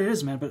don't know what it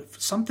is, man, but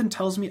something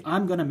tells me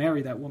I'm going to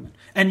marry that woman.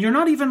 And you're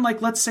not even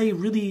like, let's say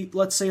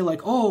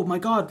like, oh my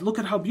God, look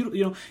at how beautiful,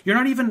 you're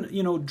not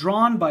even,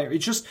 drawn by her.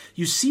 It's just,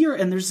 you see her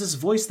and there's this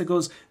voice that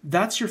goes,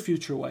 that's your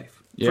future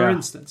wife, for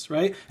instance,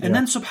 right? And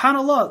then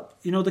subhanAllah,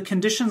 the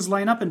conditions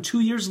line up and 2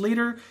 years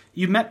later,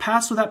 you met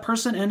paths with that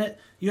person and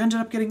you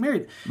ended up getting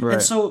married. Right.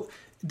 And so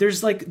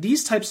there's like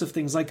these types of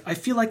things, like I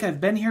feel like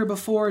I've been here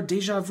before,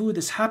 deja vu,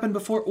 this happened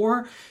before,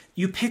 or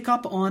you pick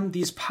up on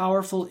these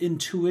powerful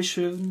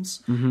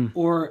intuitions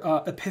or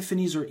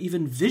epiphanies or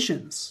even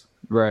visions,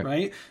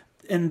 right?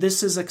 And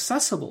this is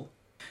accessible.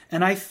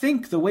 And I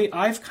think the way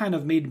I've kind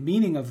of made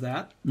meaning of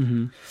that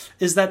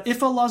is that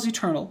if Allah's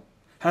eternal,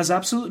 has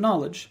absolute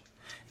knowledge,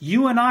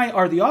 you and I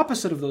are the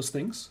opposite of those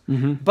things,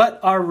 but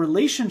our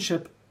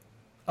relationship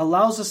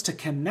allows us to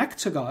connect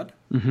to God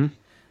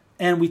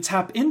and we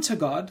tap into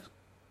God.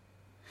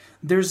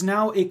 There's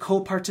now a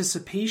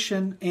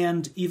co-participation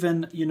and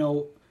even,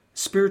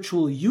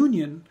 spiritual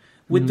union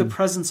with the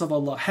presence of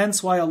Allah.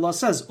 Hence why Allah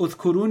says,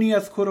 "Udhkuruni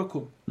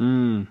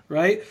adhkurukum."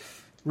 Right?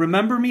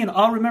 Remember me and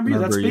I'll remember you.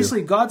 That's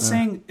basically God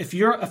saying,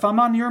 if I'm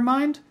on your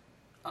mind,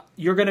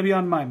 you're going to be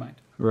on my mind.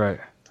 Right.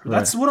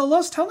 That's what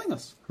Allah's telling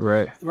us.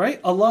 Right?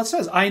 Allah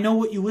says, I know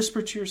what you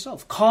whisper to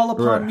yourself. Call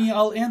upon me,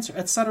 I'll answer,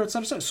 etc.,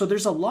 etc., etc. So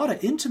there's a lot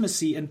of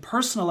intimacy and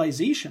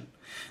personalization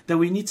that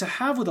we need to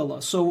have with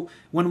Allah. So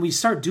when we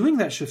start doing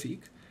that, Shafiq,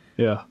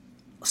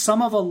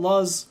 some of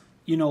Allah's,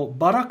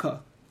 barakah,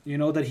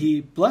 that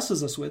He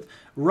blesses us with,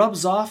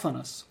 rubs off on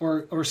us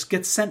or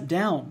gets sent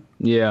down.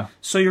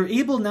 So you're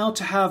able now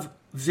to have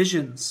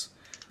visions,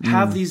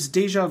 have these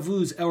deja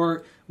vus,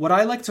 or what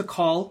I like to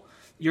call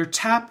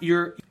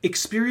you're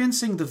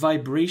experiencing the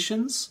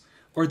vibrations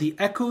or the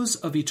echoes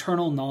of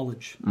eternal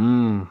knowledge.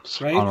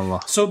 Right?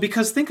 So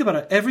because think about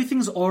it,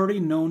 everything's already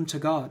known to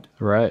God.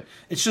 Right.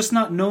 It's just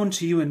not known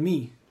to you and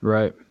me.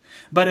 Right.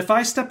 But if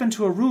I step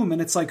into a room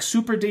and it's like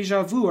super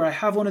deja vu, or I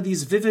have one of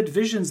these vivid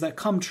visions that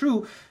come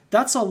true,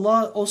 that's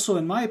Allah also,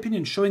 in my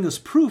opinion, showing us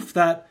proof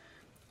that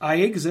I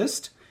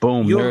exist.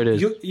 Boom, there it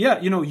is.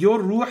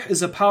 Your ruh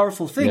is a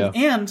powerful thing.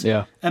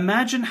 And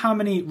imagine how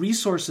many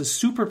resources,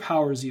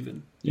 superpowers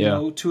even,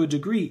 to a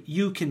degree,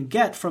 you can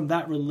get from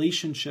that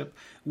relationship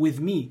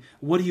with me.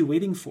 What are you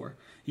waiting for?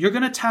 You're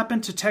going to tap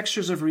into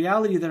textures of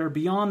reality that are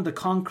beyond the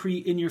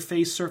concrete,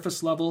 in-your-face,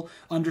 surface level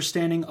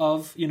understanding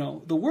of,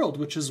 the world,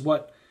 which is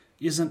what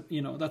isn't,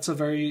 that's a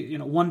very,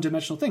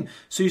 one-dimensional thing.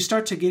 So you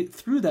start to get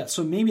through that.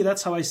 So maybe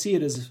that's how I see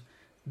it, as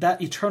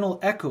that eternal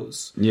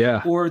echoes.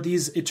 Or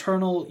these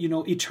eternal,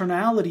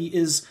 eternality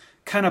is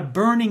kind of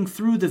burning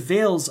through the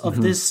veils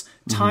of this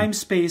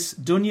time-space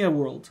dunya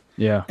world.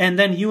 And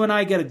then you and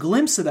I get a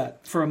glimpse of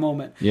that for a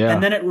moment.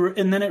 And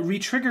then it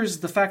re-triggers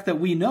the fact that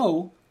we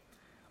know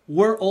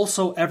we're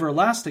also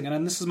everlasting.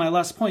 And this is my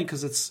last point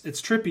because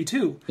it's trippy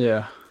too.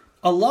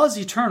 Allah's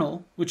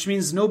eternal, which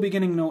means no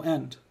beginning, no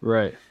end.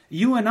 Right.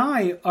 You and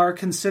I are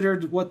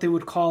considered what they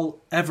would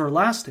call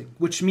everlasting,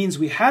 which means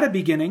we had a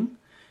beginning,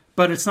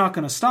 but it's not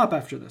going to stop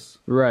after this.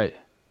 Right.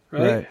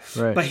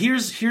 But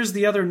here's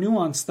the other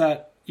nuance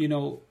that,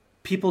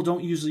 people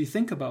don't usually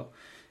think about.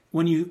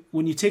 When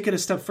you take it a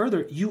step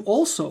further, you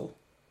also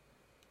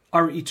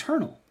are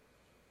eternal.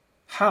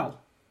 How?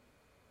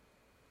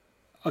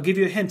 I'll give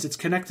you a hint. It's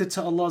connected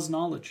to Allah's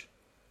knowledge.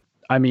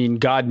 I mean,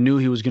 God knew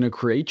he was going to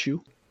create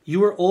you. You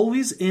were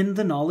always in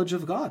the knowledge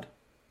of God,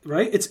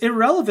 right? It's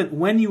irrelevant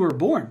when you were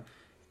born.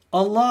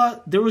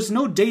 Allah, there was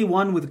no day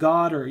one with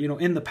God or,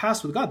 in the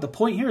past with God. The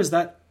point here is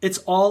that it's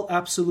all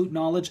absolute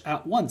knowledge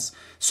at once.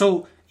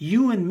 So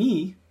you and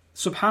me,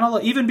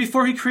 subhanAllah, even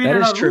before he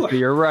created That is our trippy. ruh.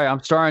 You're right.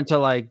 I'm starting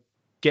to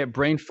get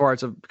brain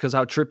farts because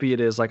how trippy it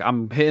is. Like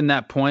I'm hitting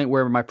that point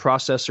where my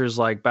processor is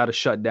about to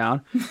shut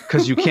down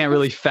because you can't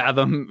really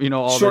fathom,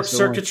 all Short this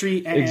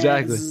circuitry. And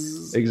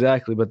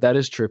Exactly. But that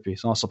is trippy.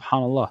 So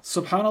subhanAllah.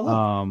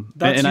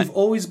 SubhanAllah. You've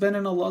always been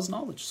in Allah's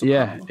knowledge.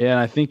 Yeah. And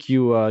I think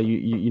you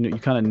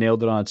kind of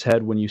nailed it on its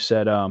head when you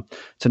said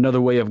it's another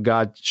way of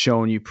God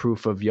showing you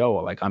proof of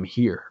I'm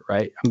here,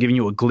 right? I'm giving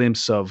you a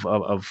glimpse of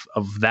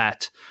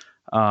that.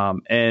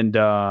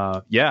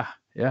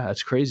 Yeah,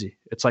 that's crazy.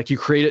 It's like you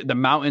created the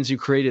mountains, you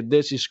created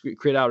this, you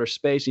create outer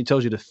space. He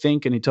tells you to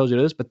think and he tells you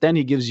this, but then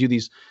he gives you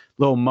these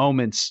little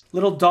moments.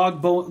 Little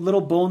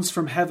bones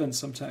from heaven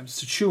sometimes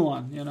to chew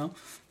on,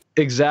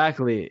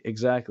 Exactly.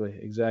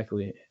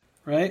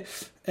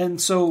 Right?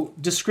 And so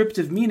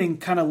descriptive meaning,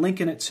 kind of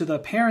linking it to the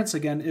parents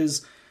again,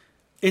 is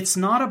it's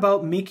not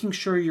about making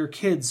sure your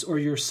kids or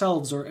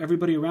yourselves or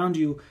everybody around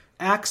you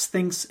acts,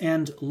 thinks,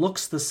 and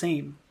looks the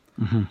same.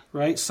 Mm-hmm.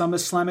 Right? Some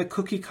Islamic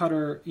cookie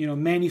cutter,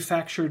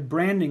 manufactured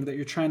branding that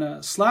you're trying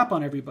to slap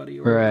on everybody.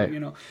 Or,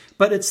 right.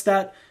 But it's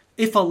that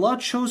if Allah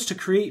chose to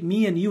create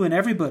me and you and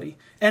everybody,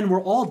 and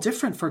we're all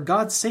different for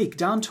God's sake,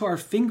 down to our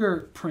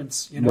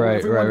fingerprints,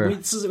 Right.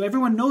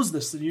 Everyone knows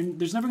this.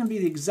 There's never going to be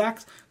the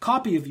exact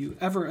copy of you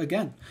ever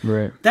again.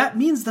 Right. That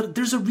means that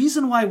there's a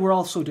reason why we're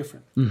all so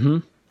different. Mm-hmm.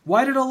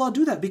 Why did Allah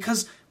do that?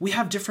 Because we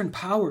have different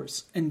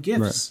powers and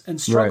gifts and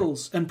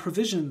struggles and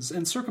provisions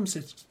and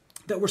circumstances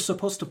that we're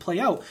supposed to play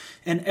out.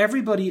 And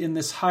everybody in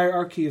this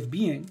hierarchy of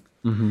being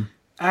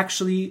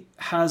actually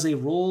has a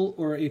role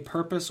or a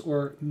purpose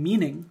or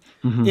meaning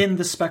in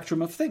the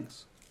spectrum of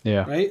things.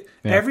 Yeah. Right?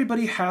 Yeah.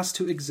 Everybody has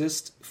to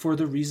exist for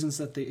the reasons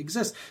that they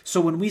exist. So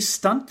when we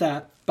stunt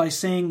that by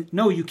saying,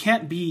 no, you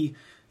can't be,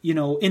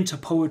 into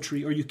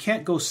poetry, or you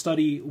can't go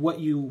study what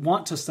you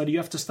want to study, you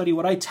have to study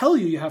what I tell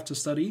you have to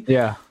study,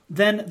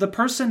 then the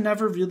person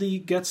never really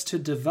gets to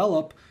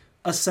develop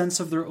a sense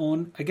of their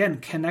own, again,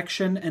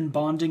 connection and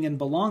bonding and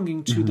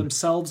belonging to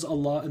themselves,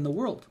 Allah, and the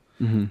world.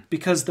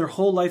 Because their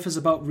whole life is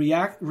about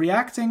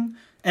reacting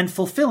and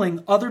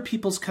fulfilling other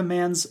people's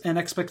commands and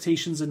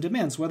expectations and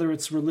demands, whether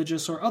it's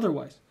religious or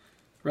otherwise,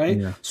 right?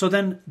 Yeah. So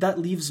then that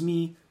leaves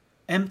me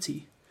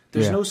empty.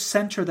 There's no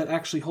center that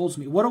actually holds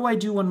me. What do I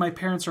do when my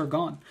parents are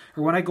gone?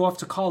 Or when I go off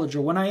to college?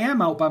 Or when I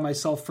am out by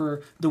myself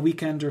for the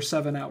weekend or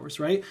 7 hours,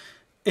 right?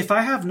 If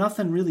I have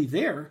nothing really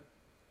there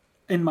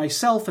in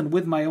myself and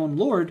with my own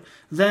Lord,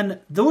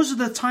 then those are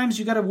the times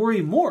you got to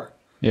worry more.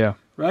 Yeah.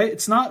 Right?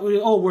 It's not,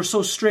 we're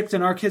so strict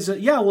and our kids,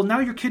 now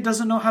your kid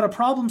doesn't know how to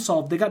problem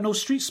solve. They got no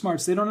street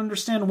smarts. They don't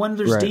understand when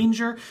there's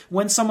danger,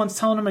 when someone's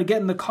telling them to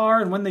get in the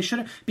car and when they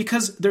shouldn't,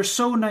 because they're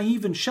so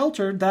naive and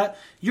sheltered that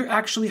you're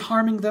actually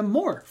harming them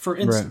more, for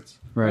instance.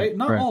 Right?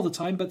 Not all the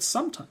time, but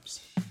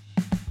sometimes.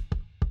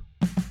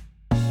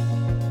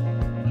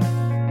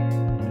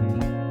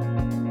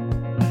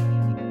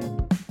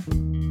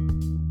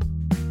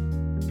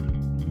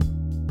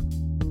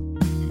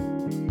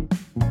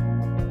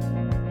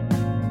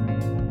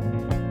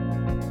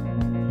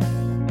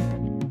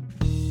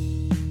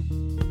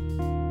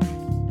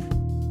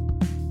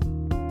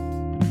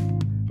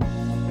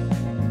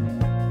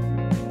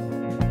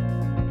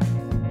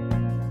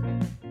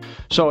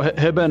 So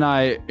Hiba and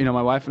I,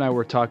 my wife and I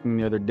were talking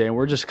the other day, and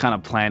we're just kind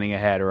of planning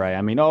ahead, right?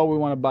 I mean, we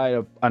want to buy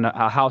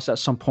a house at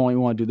some point.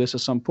 We want to do this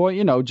at some point,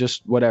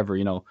 just whatever,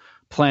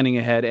 planning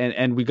ahead.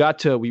 And we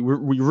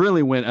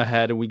really went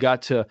ahead, and we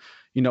got to,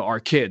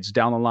 our kids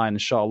down the line,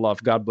 inshallah,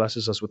 if God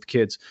blesses us with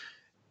kids.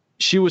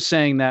 She was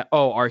saying that,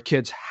 our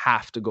kids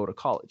have to go to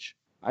college.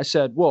 I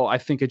said, well, I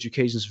think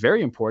education is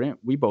very important.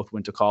 We both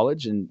went to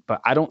college,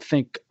 but I don't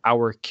think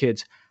our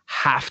kids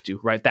have to,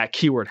 right? That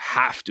keyword,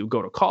 have to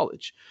go to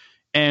college.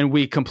 And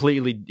we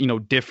completely,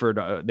 differed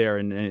there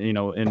in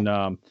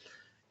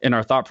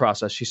our thought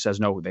process. She says,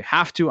 no, they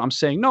have to. I'm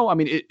saying, no, I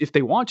mean, if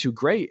they want to,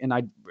 great. And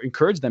I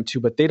encourage them to,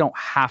 but they don't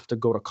have to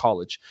go to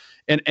college.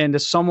 And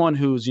as someone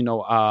who's,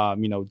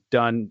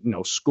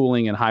 done,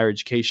 schooling and higher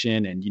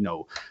education and,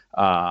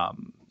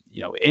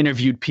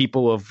 interviewed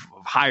people of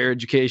higher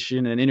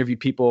education and interviewed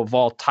people of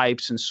all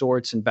types and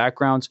sorts and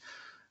backgrounds,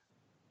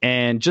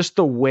 and just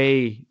the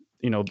way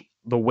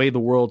the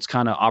world's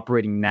kind of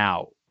operating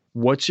now.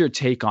 What's your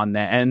take on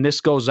that? And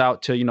this goes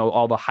out to,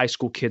 all the high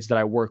school kids that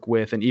I work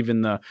with, and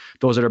even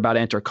those that are about to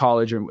enter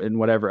college and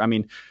whatever. I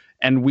mean,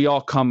 and we all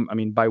come,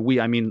 by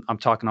we, I'm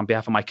talking on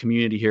behalf of my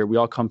community here. We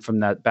all come from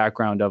that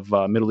background of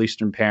Middle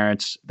Eastern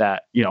parents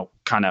that,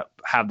 kind of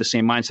have the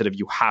same mindset of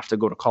you have to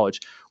go to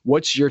college.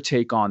 What's your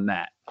take on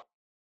that?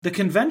 The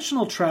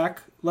conventional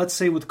track, let's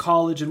say with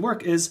college and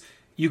work, is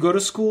you go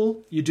to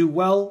school, you do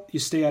well, you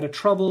stay out of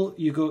trouble,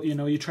 you go,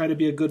 you try to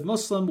be a good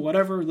Muslim,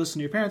 whatever, listen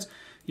to your parents,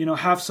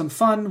 have some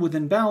fun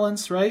within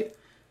balance, right?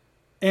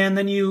 and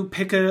then you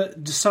pick a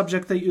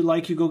subject that you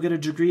like, you go get a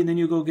degree, and then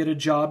you go get a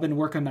job and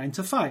work a 9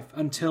 to 5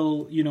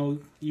 until,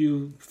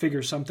 you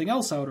figure something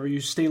else out, or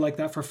you stay like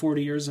that for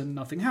 40 years and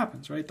nothing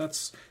happens, right?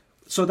 That's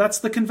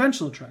the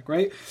conventional track,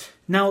 right?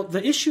 Now,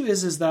 the issue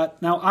is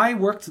that now I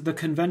worked the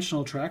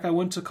conventional track. I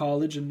went to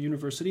college and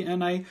university,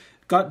 and I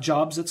got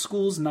jobs at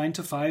schools 9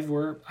 to 5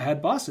 where I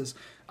had bosses.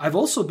 I've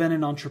also been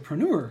an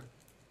entrepreneur,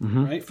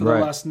 right, for the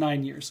last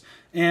 9 years.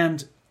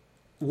 And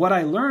what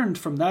I learned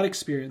from that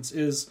experience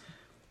is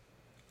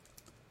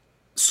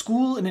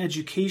school and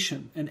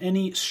education and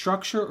any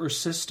structure or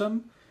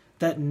system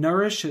that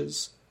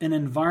nourishes an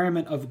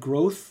environment of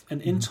growth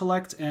and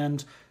intellect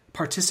and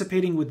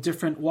participating with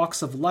different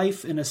walks of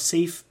life in a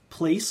safe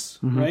place,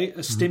 right?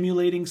 A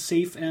stimulating,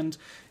 safe, and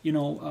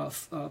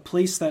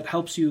place that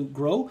helps you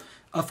grow.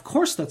 Of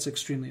course, that's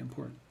extremely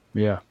important.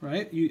 Yeah.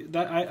 Right.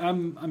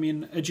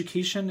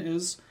 Education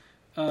is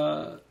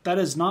that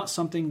is not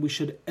something we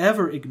should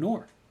ever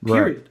ignore.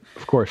 Period.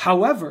 Right. Of course.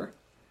 However,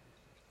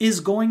 is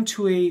going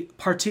to a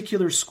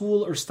particular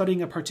school or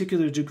studying a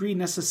particular degree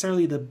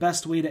necessarily the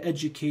best way to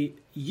educate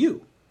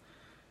you?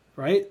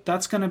 Right.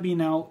 That's going to be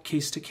now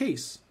case to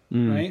case.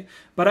 Right.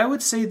 But I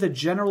would say the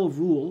general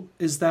rule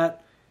is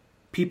that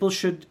people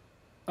should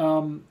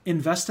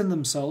invest in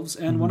themselves.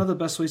 And one of the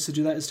best ways to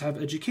do that is to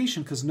have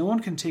education, because no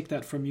one can take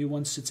that from you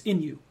once it's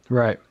in you.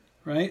 Right.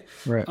 Right.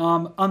 Right.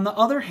 On the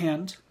other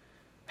hand,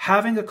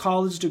 having a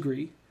college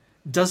degree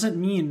doesn't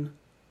mean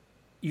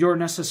you're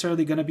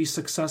necessarily going to be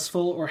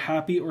successful or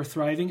happy or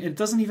thriving. It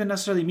doesn't even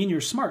necessarily mean you're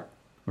smart.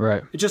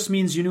 Right. It just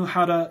means you knew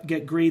how to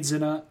get grades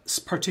in a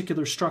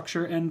particular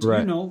structure. And,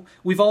 Right.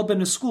 We've all been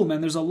to school,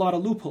 man. There's a lot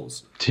of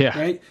loopholes. Yeah.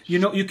 Right.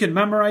 You can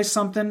memorize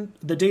something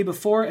the day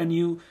before and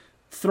you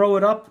throw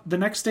it up the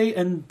next day,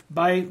 and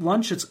by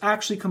lunch it's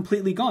actually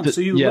completely gone.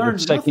 So you learned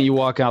the second nothing. you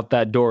walk out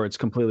that door, it's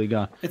completely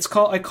gone.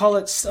 I call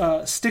it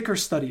sticker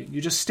studying. You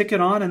just stick it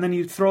on and then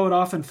you throw it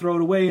off and throw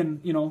it away, and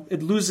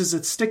it loses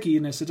its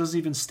stickiness. It doesn't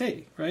even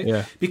stay, right?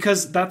 Yeah.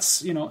 Because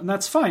that's and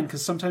that's fine,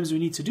 because sometimes we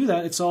need to do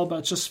that. It's all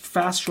about just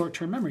fast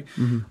short-term memory.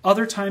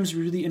 Other times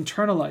we really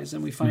internalize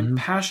and we find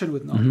passion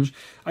with knowledge.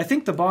 I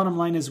think the bottom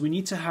line is we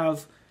need to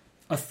have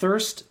a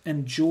thirst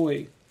and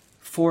joy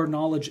for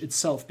knowledge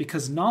itself,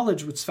 because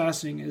knowledge, what's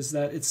fascinating is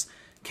that it's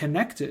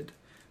connected,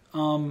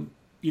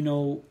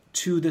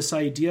 to this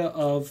idea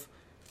of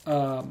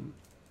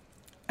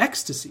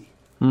ecstasy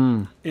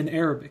in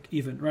Arabic,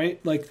 even, right?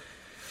 Like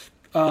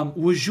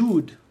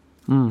wujud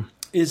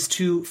is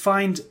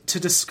to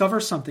discover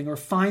something or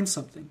find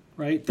something,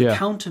 right? The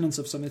countenance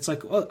of something. It's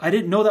like, oh, I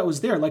didn't know that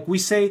was there. Like we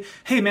say,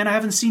 hey man, I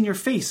haven't seen your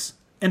face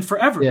in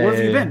forever. Where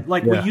have you been?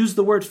 Like we use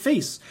the word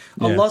face.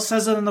 Allah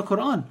says it in the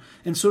Quran,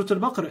 in Surah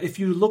Al-Baqarah. If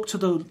you look to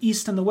the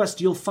east and the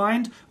west, you'll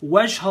find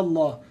wajh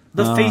Allah,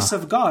 the face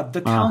of God,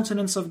 the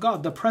countenance of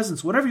God, the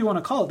presence, whatever you want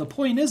to call it. The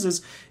point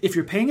is if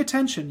you're paying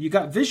attention, you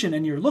got vision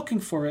and you're looking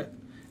for it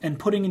and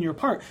putting in your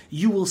part,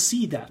 you will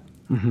see that.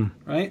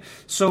 Right?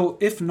 So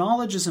if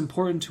knowledge is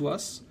important to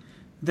us,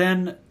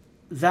 then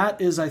that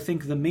is, I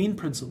think, the main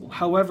principle.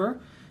 However,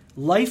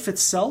 life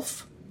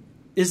itself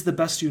is the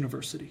best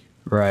university.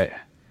 Right.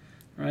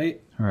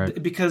 Right?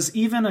 Right. Because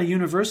even a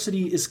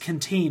university is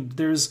contained.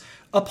 There's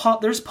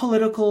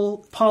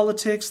political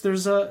politics.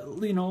 There's a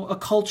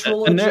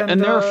cultural agenda.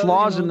 And there are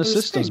flaws in the there's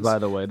systems, things. by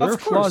the way. There are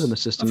flaws in the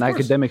system, the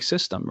academic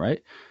system,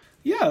 right?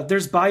 Yeah,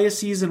 there's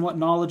biases in what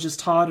knowledge is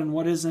taught and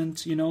what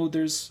isn't.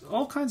 There's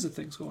all kinds of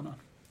things going on.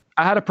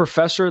 I had a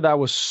professor that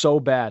was so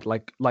bad,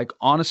 like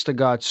honest to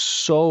God,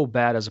 so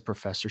bad as a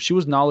professor. She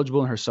was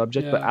knowledgeable in her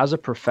subject, but as a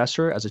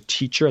professor, as a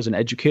teacher, as an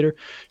educator,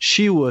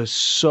 she was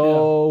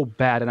so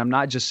bad. And I'm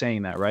not just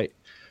saying that, right?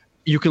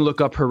 You can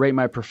look up her Rate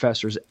My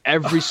Professors.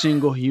 Every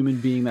single human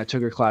being that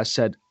took her class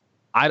said,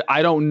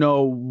 I don't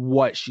know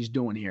what she's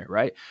doing here,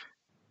 right?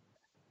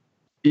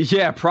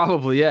 Yeah,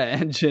 probably. Yeah.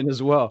 And Jin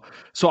as well.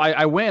 So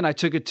I went, I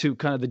took it to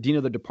kind of the dean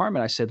of the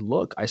department. I said,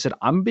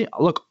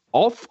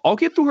 I'll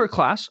get through her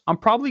class. I'm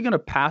probably going to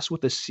pass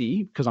with a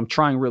C because I'm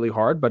trying really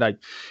hard,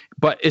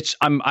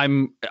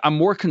 I'm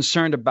more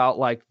concerned about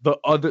like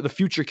the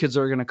future kids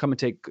that are going to come and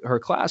take her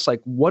class. Like,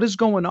 what is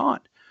going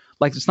on?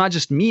 Like, it's not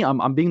just me.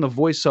 I'm being the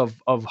voice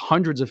of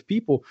hundreds of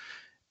people.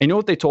 And you know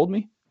what they told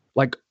me?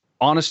 Like,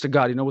 honest to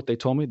God, you know what they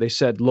told me? They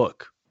said,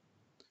 look,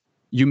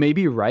 you may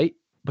be right,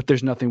 but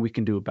there's nothing we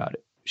can do about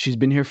it. She's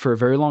been here for a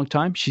very long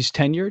time. She's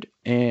tenured,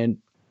 and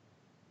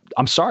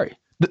I'm sorry.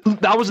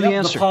 That was the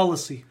answer. The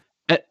policy.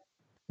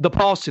 The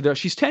policy there.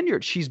 She's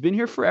tenured. She's been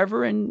here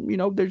forever, and he's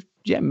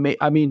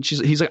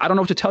like, I don't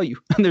know what to tell you.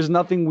 And there's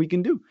nothing we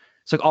can do.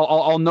 It's like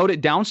I'll note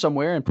it down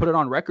somewhere and put it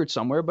on record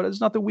somewhere, but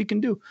there's nothing we can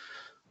do.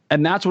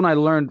 And that's when I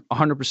learned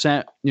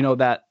 100%.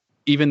 That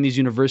even these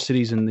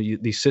universities and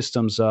these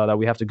systems that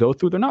we have to go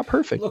through, they're not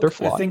perfect. Look, they're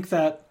flawed. I think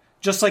that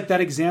just like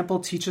that example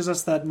teaches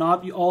us that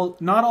not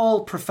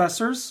all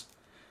professors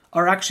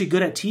are actually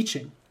good at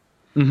teaching.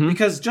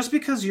 Because just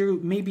because you're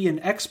maybe an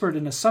expert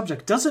in a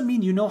subject doesn't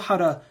mean you know how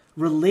to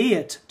relay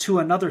it to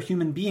another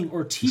human being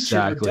or teach it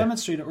or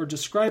demonstrate it or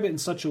describe it in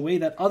such a way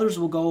that others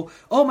will go,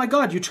 oh my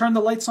God, you turned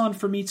the lights on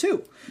for me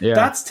too.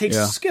 That takes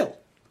skill.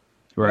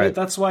 Right.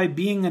 That's why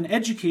being an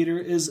educator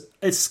is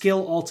a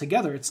skill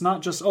altogether. It's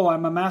not just, oh,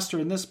 I'm a master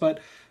in this, but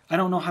I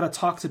don't know how to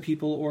talk to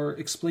people or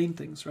explain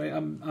things, right?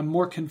 I'm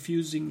more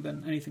confusing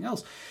than anything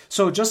else.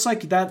 So just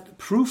like that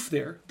proof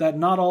there, that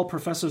not all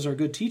professors are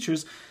good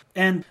teachers,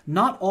 and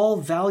not all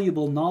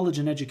valuable knowledge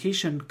and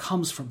education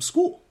comes from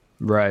school.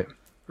 Right.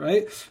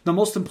 Right? The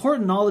most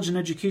important knowledge and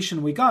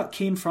education we got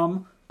came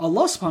from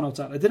Allah subhanahu wa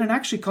ta'ala. It didn't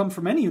actually come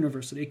from any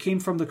university. It came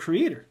from the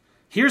Creator.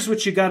 Here's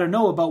what you got to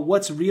know about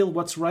what's real,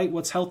 what's right,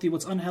 what's healthy,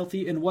 what's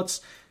unhealthy, and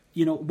what's,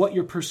 what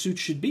your pursuit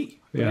should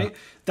be. Right?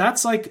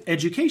 That's like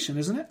education,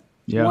 isn't it?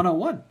 Yeah.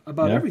 101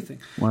 about everything.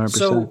 100%.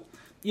 So,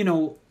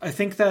 I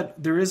think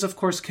that there is, of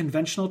course,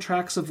 conventional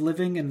tracks of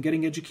living and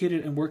getting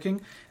educated and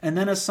working. And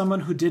then as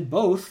someone who did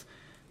both,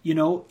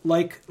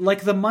 like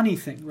the money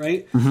thing,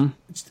 right? Mm-hmm.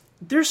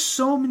 There's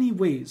so many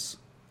ways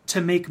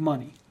to make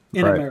money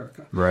in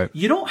America. Right.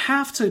 You don't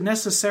have to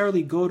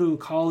necessarily go to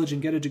college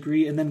and get a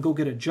degree and then go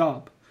get a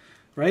job.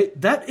 Right?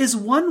 That is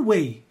one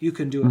way you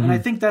can do it. Mm-hmm. And I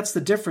think that's the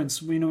difference.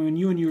 When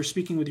you were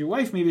speaking with your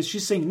wife, maybe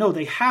she's saying, no,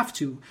 they have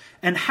to.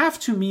 And have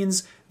to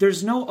means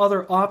there's no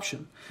other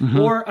option. Mm-hmm.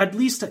 Or at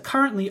least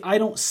currently, I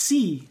don't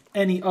see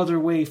any other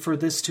way for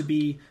this to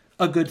be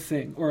a good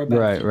thing or a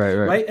bad thing.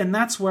 Right? And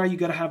that's where you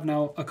got to have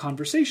now a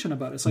conversation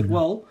about it. It's like,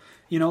 well,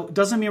 it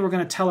doesn't mean we're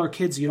going to tell our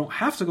kids you don't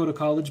have to go to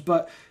college,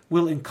 but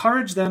we'll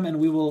encourage them and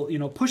we will,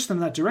 push them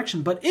in that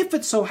direction. But if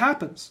it so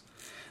happens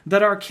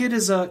that our kid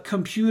is a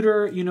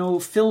computer,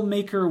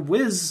 filmmaker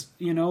whiz,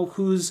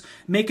 who's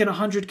making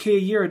 $100K a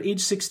year at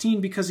age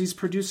 16 because he's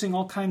producing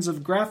all kinds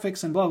of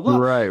graphics and blah, blah,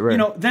 blah.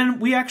 Right. Then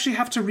we actually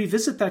have to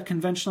revisit that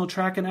conventional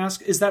track and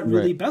ask, is that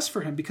really best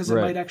for him? Because it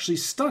might actually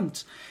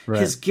stunt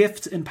his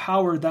gift and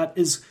power that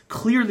is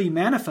clearly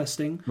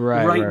manifesting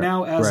right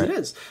now as it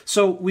is.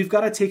 So we've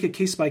got to take it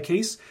case by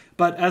case.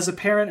 But as a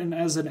parent and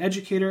as an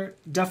educator,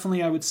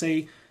 definitely I would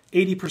say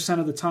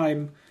 80% of the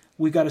time,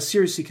 we got to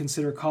seriously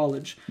consider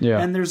college. Yeah.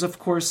 And there's, of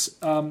course,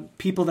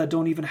 people that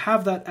don't even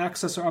have that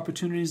access or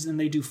opportunities, and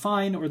they do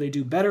fine or they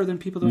do better than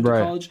people that went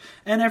to college,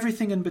 and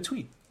everything in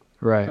between.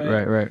 Right.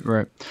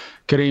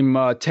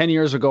 Kareem, 10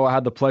 years ago, I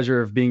had the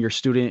pleasure of being your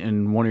student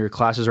in one of your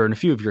classes or in a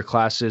few of your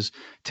classes.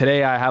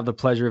 Today, I have the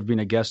pleasure of being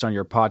a guest on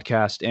your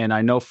podcast. And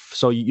I know,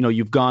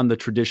 you've gone the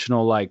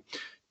traditional,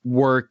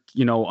 work,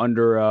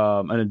 under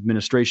an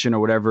administration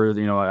or whatever,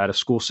 at a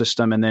school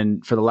system. And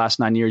then for the last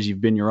 9 years, you've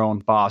been your own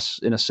boss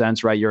in a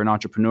sense, right? You're an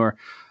entrepreneur.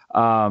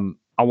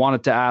 I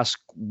wanted to ask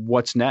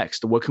what's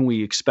next? What can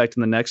we expect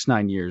in the next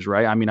 9 years,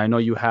 right? I mean, I know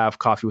you have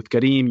Coffee with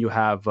Kareem, you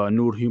have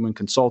Noor Human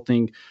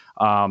Consulting.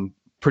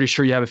 Pretty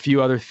sure you have a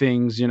few other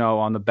things,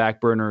 on the back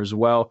burner as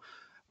well.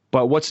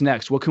 But what's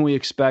next? What can we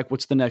expect?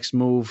 What's the next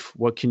move?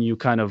 What can you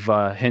kind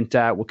of hint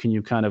at? What can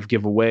you kind of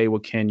give away?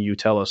 What can you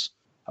tell us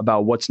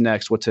about what's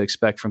next, what to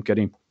expect from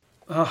Kareem?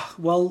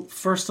 Well,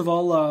 first of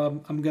all,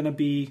 I'm going to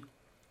be...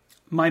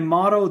 My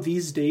motto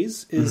these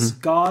days is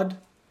God,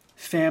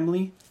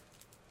 family,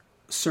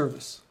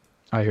 service.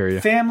 I hear you.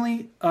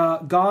 Family,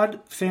 God,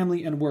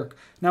 family, and work.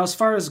 Now, as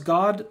far as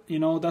God,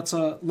 that's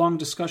a long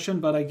discussion,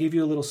 but I gave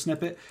you a little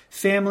snippet.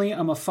 Family,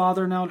 I'm a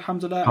father now,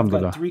 alhamdulillah. I've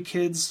got 3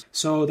 kids,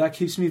 so that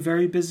keeps me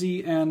very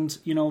busy. And,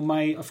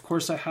 of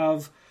course, I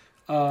have...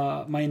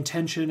 my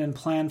intention and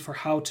plan for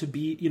how to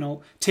be,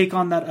 take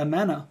on that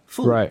amana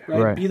fully,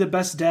 right? Be the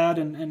best dad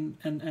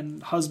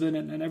and husband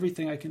and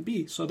everything I can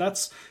be. So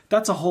that's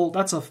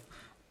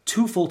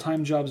 2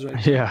 full-time jobs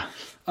right there. Yeah.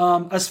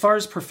 As far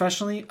as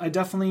professionally, I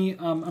definitely,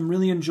 I'm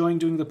really enjoying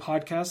doing the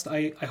podcast.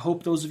 I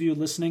hope those of you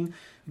listening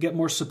get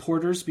more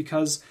supporters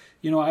because,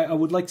 I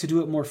would like to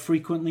do it more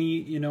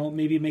frequently,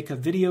 maybe make a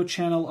video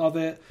channel of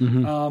it,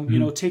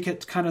 take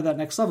it kind of that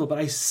next level. But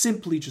I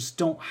simply just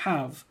don't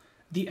have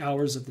the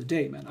hours of the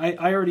day, man.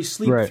 I already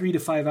sleep 3 to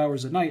 5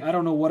 hours a night. I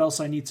don't know what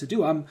else I need to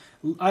do.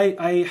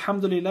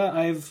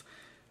 Alhamdulillah,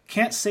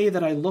 can't say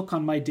that I look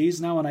on my days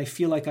now and I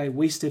feel like I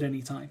wasted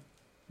any time,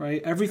 right?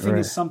 Everything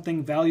is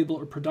something valuable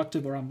or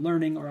productive, or I'm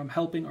learning or I'm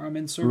helping or I'm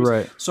in service.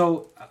 Right.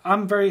 So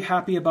I'm very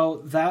happy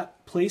about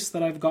that place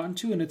that I've gotten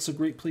to, and it's a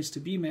great place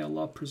to be. May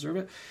Allah preserve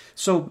it.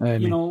 So,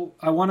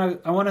 I want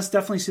to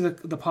definitely see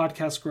the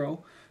podcast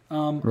grow.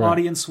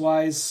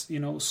 Audience-wise,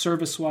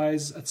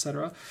 service-wise,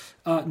 etc.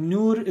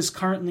 Noor is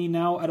currently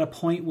now at a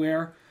point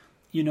where,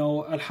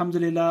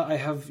 alhamdulillah, I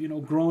have,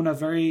 grown a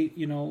very,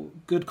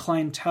 good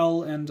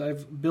clientele, and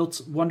I've built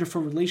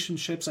wonderful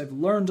relationships. I've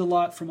learned a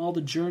lot from all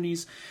the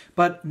journeys,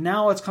 but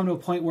now it's come to a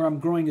point where I'm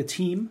growing a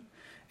team.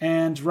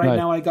 And right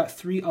now I got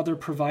 3 other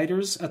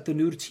providers at the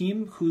Noor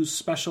team who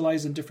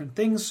specialize in different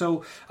things.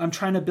 So I'm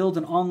trying to build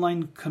an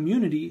online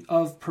community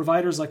of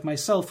providers like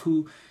myself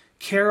who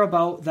care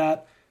about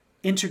that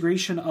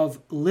integration of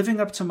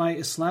living up to my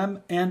Islam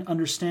and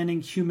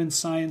understanding human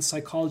science,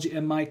 psychology,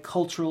 and my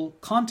cultural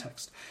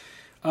context.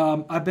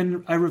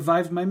 I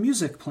revived my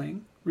music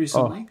playing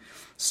recently.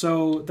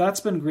 So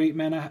that's been great,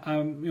 man.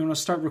 I'm going to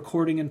start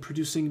recording and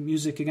producing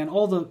music again.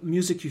 All the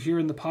music you hear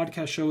in the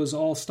podcast show is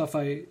all stuff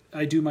I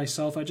do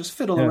myself. I just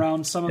fiddle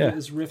around. Some of it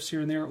is riffs here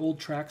and there, old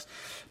tracks.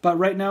 But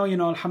right now,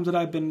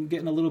 alhamdulillah, I've been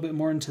getting a little bit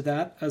more into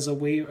that as a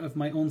way of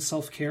my own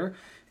self-care.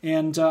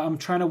 and I'm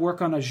trying to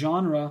work on a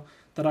genre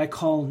that I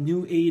call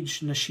New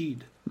Age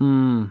Nasheed.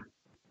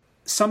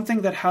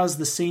 Something that has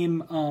the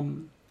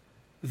same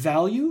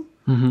value,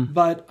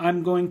 but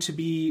I'm going to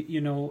be,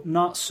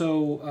 not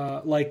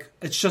so like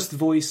it's just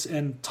voice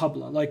and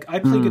tabla. Like I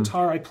play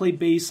guitar, I play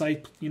bass,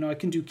 I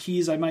can do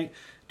keys, I might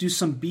do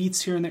some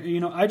beats here and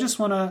there. I just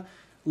want to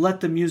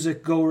let the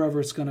music go wherever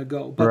it's going to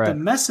go. But the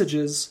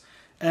messages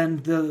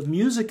and the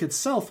music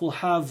itself will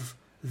have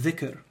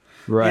dhikr.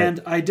 Right. And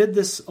I did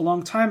this a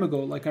long time ago.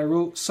 Like I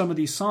wrote some of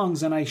these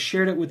songs and I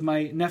shared it with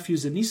my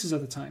nephews and nieces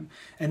at the time.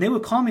 And they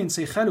would call me and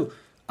say, Khalu,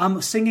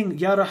 I'm singing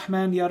Ya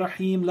Rahman, Ya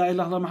Rahim, La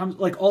ilaha illallah Muhammad,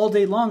 like all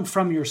day long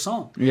from your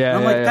song. Yeah, and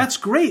I'm like, that's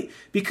great.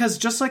 Because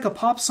just like a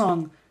pop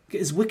song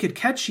is wicked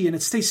catchy and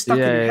it stays stuck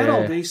in your head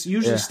all day. So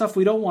usually stuff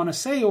we don't want to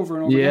say over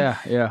and over again.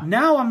 Yeah.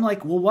 Now I'm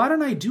like, well, why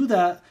don't I do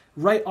that?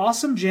 Write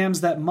awesome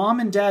jams that mom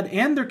and dad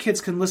and their kids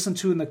can listen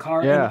to in the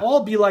car and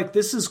all be like,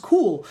 this is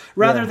cool.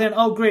 Rather than,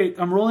 oh, great,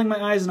 I'm rolling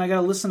my eyes and I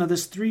got to listen to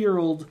this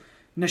 3-year-old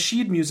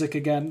nasheed music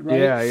again, right?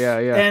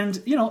 Yeah.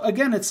 And,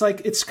 again, it's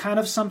like, it's kind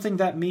of something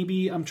that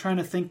maybe I'm trying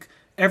to think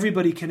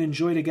everybody can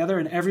enjoy together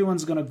and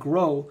everyone's going to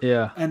grow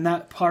and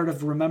that part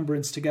of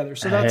remembrance together.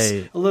 So that's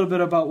a little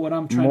bit about what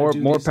I'm trying to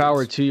do. More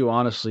power to you,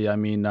 honestly. I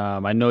mean,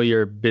 I know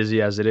you're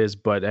busy as it is,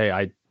 but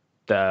hey,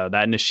 that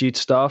nasheed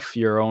stuff,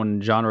 your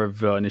own genre of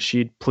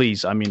nasheed,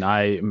 please. I mean,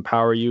 I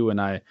empower you, and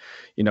I,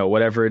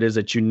 whatever it is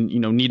that you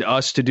need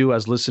us to do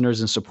as listeners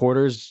and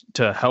supporters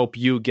to help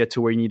you get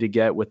to where you need to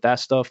get with that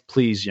stuff.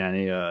 Please,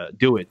 Yanni,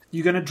 do it.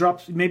 You're gonna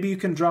drop. Maybe you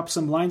can drop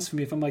some lines for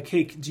me. If I'm like,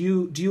 hey,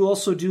 do you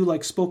also do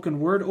like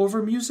spoken word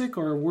over music,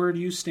 or where do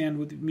you stand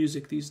with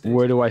music these days?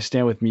 Where do I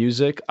stand with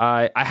music?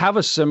 I have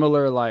a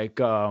similar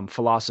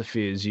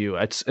philosophy as you.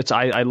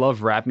 I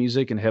love rap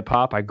music and hip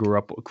hop. I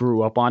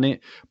grew up on it,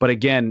 but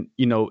again,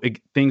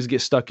 things get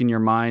stuck in your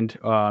mind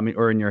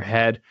or in your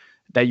head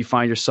that you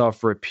find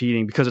yourself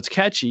repeating because it's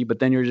catchy, but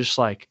then you're just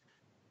like,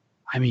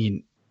 I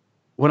mean,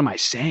 what am I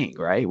saying,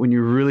 right? When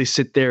you really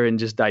sit there and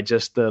just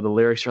digest the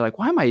lyrics, you're like,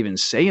 why am I even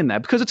saying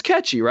that? Because it's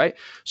catchy, right?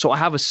 So I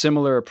have a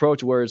similar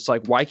approach where it's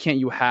like, why can't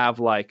you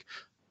have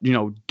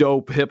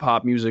dope hip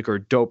hop music or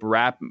dope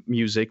rap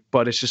music,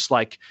 but it's just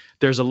like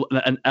there's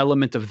an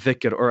element of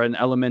dhikr or an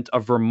element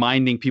of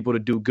reminding people to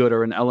do good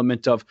or an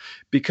element of,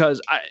 because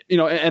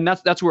and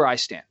that's where I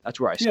stand. That's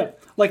where I stand.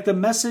 Yeah, like the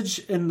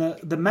message and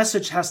the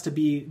message has to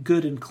be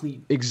good and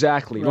clean.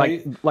 Exactly.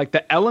 Right? Like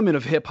the element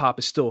of hip hop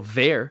is still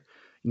there.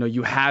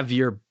 You have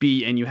your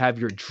beat and you have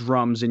your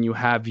drums and you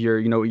have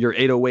your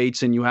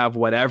 808s and you have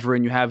whatever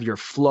and you have your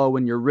flow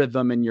and your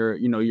rhythm and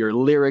your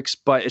lyrics,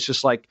 but it's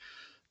just like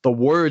the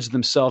words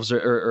themselves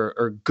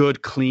are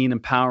good, clean,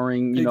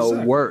 empowering,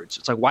 words.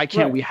 It's like, why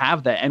can't we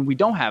have that? And we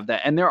don't have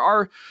that. And there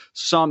are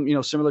some,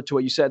 similar to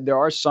what you said, there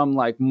are some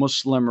like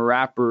Muslim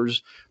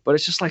rappers, but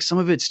it's just like some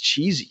of it's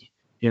cheesy,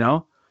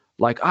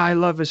 like I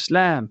love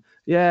Islam.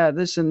 Yeah,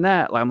 this and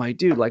that. Like, I'm like,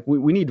 dude, like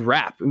we need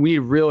rap. We need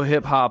real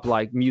hip hop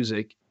like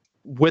music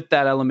with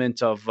that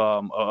element of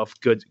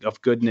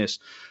goodness.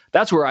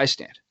 That's where I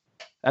stand.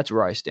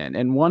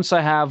 And once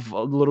I have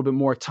a little bit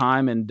more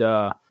time and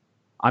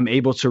I'm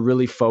able to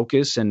really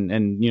focus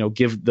and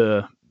give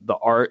the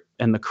art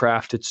and the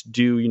craft its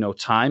due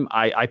time,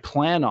 I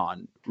plan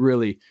on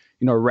really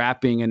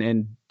rapping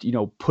and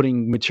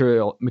putting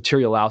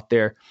material out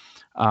there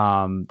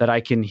that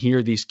I can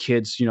hear these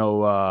kids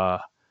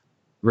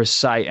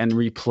recite and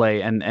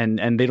replay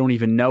and they don't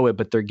even know it,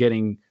 but they're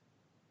getting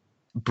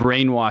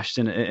brainwashed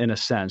in a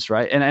sense,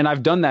 right? And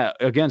I've done that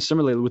again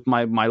similarly with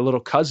my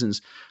little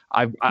cousins.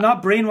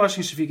 Not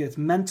brainwashing, Shafiq. It's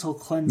mental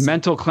cleansing.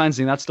 Mental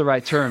cleansing. That's the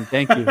right term.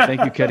 Thank you,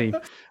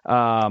 Kareem.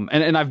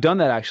 And I've done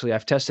that actually.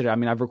 I've tested it. I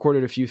mean, I've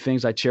recorded a few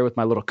things I share with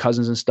my little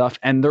cousins and stuff,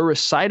 and they're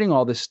reciting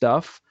all this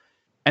stuff,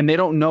 and they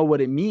don't know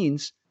what it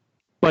means,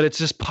 but it's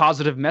just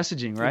positive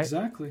messaging, right?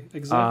 Exactly.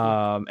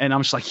 And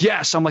I'm just like,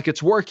 yes. I'm like,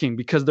 it's working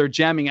because they're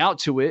jamming out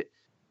to it,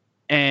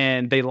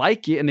 and they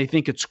like it, and they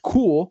think it's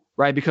cool,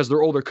 right? Because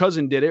their older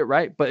cousin did it,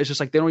 right? But it's just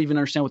like they don't even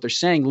understand what they're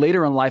saying.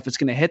 Later in life, it's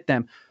going to hit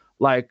them,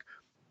 like,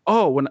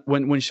 oh, when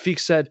Shafiq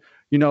said,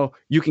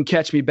 you can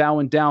catch me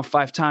bowing down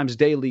 5 times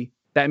daily,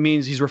 that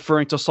means he's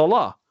referring to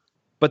Salah.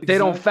 But they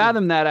don't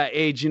fathom that at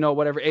age,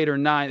 whatever, 8 or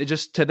 9. It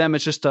just, to them,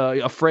 it's just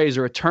a phrase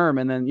or a term.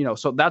 And then,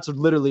 so that's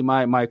literally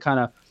my kind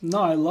of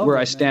where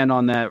I stand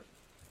on that.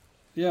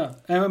 Yeah.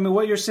 And I mean,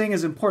 what you're saying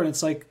is important.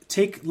 It's like,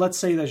 let's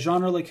say the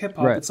genre like hip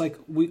hop. Right. It's like,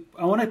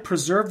 I want to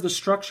preserve the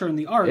structure and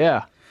the art.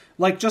 Yeah.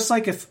 Like, just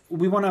like if I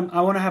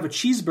want to have a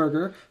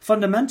cheeseburger,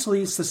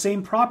 fundamentally it's the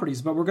same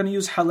properties, but we're going to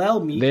use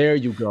halal meat. There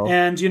you go.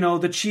 And,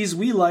 the cheese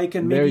we like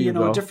and maybe,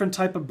 a different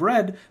type of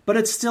bread, but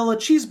it's still a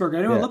cheeseburger.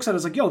 Anyone looks at it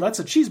as like, yo, that's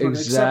a cheeseburger.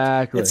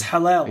 Exactly. Except it's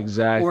halal.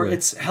 Exactly. Or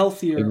it's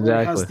healthier.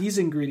 Or it has these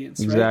ingredients.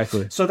 Right?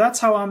 Exactly. So that's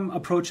how I'm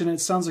approaching it.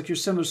 It sounds like you're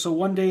similar. So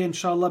one day,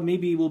 inshallah,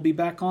 maybe we'll be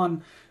back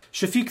on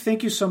Shafiq,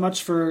 thank you so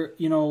much for,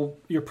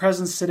 your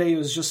presence today. It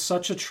was just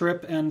such a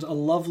trip and a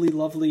lovely,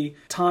 lovely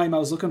time. I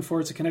was looking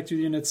forward to connect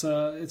with you, and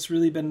it's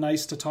really been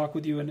nice to talk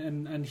with you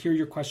and hear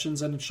your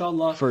questions. And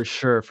inshallah. For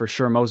sure.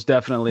 Most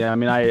definitely. I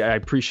mean, I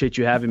appreciate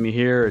you having me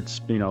here. It's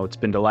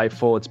been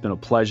delightful. It's been a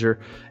pleasure.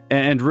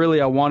 And really,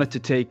 I wanted to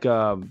take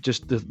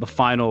just the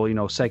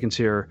final, seconds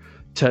here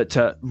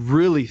to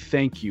really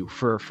thank you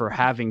for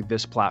having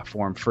this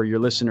platform, for your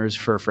listeners,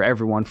 for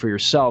everyone, for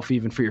yourself,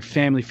 even for your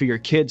family, for your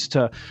kids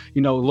to,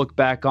 look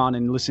back on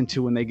and listen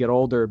to when they get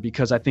older,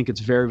 because I think it's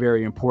very,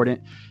 very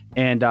important.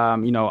 And,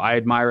 I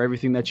admire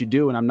everything that you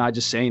do. And I'm not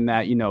just saying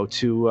that, to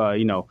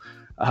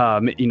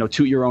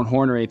toot your own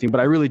horn or anything, but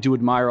I really do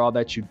admire all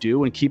that you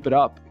do, and keep it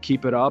up.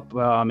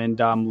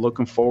 And I'm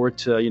looking forward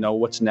to,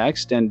 what's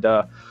next. And,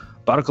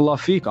 Barakallah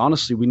Feek.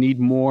 Honestly, we need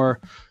more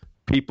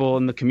people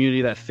in the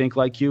community that think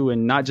like you,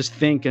 and not just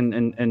think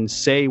and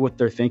say what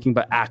they're thinking,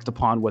 but act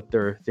upon what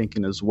they're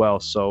thinking as well.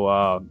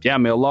 So,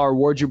 may Allah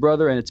reward you,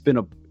 brother. And it's been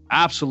an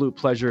absolute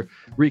pleasure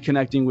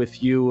reconnecting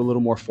with you a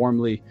little more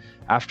formally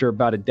after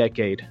about a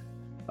decade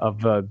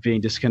of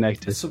being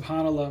disconnected.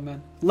 SubhanAllah,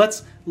 man.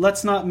 Let's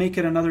not make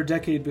it another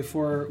decade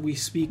before we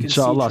speak.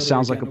 Inshallah,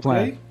 sounds again, like a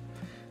plan. Okay?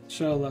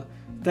 Inshallah.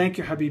 Thank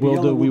you,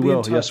 Habibi. We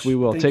will. Yes, we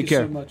will. Take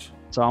care. So much.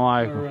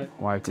 Assalamu alaikum.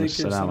 Wa alaikum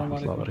assalam wa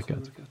rahmatullahi wa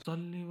barakatuh.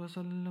 صلي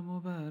وسلم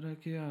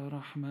وبارك يا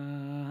رحمن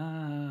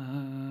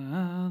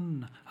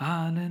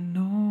على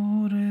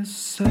النور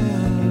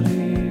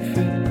الساري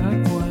في